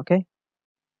next lesson. Okay.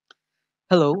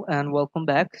 Hello and welcome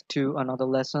back to another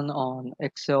lesson on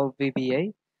Excel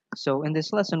VBA. So in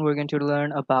this lesson, we're going to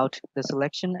learn about the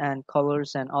selection and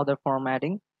colors and other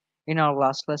formatting. In our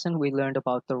last lesson, we learned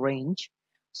about the range.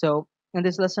 So in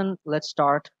this lesson, let's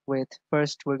start with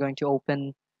first, we're going to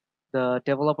open the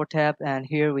developer tab, and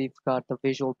here we've got the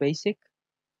Visual Basic.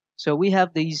 So we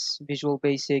have these Visual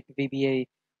Basic VBA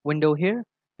window here,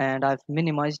 and I've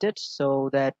minimized it so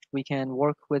that we can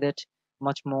work with it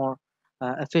much more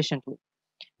efficiently.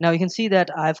 Now you can see that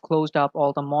I've closed up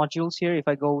all the modules here. If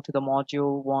I go to the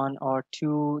module 1 or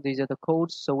 2, these are the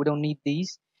codes, so we don't need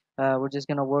these. We're just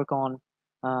going to work on,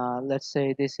 let's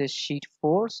say this is sheet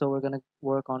 4, so we're going to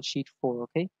work on sheet 4,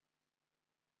 okay?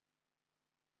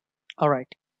 All right,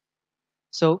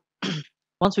 so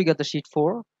once we get the sheet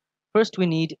 4, first we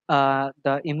need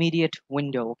the immediate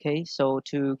window, okay? So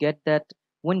to get that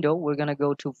window, we're going to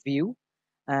go to View,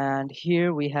 and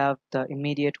here we have the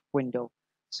immediate window.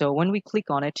 So when we click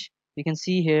on it, you can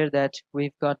see here that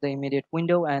we've got the immediate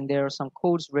window, and there are some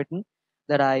codes written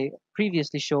that I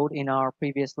previously showed in our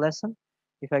previous lesson.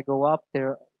 If I go up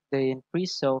there, they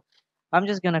increase. So I'm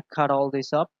just going to cut all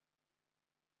this up.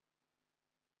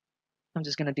 I'm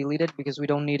just going to delete it because we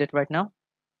don't need it right now.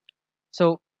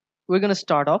 So we're going to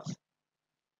start off.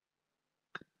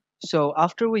 So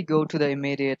after we go to the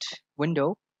immediate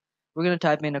window, we're going to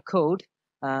type in a code.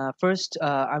 First,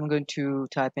 I'm going to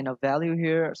type in a value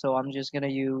here. So I'm just going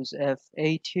to use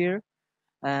F8 here.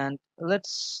 And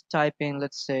let's type in,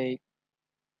 let's say,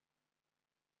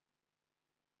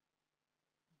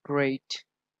 great.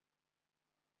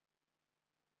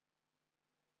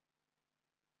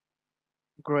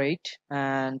 Great.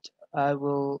 And I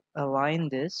will align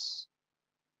this.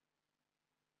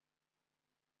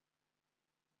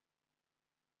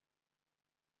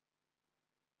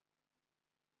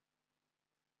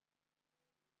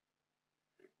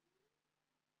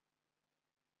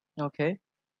 Okay.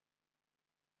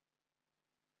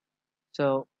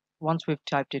 So once we've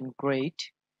typed in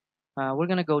great, we're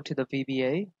going to go to the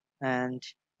VBA, and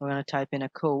we're going to type in a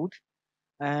code,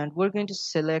 and we're going to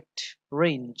select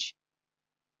range.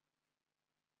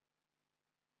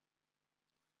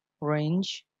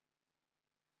 Range.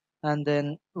 And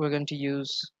then we're going to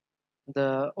use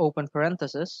the open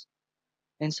parenthesis.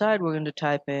 Inside, we're going to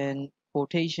type in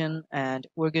quotation, and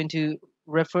we're going to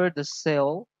refer the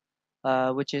cell,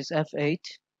 which is F8.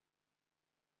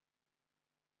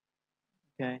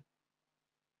 Okay.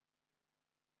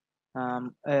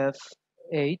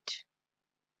 F8,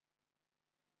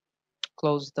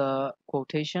 close the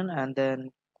quotation, and then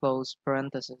close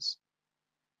parenthesis,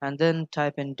 and then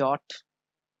type in dot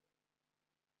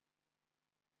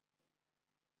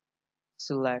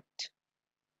select.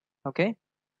 Okay.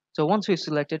 So once we've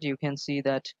selected, you can see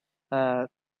that uh,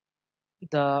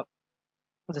 the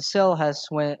the cell has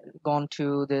gone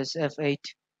to this F8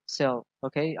 cell.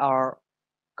 Okay, our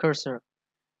cursor,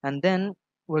 and then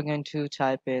we're going to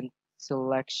type in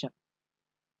selection.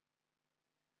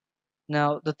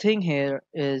 Now the thing here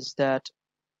is that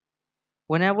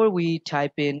whenever we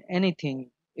type in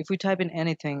anything, if we type in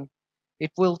anything,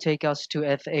 it will take us to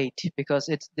F8 because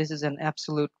this is an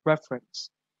absolute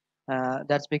reference.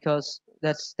 That's because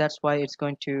that's why it's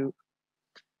going to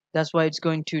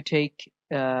take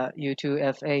you to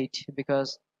F8,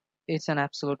 because it's an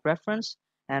absolute reference,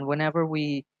 and whenever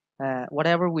we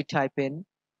whatever we type in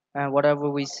and whatever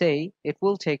we say, it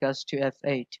will take us to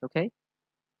F8. Okay.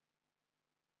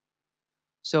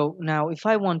 So now if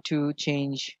I want to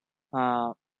change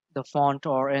the font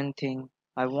or anything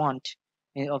I want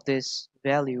of this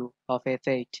value of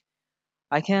F8,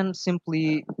 I can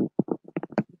simply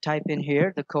type in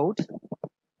here the code,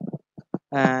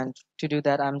 and to do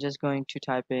that I'm just going to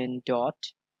type in dot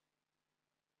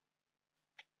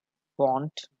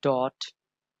font dot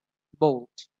bold.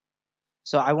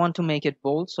 So I want to make it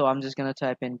bold, so I'm just going to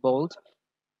type in bold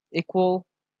equal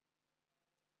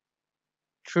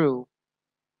true.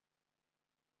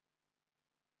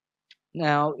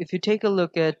 Now if you take a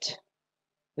look at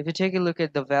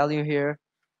the value here,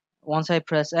 once I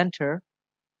press enter,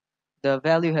 the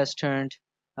value has turned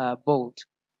bold.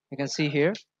 You can see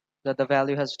here that the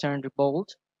value has turned bold.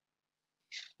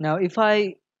 Now if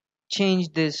I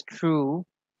change this true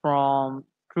from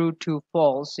true to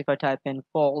false, if I type in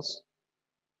false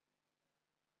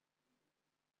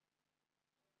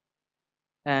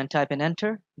and type in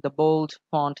enter, the bold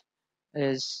font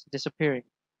is disappearing.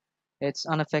 It's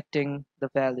unaffecting the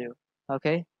value.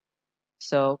 Okay,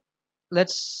 so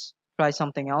let's try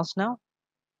something else now.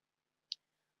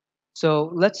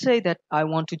 So let's say that I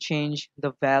want to change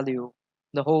the value,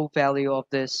 the whole value of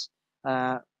this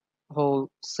uh, whole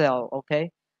cell. Okay,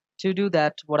 to do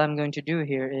that, what I'm going to do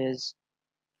here is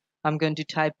I'm going to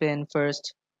type in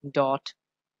first dot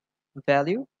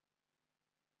value,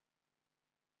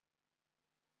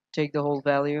 take the whole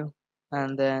value,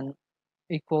 and then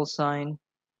equal sign.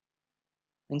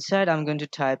 Inside, I'm going to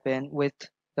type in with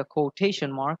the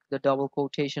quotation mark, the double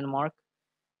quotation mark,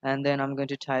 and then I'm going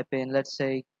to type in, let's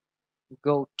say,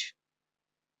 goat.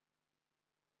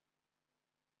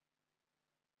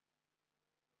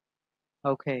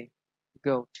 Okay,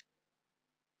 goat.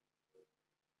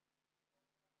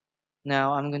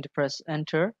 Now I'm going to press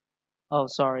enter. Oh,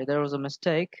 sorry, there was a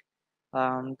mistake.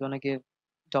 I'm gonna give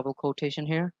double quotation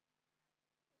here.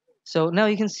 So now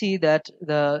you can see that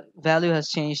the value has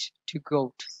changed to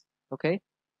goat. Okay.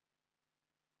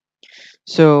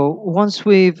 So once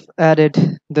we've added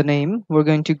the name, we're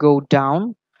going to go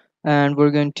down and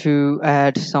we're going to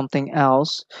add something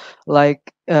else. Like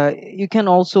you can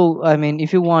also, I mean,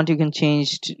 if you want, you can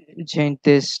change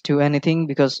this to anything,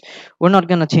 because we're not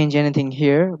gonna change anything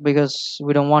here because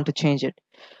we don't want to change it.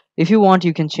 If you want,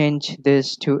 you can change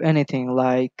this to anything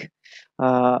like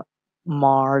uh,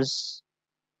 Mars.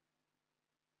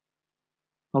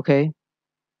 Okay,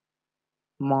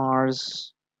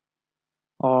 Mars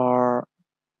or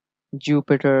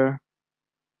Jupiter,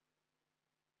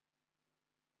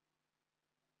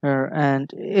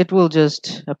 and it will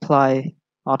just apply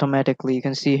automatically. You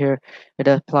can see here it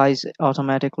applies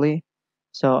automatically.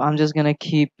 So I'm just gonna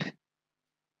keep,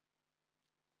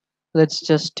 let's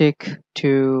just stick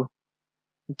to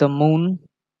the moon.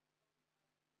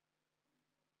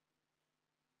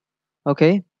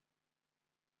 Okay,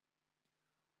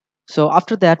 so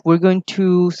after that we're going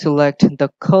to select the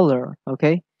color.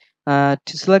 Okay, to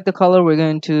select the color we're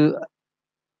going to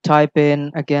type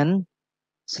in again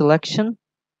selection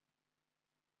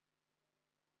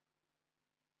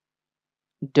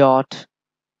dot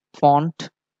font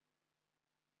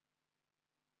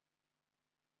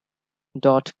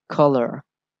dot color,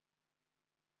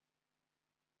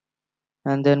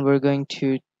 and then we're going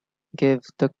to give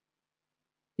the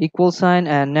equal sign,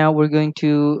 and now we're going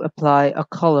to apply a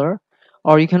color,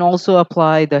 or you can also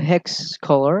apply the hex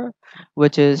color,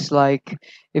 which is like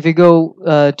if you go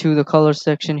to the color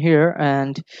section here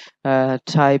and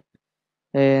type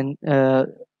in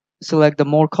select the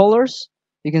more colors,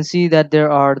 you can see that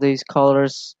there are these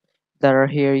colors that are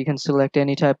here. You can select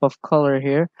any type of color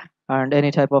here and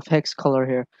any type of hex color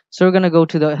here. So we're going to go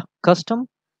to the custom,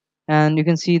 and you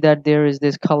can see that there is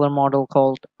this color model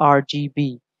called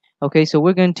RGB. Okay, so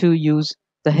we're going to use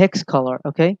the hex color.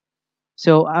 Okay,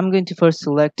 so I'm going to first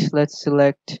select, let's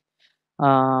select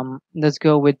let's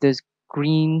go with this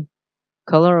green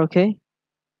color. Okay,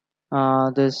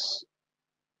 this,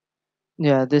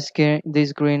 yeah, this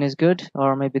green is good,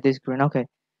 or maybe this green. Okay,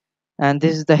 and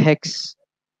this is the hex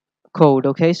code.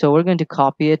 Okay, so we're going to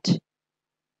copy it,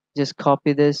 just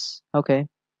copy this. Okay,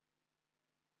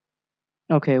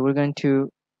 okay, we're going to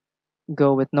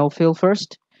go with no fill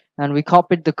first, and we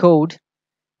copied the code,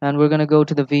 and we're going to go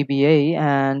to the VBA,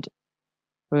 and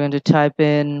we're going to type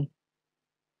in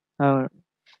uh,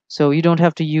 so you don't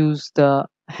have to use the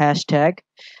hashtag,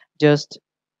 just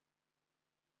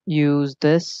use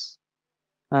this,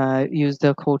 use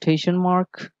the quotation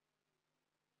mark.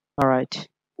 All right.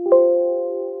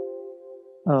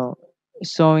 Oh,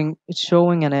 it's showing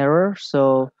an error.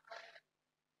 So,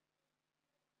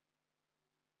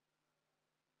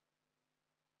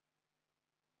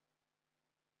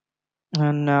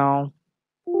 and now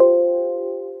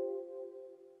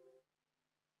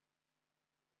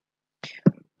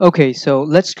Okay, so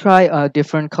let's try a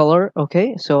different color.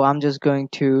 Okay, so I'm just going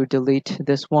to delete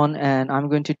this one and I'm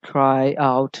going to try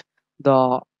out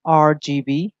the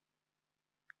RGB.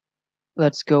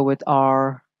 Let's go with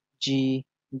RGB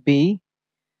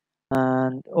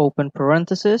and open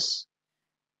parenthesis,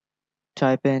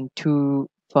 type in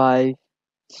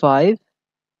 255,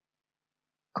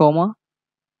 comma,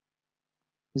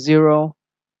 0,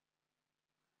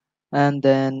 and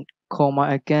then comma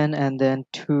again, and then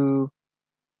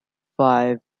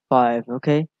 255,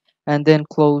 okay, and then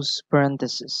close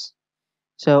parenthesis.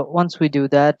 So once we do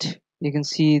that, you can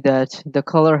see that the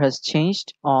color has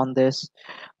changed on this,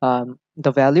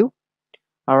 the value.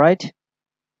 All right.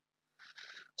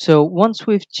 So once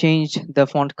we've changed the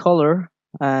font color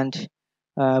and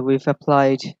we've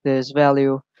applied this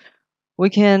value,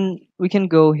 we can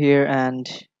go here and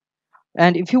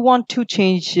if you want to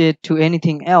change it to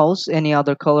anything else, any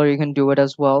other color, you can do it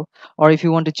as well. Or if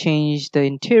you want to change the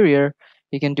interior,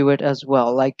 you can do it as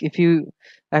well. Like if you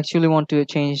actually want to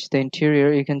change the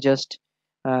interior, you can just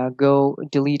go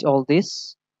delete all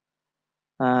this,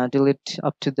 delete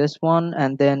up to this one,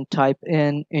 and then type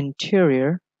in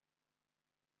interior,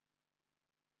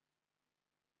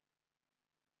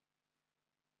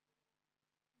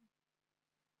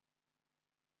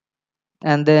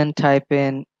 and then type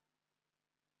in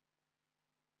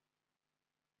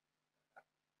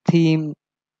theme,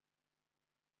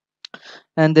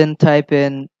 and then type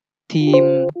in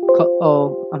theme.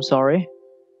 Oh, I'm sorry.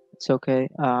 It's okay.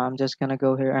 I'm just gonna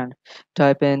go here and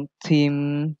type in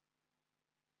theme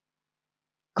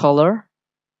color,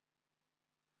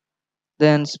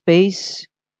 then space,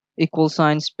 equal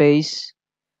sign, space,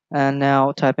 and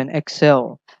now type in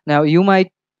Excel. Now you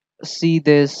might see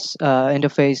this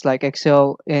interface like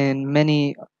Excel in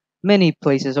many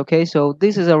places. Okay, so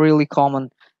this is a really common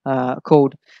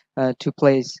code to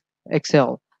place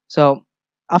Excel. So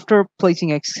after placing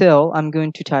Excel, I'm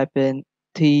going to type in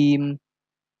theme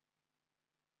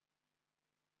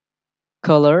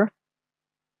color,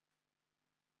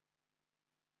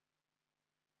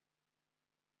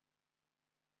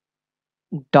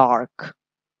 dark,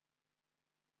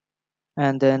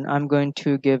 and then I'm going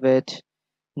to give it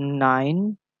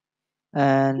 9.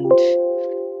 And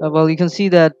well, you can see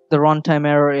that the runtime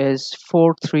error is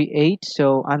 438,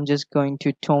 so I'm just going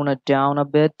to tone it down a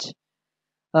bit.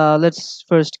 Let's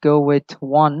first go with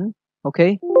 1.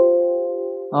 Okay.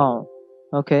 Oh,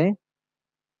 okay.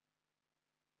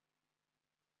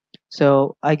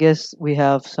 So I guess we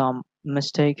have some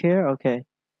mistake here. Okay.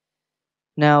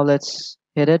 Now let's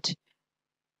hit it.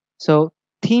 So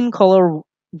theme color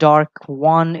dark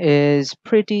 1 is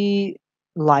pretty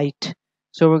light.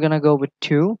 So we're gonna go with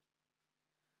 2.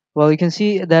 Well, you can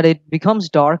see that it becomes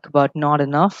dark, but not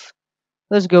enough.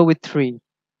 Let's go with 3.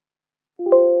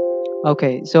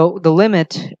 Okay, so the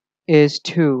limit is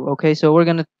 2. Okay, so we're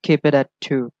gonna keep it at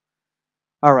 2.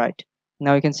 All right.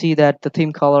 Now you can see that the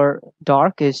theme color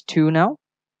dark is 2 now.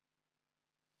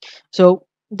 So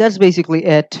that's basically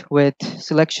it with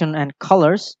selection and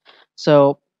colors.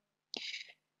 So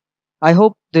I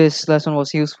hope this lesson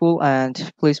was useful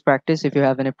and please practice. If you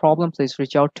have any problem, please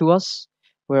reach out to us.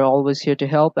 We're always here to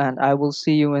help and I will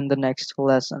see you in the next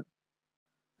lesson.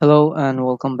 Hello and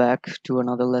welcome back to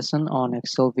another lesson on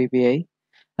Excel VBA.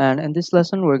 And in this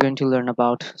lesson, we're going to learn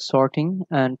about sorting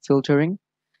and filtering.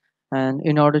 And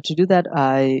in order to do that,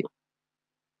 I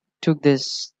took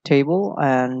this table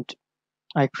and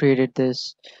I created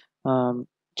this um,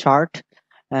 chart.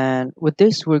 And with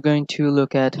this, we're going to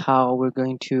look at how we're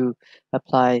going to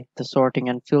apply the sorting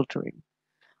and filtering.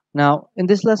 Now, in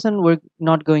this lesson, we're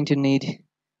not going to need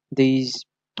these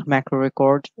macro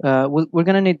record. We're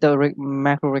going to need the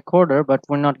macro recorder, but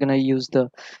we're not going to use the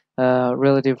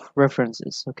relative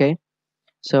references. Okay,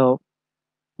 so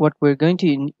what we're going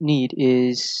to need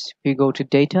is we go to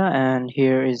data, and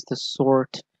here is the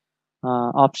sort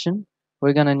option.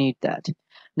 We're going to need that.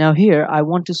 Now here, I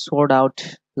want to sort out,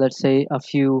 let's say, a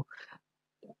few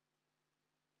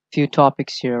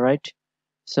topics here, right?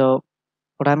 So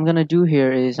what I'm gonna do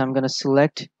here is I'm gonna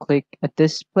click at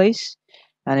this place,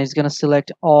 and it's gonna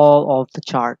select all of the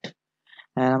chart,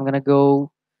 and I'm gonna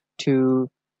go to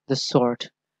the sort.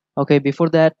 Okay, before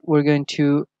that, we're going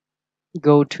to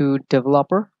go to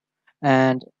developer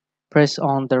and press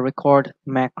on the record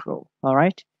macro. All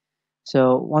right.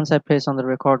 So once I press on the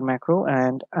record macro,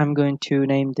 and I'm going to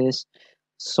name this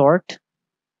sort.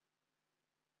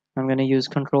 I'm going to use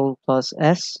Control plus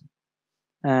S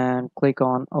and click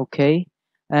on OK,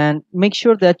 and make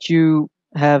sure that you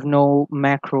have no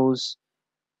macros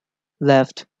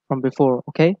left from before.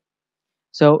 Okay,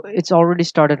 so it's already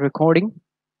started recording.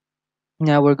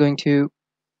 Now we're going to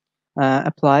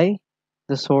apply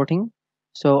the sorting.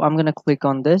 So I'm going to click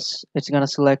on this. It's going to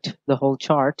select the whole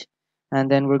chart, and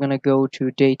then we're going to go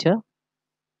to data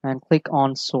and click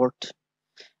on sort.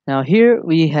 Now here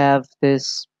we have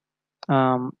this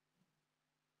um,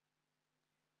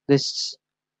 this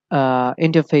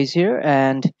interface here,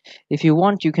 and if you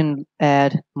want you can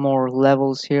add more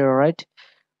levels here. All right,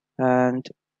 and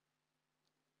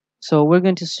so we're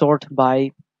going to sort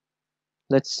by,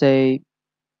 let's say,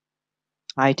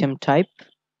 item type.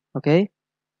 Okay,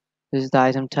 this is the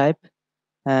item type,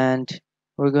 and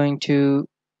we're going to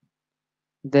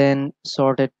then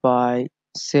sort it by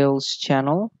sales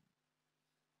channel,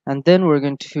 and then we're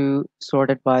going to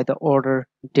sort it by the order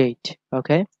date.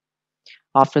 Okay,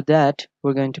 after that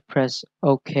we're going to press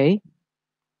OK.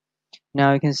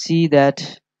 Now you can see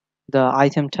that the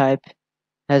item type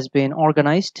has been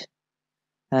organized,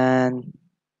 and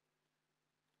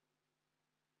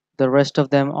the rest of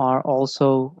them are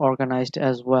also organized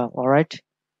as well. All right,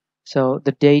 so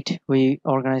the date we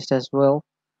organized as well,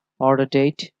 order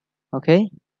date. Okay,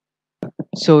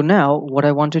 so now what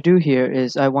I want to do here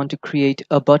is I want to create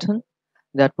a button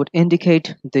that would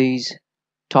indicate these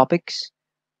topics,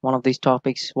 one of these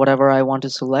topics, whatever I want to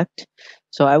select.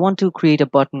 So I want to create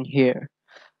a button here.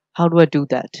 How do I do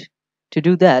that? To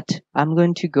do that, I'm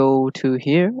going to go to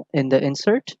here in the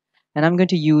insert, and I'm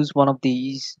going to use one of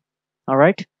these. All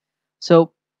right,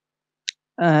 so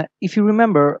if you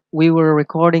remember, we were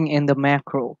recording in the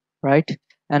macro, right?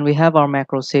 And we have our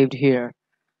macro saved here.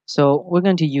 So we're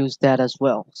going to use that as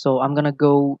well. So I'm going to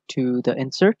go to the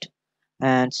insert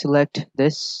and select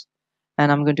this,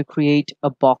 and I'm going to create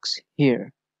a box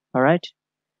here. All right,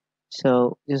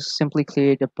 so just simply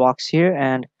create a box here,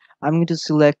 and I'm going to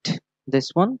select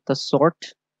this one, the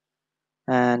sort,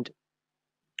 and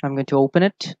I'm going to open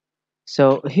it.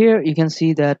 So here you can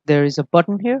see that there is a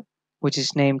button here which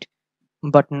is named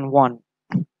button 1.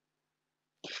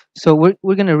 So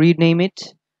we're going to rename it,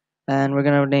 and we're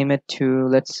going to name it to,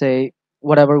 let's say,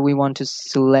 whatever we want to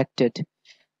select it.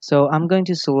 So I'm going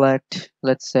to select,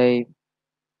 let's say,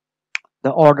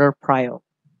 the order prior,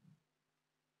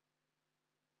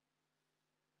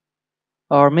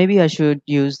 or maybe I should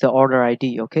use the order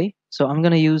ID. Okay, so I'm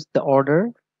going to use the order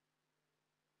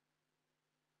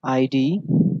ID,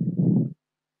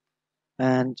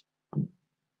 and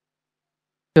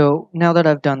so now that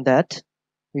I've done that,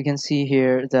 you can see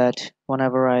here that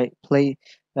whenever I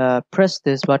press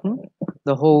this button,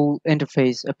 the whole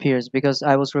interface appears, because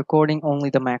I was recording only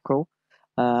the macro,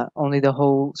 only the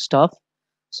whole stuff.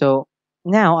 So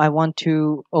now I want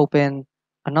to open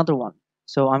another one.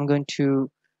 So I'm going to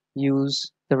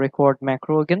use the record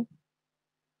macro again.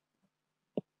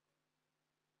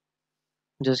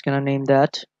 I'm just gonna name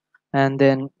that, and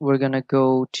then we're gonna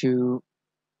go to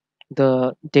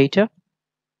the data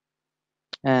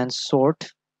and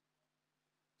sort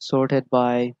it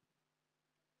by,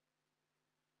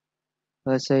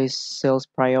 let's say, sales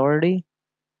priority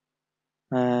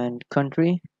and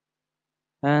country,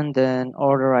 and then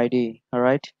order ID. All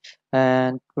right,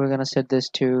 and we're gonna set this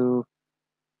to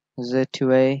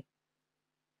Z2A,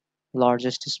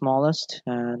 largest to smallest,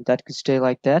 and that could stay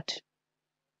like that.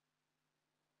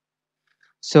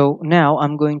 So now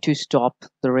I'm going to stop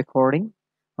the recording.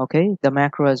 Okay, the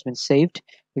macro has been saved.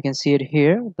 You can see it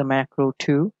here, the macro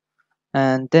 2,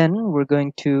 and then we're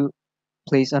going to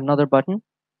place another button.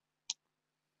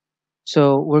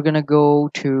 So we're gonna go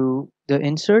to the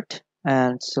insert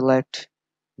and select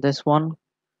this one,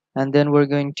 and then we're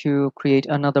going to create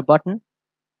another button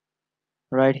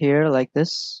right here like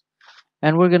this,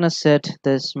 and we're gonna set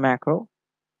this macro.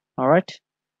 All right,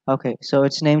 okay, so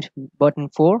it's named button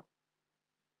 4,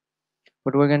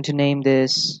 but we're going to name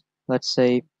this, let's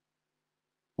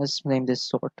name this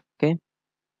sort. Okay,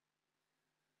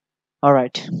 all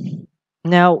right,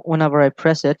 now whenever I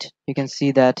press it, you can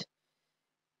see that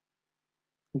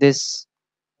this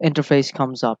interface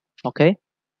comes up. Okay,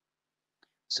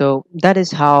 so that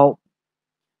is how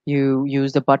you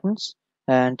use the buttons,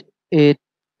 and it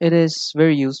is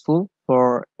very useful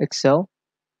for Excel.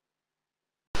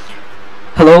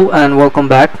 Hello and welcome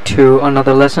back to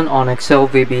another lesson on Excel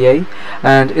VBA,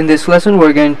 and in this lesson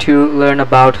we're going to learn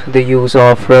about the use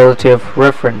of relative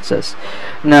references.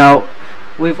 Now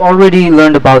we've already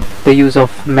learned about the use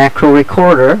of macro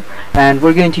recorder, and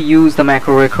we're going to use the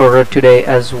macro recorder today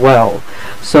as well.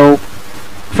 So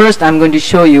first I'm going to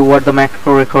show you what the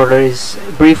macro recorder is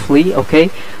briefly. Okay,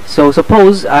 so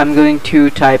suppose I'm going to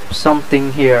type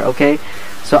something here. Okay,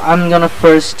 so I'm gonna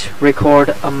first record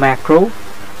a macro.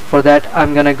 For that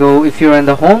I'm gonna go, if you're in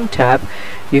the home tab,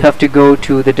 you have to go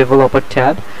to the developer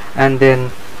tab and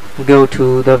then go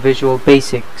to the Visual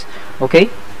Basics. Okay,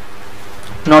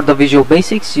 not the Visual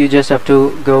Basics. You just have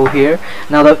to go here.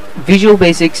 Now the Visual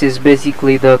Basics is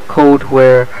basically the code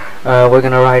where we're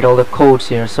gonna write all the codes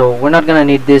here, so we're not gonna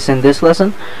need this in this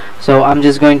lesson. So I'm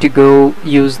just going to go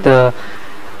use the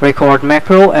record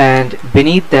macro, and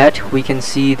beneath that we can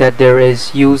see that there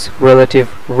is use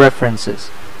relative references.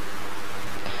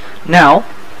 Now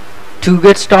to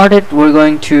get started, we're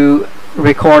going to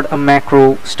record a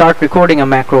macro, start recording a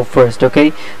macro first.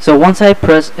 Okay, so once I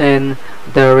press in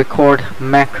the record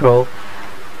macro,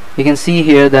 you can see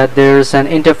here that there's an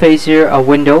interface here, a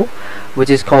window which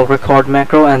is called record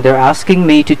macro, and they're asking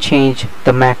me to change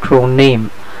the macro name.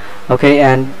 Okay,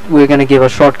 and we're gonna give a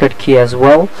shortcut key as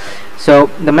well. So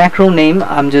the macro name,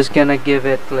 I'm just gonna give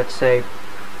it, let's say,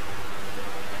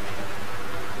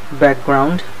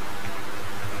 background.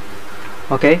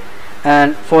 Okay,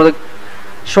 and for the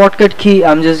shortcut key,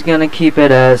 I'm just gonna keep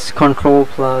it as Control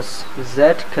plus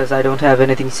Z, because I don't have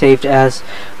anything saved as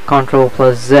Control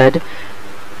plus Z,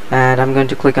 and I'm going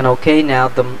to click on OK. Now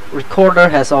the recorder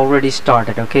has already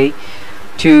started. Okay,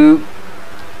 to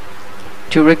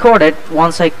record it,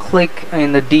 once I click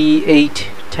in the D8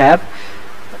 tab,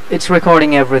 it's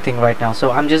recording everything right now.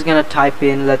 So I'm just gonna type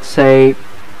in, let's say,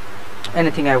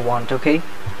 anything I want. Okay,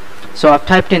 so I've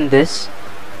typed in this,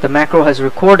 the macro has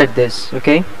recorded this.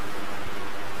 Okay,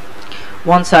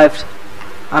 once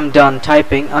I'm done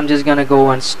typing, I'm just gonna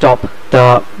go and stop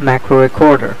the macro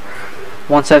recorder.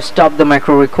 Once I've stopped the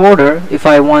macro recorder, if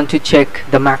I want to check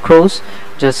the macros,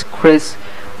 just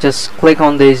click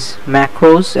on these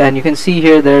macros, and you can see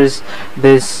here there's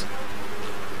this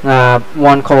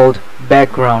one called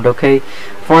background. Okay,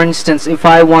 for instance, if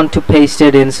I want to paste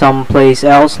it in some place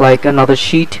else, like another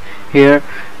sheet here,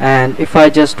 and if I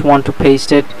just want to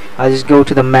paste it, I just go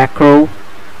to the macro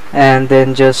and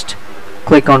then just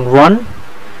click on run.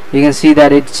 You can see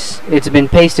that it's been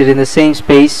pasted in the same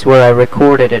space where I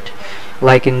recorded it,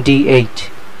 like in D8.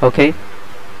 Okay,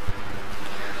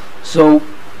 so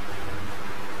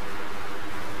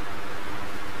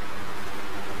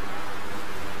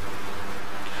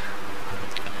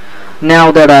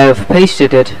now that I have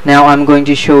pasted it, now I'm going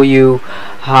to show you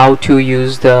how to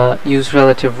use the use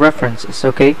relative references.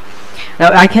 Okay, now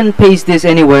I can paste this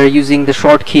anywhere using the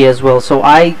short key as well. So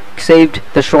I saved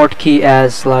the short key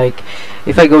as, like,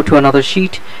 if I go to another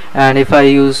sheet and if I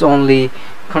use only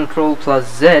Control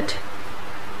plus Z,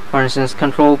 for instance,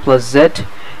 Control plus Z,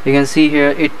 you can see here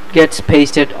it gets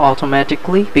pasted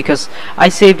automatically because I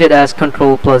saved it as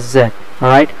Control plus Z.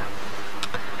 Alright,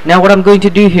 now what I'm going to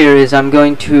do here is I'm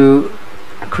going to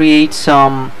create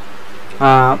some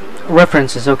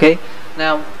references. Okay,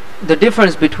 now the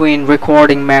difference between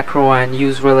recording macro and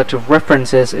use relative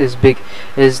references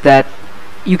is that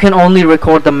you can only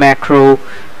record the macro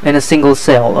in a single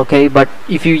cell. Okay, but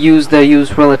if you use the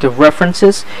use relative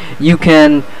references, you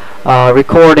can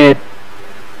record it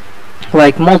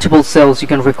like multiple cells. You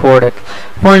can record it.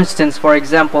 For instance, for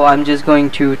example, I'm just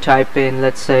going to type in,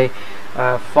 let's say,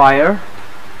 fire,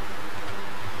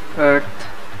 earth,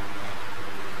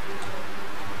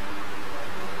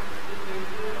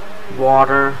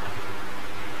 water,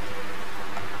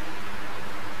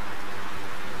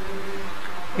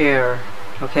 air.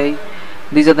 Okay,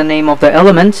 these are the name of the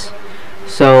elements.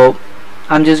 So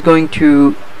I'm just going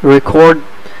to record.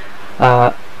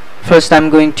 First I'm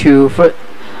going to,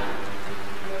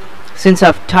 since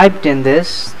I've typed in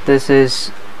this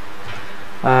is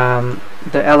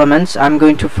the elements, I'm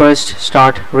going to first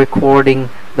start recording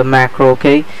the macro.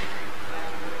 Okay,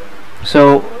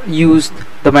 so use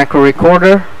the macro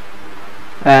recorder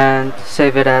and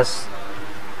save it as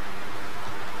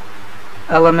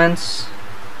elements,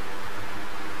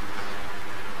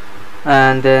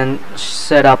 and then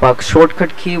set up a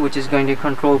shortcut key which is going to be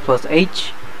Control plus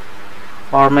H,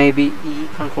 or maybe E.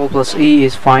 Control plus E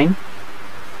is fine.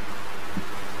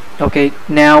 Okay,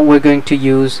 now we're going to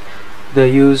use the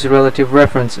use relative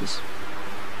references.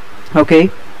 Okay,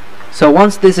 so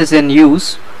once this is in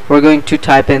use, we're going to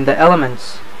type in the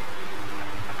elements: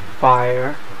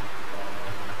 fire,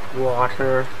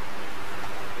 water,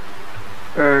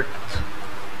 earth,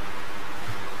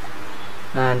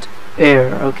 and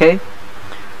air. Okay,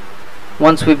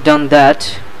 once we've done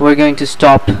that, we're going to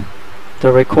stop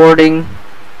the recording,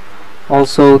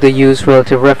 also the use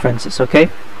relative references. Okay,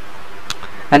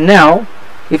 and now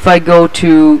if I go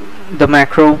to the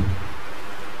macro,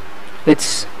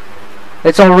 it's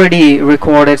already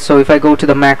recorded. So if I go to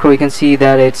the macro, you can see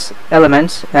that it's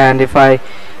elements, and if I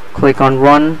click on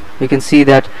run, you can see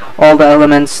that all the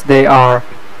elements, they are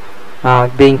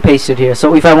being pasted here.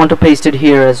 So if I want to paste it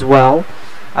here as well,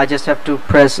 I just have to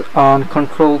press on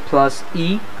Control plus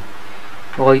E.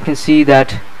 Well, you can see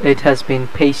that it has been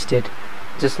pasted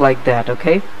just like that.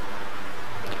 Okay,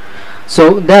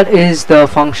 so that is the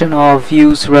function of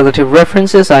use relative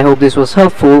references. I hope this was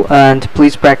helpful, and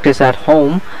please practice at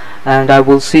home, and I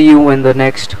will see you in the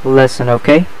next lesson.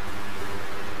 Okay.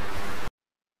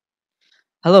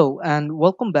 Hello and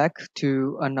welcome back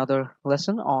to another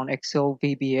lesson on Excel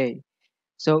VBA.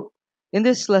 So in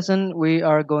this lesson we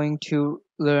are going to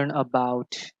learn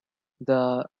about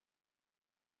the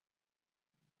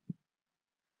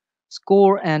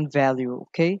score and value.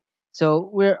 Okay, so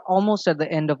we're almost at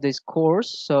the end of this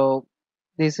course, so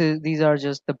these are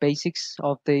just the basics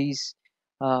of these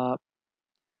uh,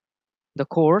 the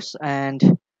course, and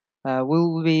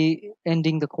we'll be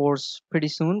ending the course pretty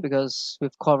soon because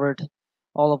we've covered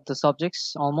all of the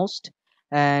subjects almost.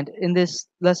 And in this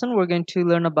lesson we're going to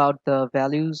learn about the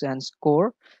values and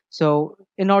score. So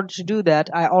in order to do that,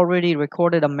 I already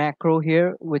recorded a macro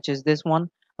here, which is this one.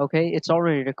 Okay, it's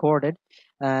already recorded,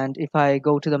 and if I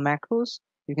go to the macros,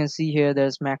 you can see here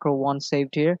there's macro 1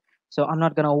 saved here. So I'm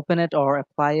not going to open it or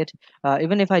apply it.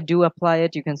 Even if I do apply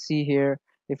it, you can see here,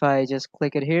 if I just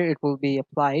click it here, it will be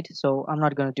applied. So I'm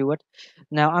not going to do it.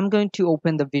 Now I'm going to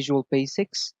open the Visual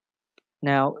Basics.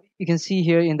 Now you can see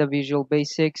here in the Visual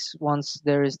Basics, once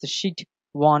there is the sheet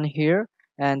 1 here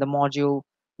and the module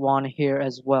 1 here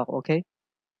as well. Okay,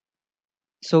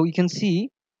 so you can see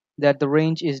that the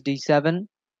range is D7.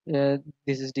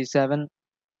 This is D7,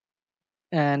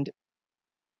 and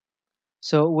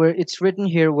so where it's written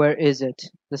here, where is it?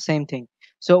 The same thing.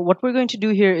 So what we're going to do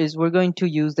here is we're going to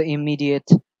use the immediate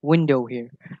window here.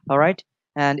 All right.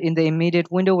 And in the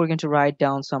immediate window, we're going to write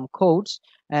down some codes.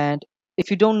 And if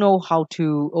you don't know how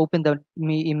to open the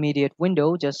immediate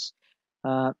window, just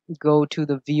go to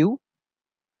the view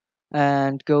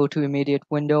and go to immediate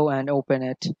window and open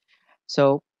it.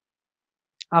 So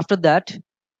after that,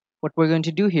 what we're going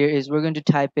to do here is we're going to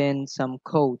type in some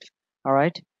code. All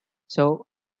right. So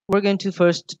we're going to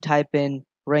first type in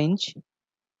range,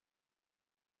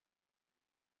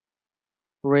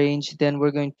 then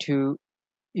we're going to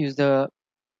use the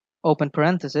open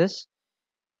parenthesis,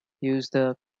 use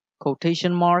the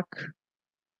quotation mark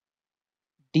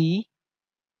D,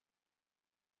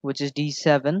 which is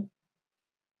D7.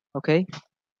 Okay,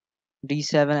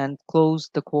 D7, and close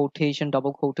the quotation,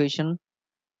 double quotation,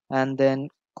 and then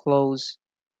close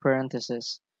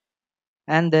parenthesis,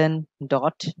 and then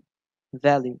dot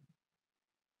value.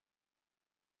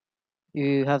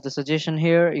 You have the suggestion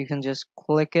here, you can just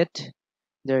click it.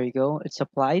 There you go, it's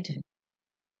applied.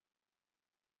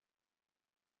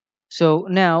 So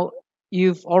now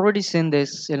you've already seen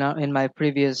this in my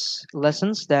previous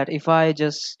lessons, that if I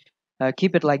just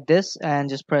keep it like this and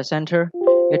just press enter,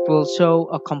 it will show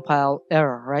a compile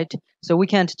error, right? So we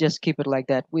can't just keep it like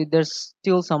that. There's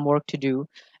still some work to do.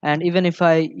 And even if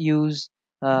I use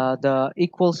the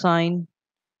equal sign,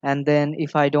 and then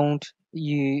if I don't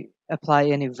apply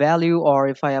any value, or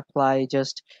if I apply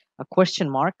just a question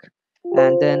mark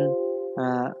and then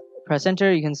uh, press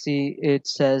enter, you can see it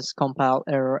says compile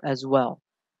error as well.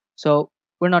 So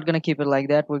we're not going to keep it like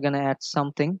that, we're going to add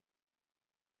something.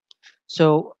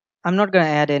 So I'm not going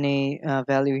to add any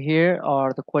value here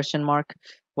or the question mark.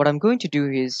 What I'm going to do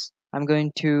is I'm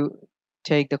going to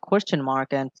take the question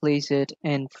mark and place it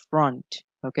in front.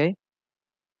 Okay,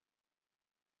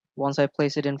 once I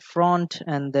place it in front,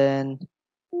 and then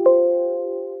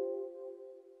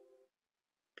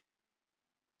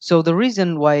so the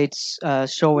reason why it's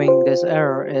showing this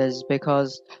error is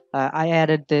because I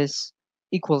added this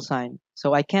equal sign.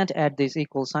 So I can't add this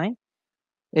equal sign.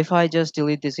 If I just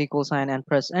delete this equal sign and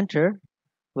press enter,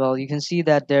 well, you can see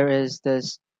that there is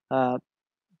this uh,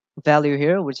 value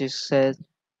here, which is says,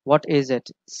 what is it?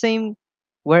 Same,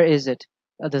 where is it?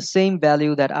 The same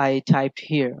value that I typed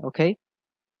here. Okay,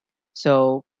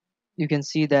 so you can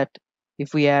see that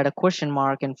if we add a question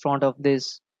mark in front of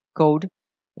this code,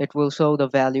 it will show the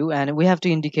value, and we have to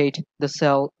indicate the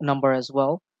cell number as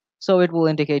well, so it will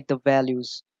indicate the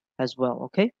values as well.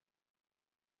 Okay,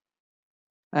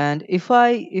 and if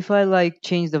I like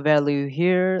change the value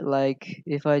here, like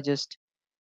if I just,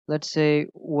 let's say,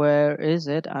 where is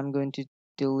it, I'm going to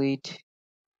delete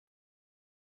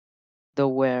the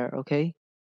where. Okay,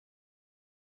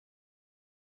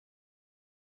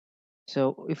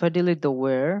 so if I delete the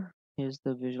where, here's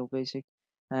the Visual Basic,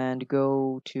 and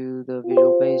go to the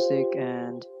Visual Basic,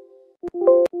 and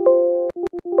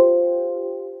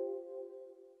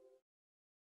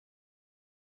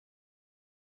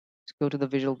go to the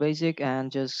Visual Basic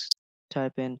and just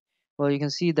type in, well, you can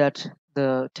see that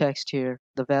the text here,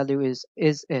 the value is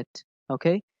it.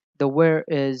 Okay, the where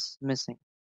is missing.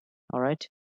 All right,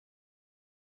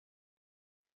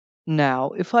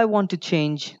 now if I want to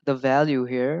change the value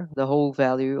here, the whole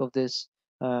value of this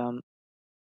um,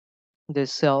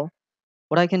 this cell,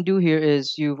 what I can do here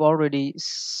is, you've already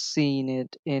seen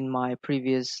it in my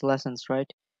previous lessons, right?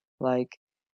 Like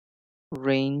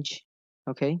range,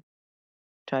 okay?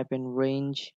 Type in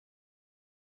range,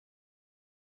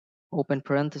 open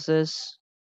parenthesis,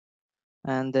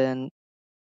 and then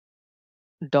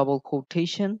double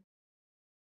quotation,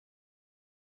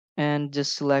 and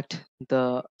just select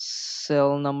the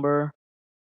cell number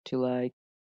to like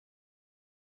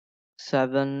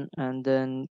 7, and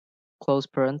then close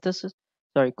parenthesis,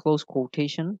 sorry, close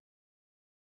quotation,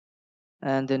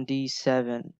 and then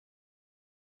D7.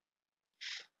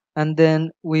 And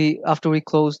then after we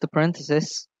close the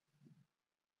parenthesis,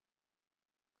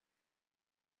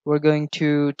 we're going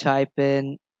to type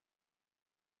in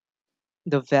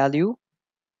the value,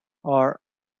 or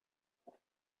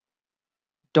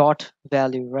dot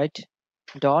value, right?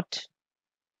 Dot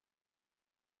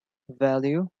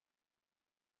value.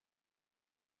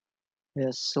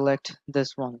 Yes, select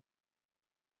this one.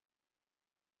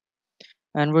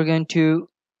 And we're going to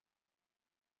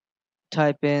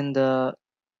type in the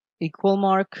equal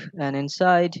mark, and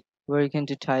inside we're going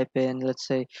to type in, let's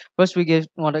say, first we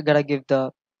gotta give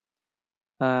the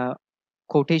uh,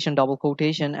 quotation, double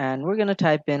quotation, and we're gonna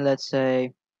type in, let's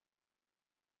say,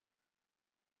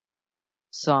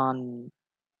 sun,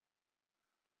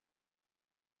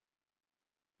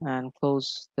 and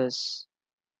close this.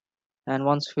 And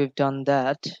once we've done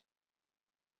that,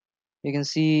 you can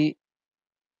see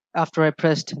after I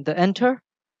pressed the enter,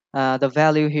 the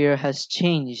value here has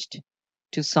changed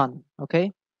to sun.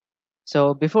 Okay,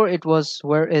 so before it was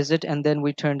where is it, and then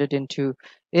we turned it into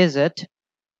is it,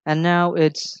 and now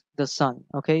it's the sun.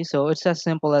 Okay, so it's as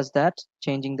simple as that,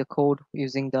 changing the code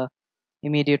using the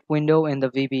immediate window in the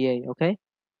VBA. Okay,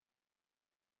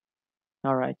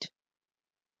 all right,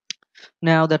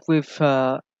 now that we've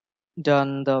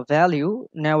done the value,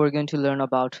 now we're going to learn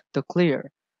about the clear.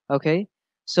 Okay,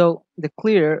 so the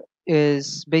clear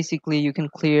is basically, you can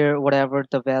clear whatever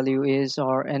the value is,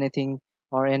 or anything,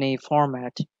 or any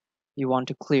format you want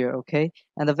to clear. Okay,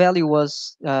 and the value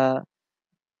was the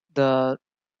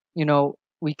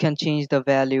we can change the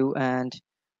value and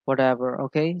whatever.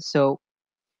 Okay, so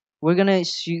we're gonna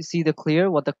see the clear,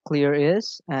 what the clear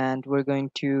is, and we're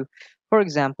going to, for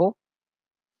example,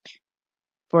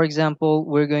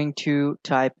 we're going to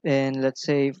type in, let's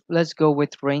say, let's go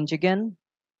with range again,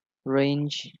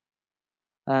 range,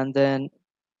 and then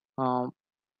um,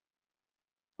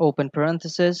 open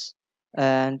parenthesis,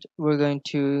 and we're going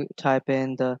to type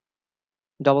in the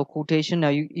double quotation. Now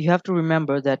you have to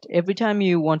remember that every time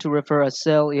you want to refer a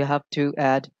cell, you have to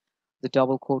add the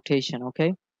double quotation.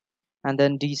 Okay, and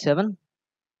then D7,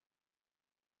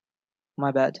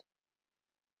 my bad,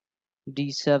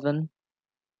 D7,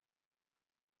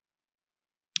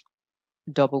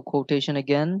 double quotation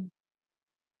again,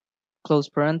 close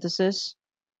parenthesis,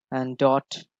 and dot.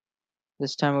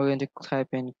 This time we're going to type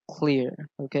in clear.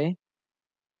 Okay,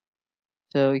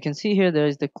 so you can see here there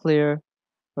is the clear.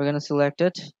 We're going to select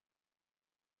it,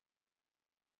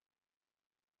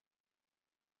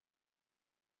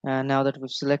 and now that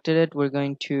we've selected it, we're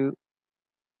going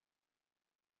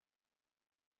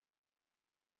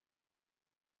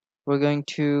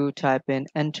to type in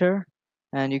enter,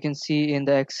 and you can see in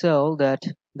the Excel that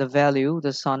the value,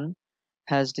 the sun,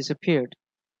 has disappeared.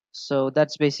 So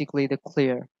that's basically the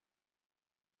clear.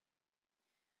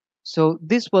 So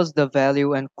this was the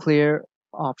value and clear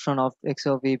option of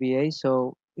Excel VBA.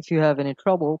 So if you have any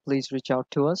trouble, please reach out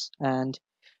to us, and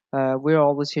we're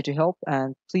always here to help,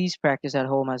 and please practice at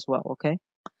home as well. Okay,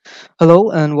 hello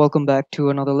and welcome back to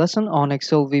another lesson on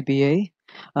Excel VBA.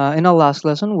 In our last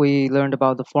lesson, we learned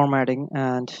about the formatting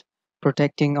and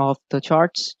protecting of the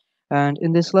charts. And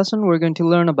in this lesson, we're going to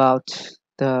learn about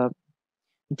the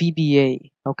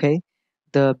VBA, okay?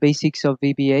 The basics of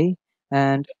VBA.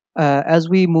 And as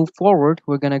we move forward,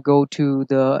 we're going to go to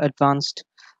the advanced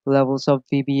levels of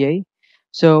VBA.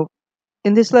 So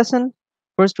in this lesson,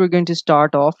 first we're going to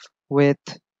start off with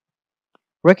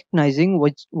recognizing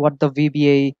what the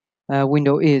VBA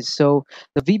window is. So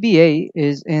the VBA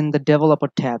is in the developer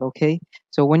tab. Okay,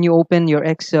 so when you open your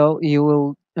Excel, you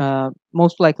will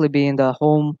most likely be in the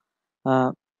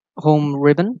uh, home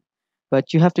ribbon,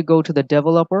 but you have to go to the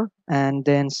developer and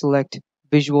then select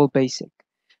Visual Basic.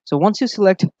 So once you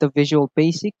select the Visual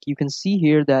Basic, you can see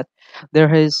here that there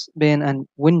has been a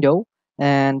window,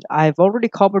 and I've already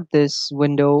covered this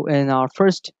window in our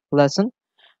first lesson,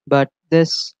 but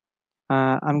this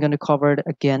I'm going to cover it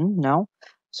again now.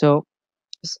 So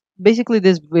basically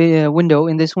this window,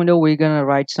 in this window, we're going to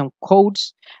write some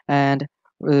codes, and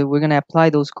we're going to apply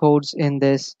those codes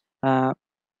uh,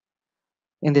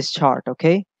 in this chart.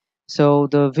 Okay, So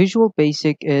the Visual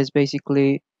Basic is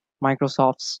basically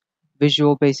Microsoft's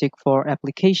Visual Basic for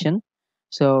application,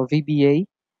 so VBA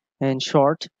in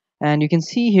short. And you can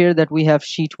see here that we have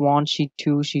sheet 1, sheet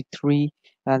 2, sheet 3,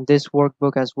 and this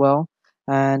workbook as well.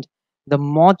 And the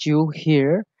module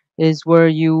here is where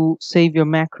you save your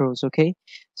macros, okay?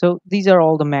 So these are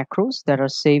all the macros that are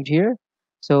saved here.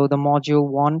 So the module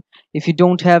 1, if you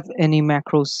don't have any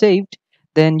macros saved,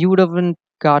 then you would haven't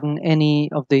gotten any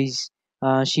of these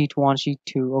sheet 1, sheet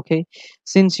 2, okay?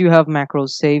 Since you have macros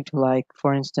saved, like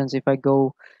for instance, if I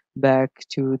go back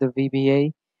to the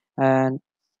VBA and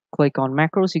click on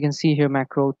macros, you can see here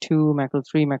macro 2, macro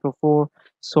 3, macro 4,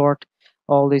 sort,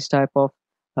 all these type of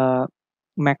uh,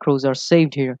 macros are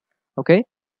saved here. Okay,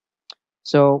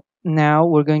 so now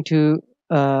we're going to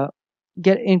uh,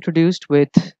 get introduced with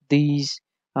these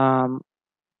um,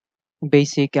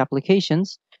 basic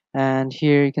applications, and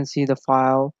here you can see the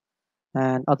file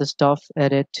and other stuff,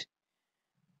 edit,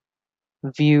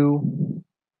 view.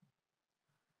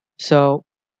 So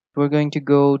we're going to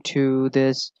go to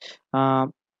this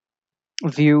um,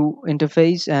 view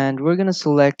interface, and we're going to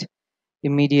select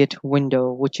immediate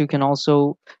window, which you can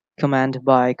also command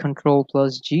by Control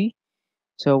plus G.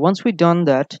 So once we've done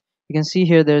that, you can see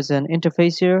here there's an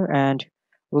interface here, and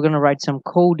we're going to write some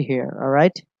code here. All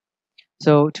right,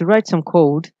 so to write some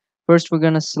code, first we're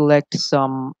going to select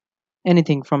some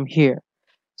anything from here.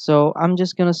 So I'm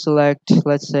just going to select,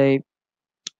 let's say,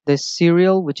 this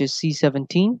serial, which is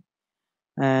C17,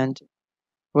 and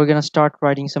we're going to start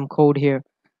writing some code here.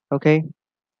 Okay,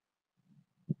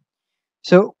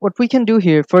 so what we can do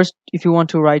here, first, if you want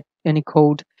to write any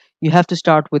code, you have to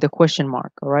start with a question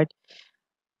mark. All right,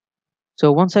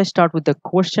 so once I start with the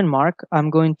question mark,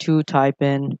 I'm going to type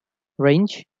in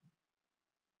range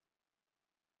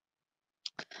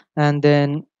and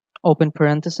then open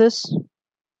parenthesis.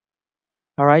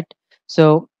 All right,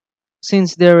 so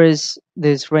since there is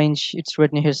this range, it's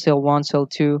written here cell 1, cell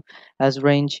 2 as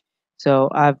range, so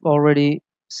I've already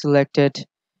selected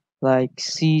like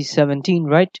C17,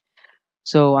 right?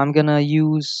 So I'm gonna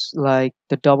use like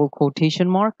the double quotation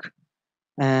mark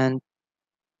and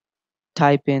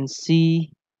type in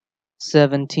C17.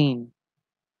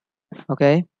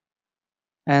 Okay,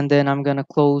 and then I'm gonna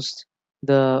close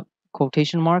the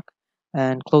quotation mark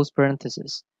and close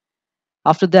parenthesis.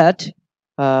 After that,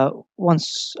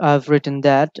 once I've written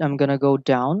that, I'm gonna go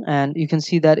down, and you can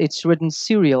see that it's written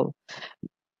serial.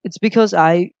 It's because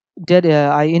I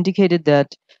indicated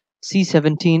that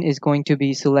C17 is going to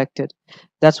be selected.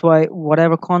 That's why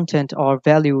whatever content or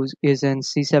values is in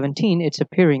C17, it's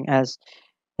appearing as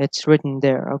it's written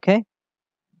there. Okay.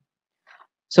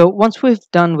 So once we're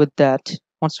done with that,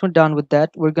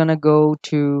 we're gonna go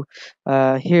to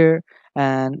here,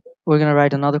 and we're gonna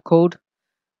write another code,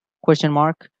 question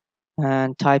mark,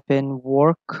 and type in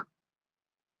work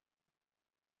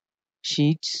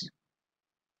sheets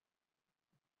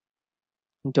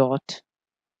dot,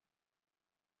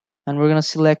 and we're gonna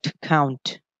select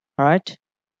count. All right,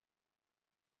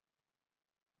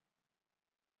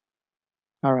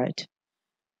 all right,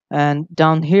 and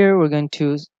down here we're going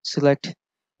to select.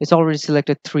 It's already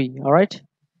selected 3. All right,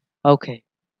 okay.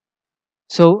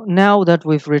 So now that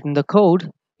we've written the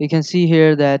code, you can see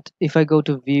here that if I go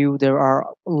to view, there are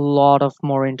a lot of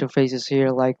more interfaces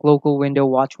here, like local window,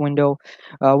 watch window.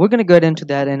 We're going to get into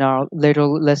that in our later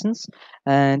lessons,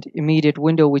 and immediate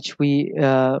window, which we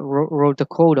wrote the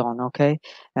code on. Okay,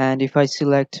 and if I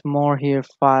select more here,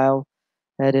 file,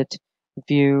 edit,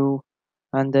 view,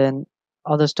 and then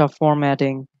other stuff,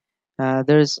 formatting,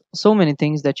 there's so many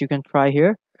things that you can try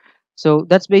here. So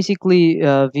that's basically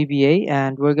VBA,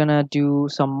 and we're gonna do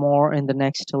some more in the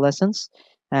next lessons.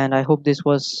 And I hope this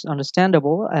was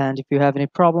understandable. And if you have any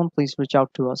problem, please reach out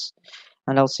to us.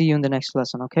 And I'll see you in the next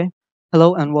lesson, okay?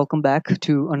 Hello, and welcome back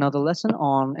to another lesson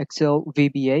on Excel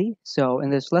VBA. So in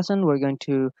this lesson, we're going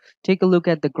to take a look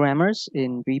at the grammars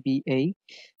in VBA.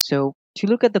 So to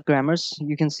look at the grammars,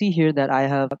 you can see here that I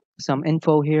have some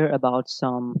info here about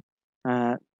some,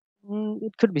 uh,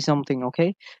 it could be something,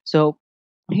 okay? So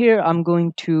here I'm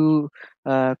going to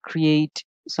create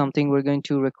something. We're going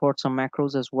to record some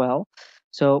macros as well.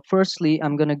 So firstly,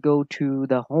 I'm going to go to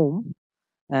the home,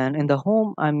 and in the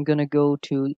home I'm going to go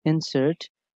to insert,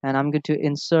 and I'm going to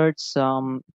insert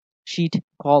some sheet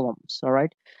columns. All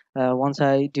right, once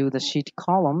I do the sheet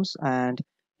columns, and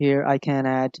here I can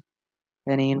add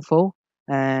any info,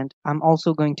 and I'm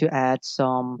also going to add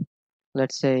some,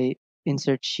 let's say,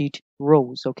 insert sheet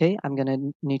rows. Okay, I'm going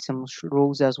to need some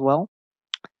rows as well.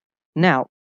 Now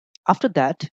after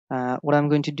that, what I'm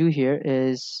going to do here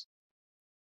is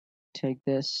take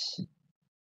this,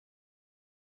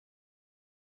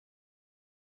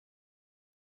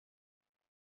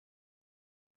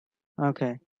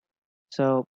 Okay,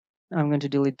 so I'm going to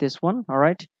delete this one. All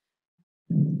right,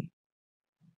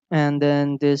 and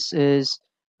then this is,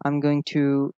 I'm going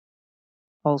to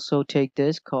also take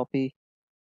this, copy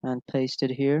and paste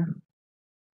it here.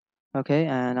 Okay,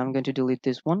 and I'm going to delete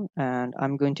this one, and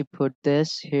I'm going to put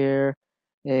this here,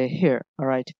 here. All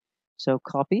right, so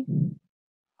copy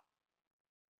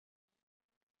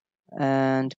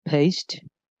and paste.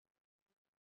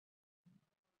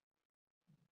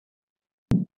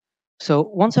 So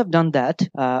once I've done that,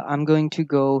 I'm going to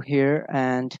go here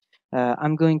and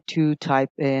I'm going to type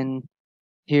in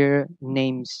here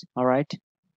names. All right,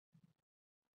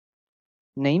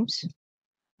 names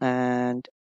and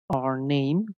our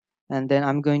name, and then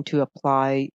I'm going to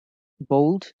apply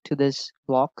bold to this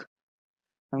block.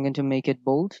 I'm going to make it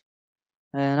bold,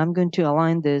 and I'm going to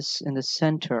align this in the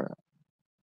center.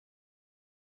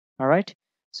 All right,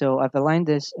 so I've aligned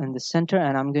this in the center,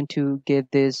 and I'm going to give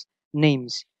this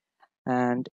names,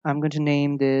 and I'm going to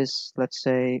name this, let's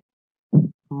say,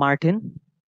 Martin,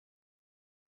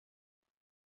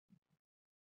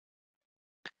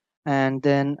 and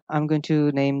then I'm going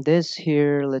to name this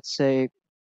here, let's say,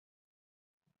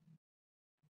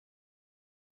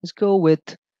 let's go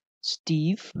with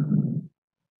Steve,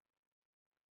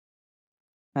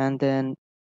 and then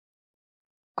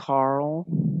Carl,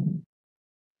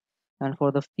 and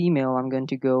for the female I'm going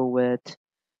to go with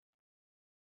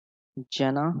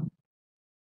Jenna,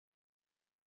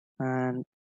 and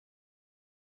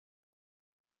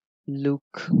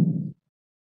Luke,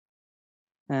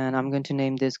 and I'm going to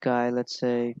name this guy, let's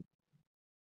say,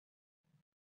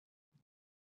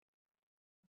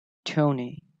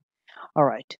 Tony. All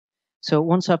right, so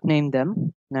once I've named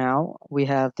them, now we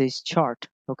have this chart.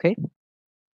 Okay,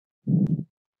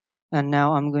 and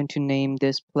now I'm going to name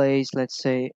this place, let's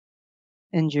say,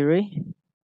 injury,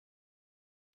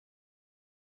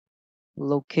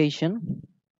 location,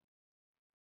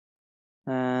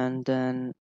 and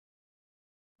then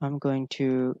I'm going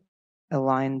to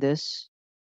align this.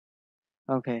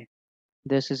 Okay,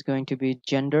 this is going to be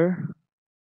gender,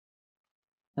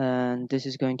 and this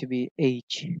is going to be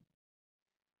age.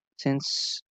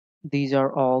 Since these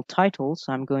are all titles,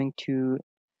 I'm going to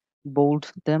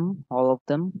bold them, all of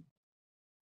them,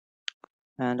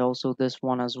 and also this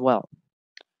one as well.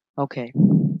 Okay,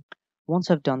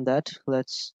 once I've done that,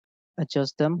 let's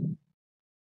adjust them,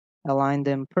 align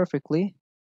them perfectly,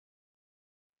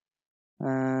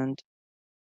 and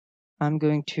I'm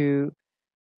going to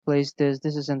place this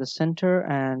is in the center,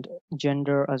 and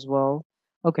gender as well.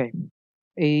 Okay,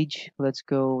 age, let's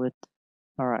go with,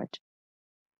 all right.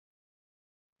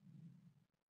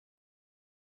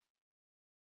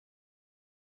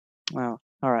 Oh,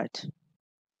 all right.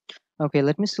 Okay,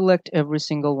 let me select every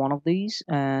single one of these,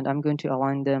 and I'm going to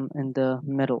align them in the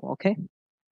middle. Okay,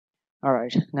 all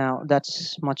right, now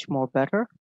that's much more better.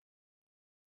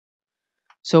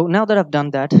 So now that I've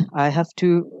done that, I have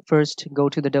to first go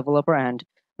to the developer and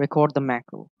record the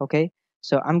macro. Okay,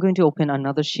 so I'm going to open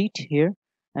another sheet here,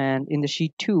 and in the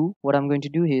sheet 2, what I'm going to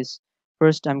do is,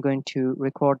 first I'm going to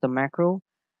record the macro,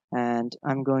 and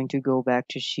I'm going to go back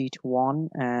to sheet 1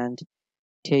 and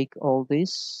take all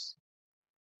this,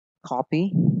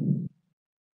 copy,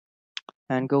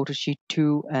 and go to sheet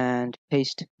 2 and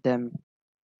paste them.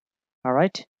 All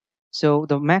right, so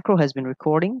the macro has been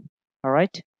recording. All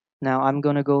right, now I'm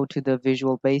going to go to the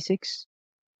Visual Basics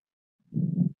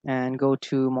and go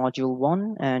to module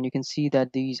 1, and you can see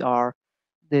that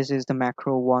this is the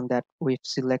macro one that we've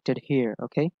selected here.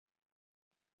 Okay,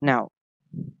 now,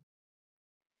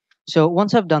 so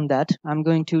once I've done that, I'm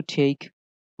going to take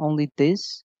only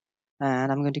this,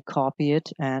 and I'm going to copy it,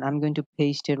 and I'm going to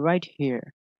paste it right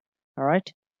here. All right,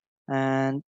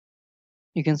 and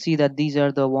you can see that these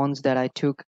are the ones that I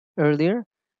took earlier,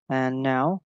 and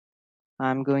now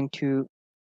I'm going to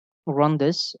run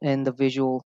this in the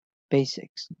Visual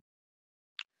Basics.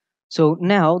 So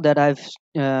now that I've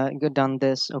done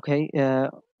this, okay,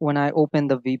 when I open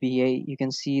the VBA, you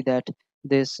can see that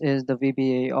this is the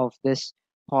VBA of this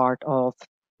part of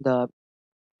the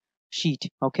sheet.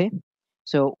 Okay,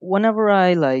 so whenever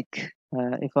I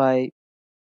if I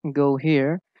go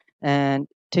here and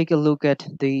take a look at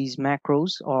these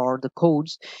macros or the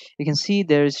codes, you can see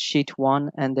there's sheet 1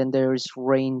 and then there's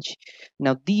range.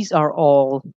 Now these are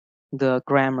all the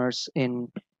grammars in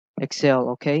Excel.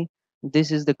 Okay,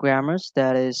 this is the grammars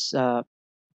that is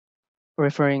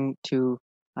referring to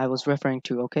I was referring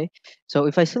to. Okay, so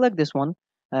if I select this one,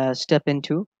 step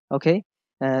into, okay,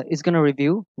 it's gonna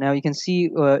review. Now you can see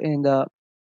in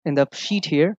the sheet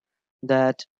here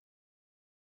that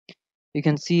you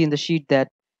can see in the sheet that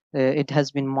it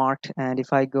has been marked, and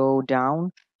if I go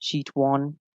down sheet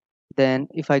 1, Then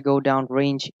if I go down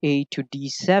range A to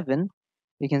D7,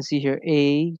 you can see here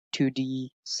A to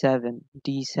D7,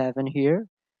 D7 here,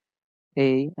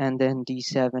 A, and then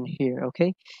D7 here,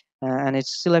 okay? And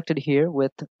it's selected here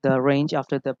with the range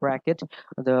after the bracket,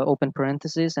 the open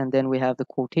parenthesis, and then we have the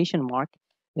quotation mark.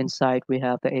 Inside we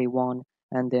have the A1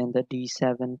 and then the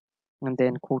D7, and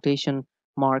then quotation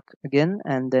mark again,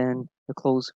 and then the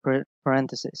close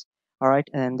parenthesis. All right,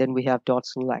 and then we have dot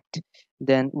select.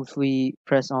 Then if we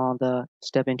press on the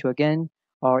step into again,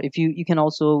 or if you can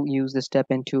also use the step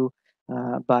into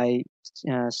by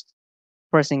uh,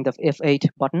 pressing the F8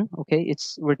 button. Okay,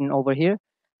 it's written over here,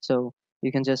 so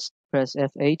you can just press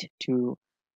F8 to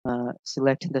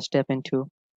select the step into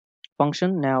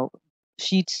function. Now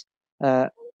sheets, uh,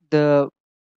 the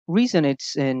reason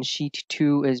it's in sheet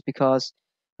 2 is because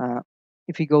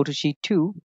if you go to sheet 2,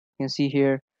 you can see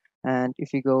here, and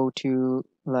if you go to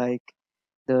like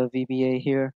the VBA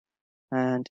here,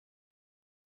 and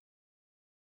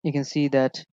you can see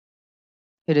that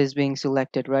it is being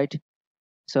selected, right?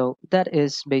 So that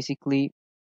is basically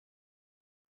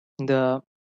the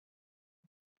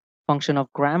function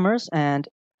of grammars. And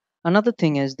another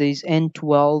thing is these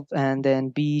N12 and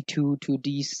then B2 to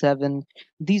D7.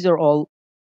 These are all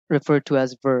referred to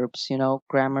as verbs,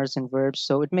 grammars and verbs.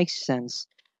 So it makes sense,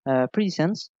 pretty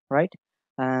sense, right?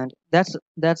 And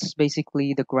that's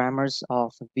basically the grammars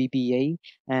of VBA.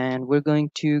 And we're going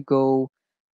to go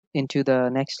into the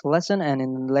next lesson. And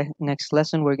in the next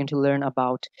lesson, we're going to learn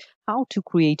about how to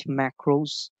create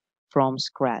macros from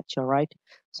scratch. All right.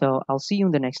 So I'll see you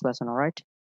in the next lesson. All right.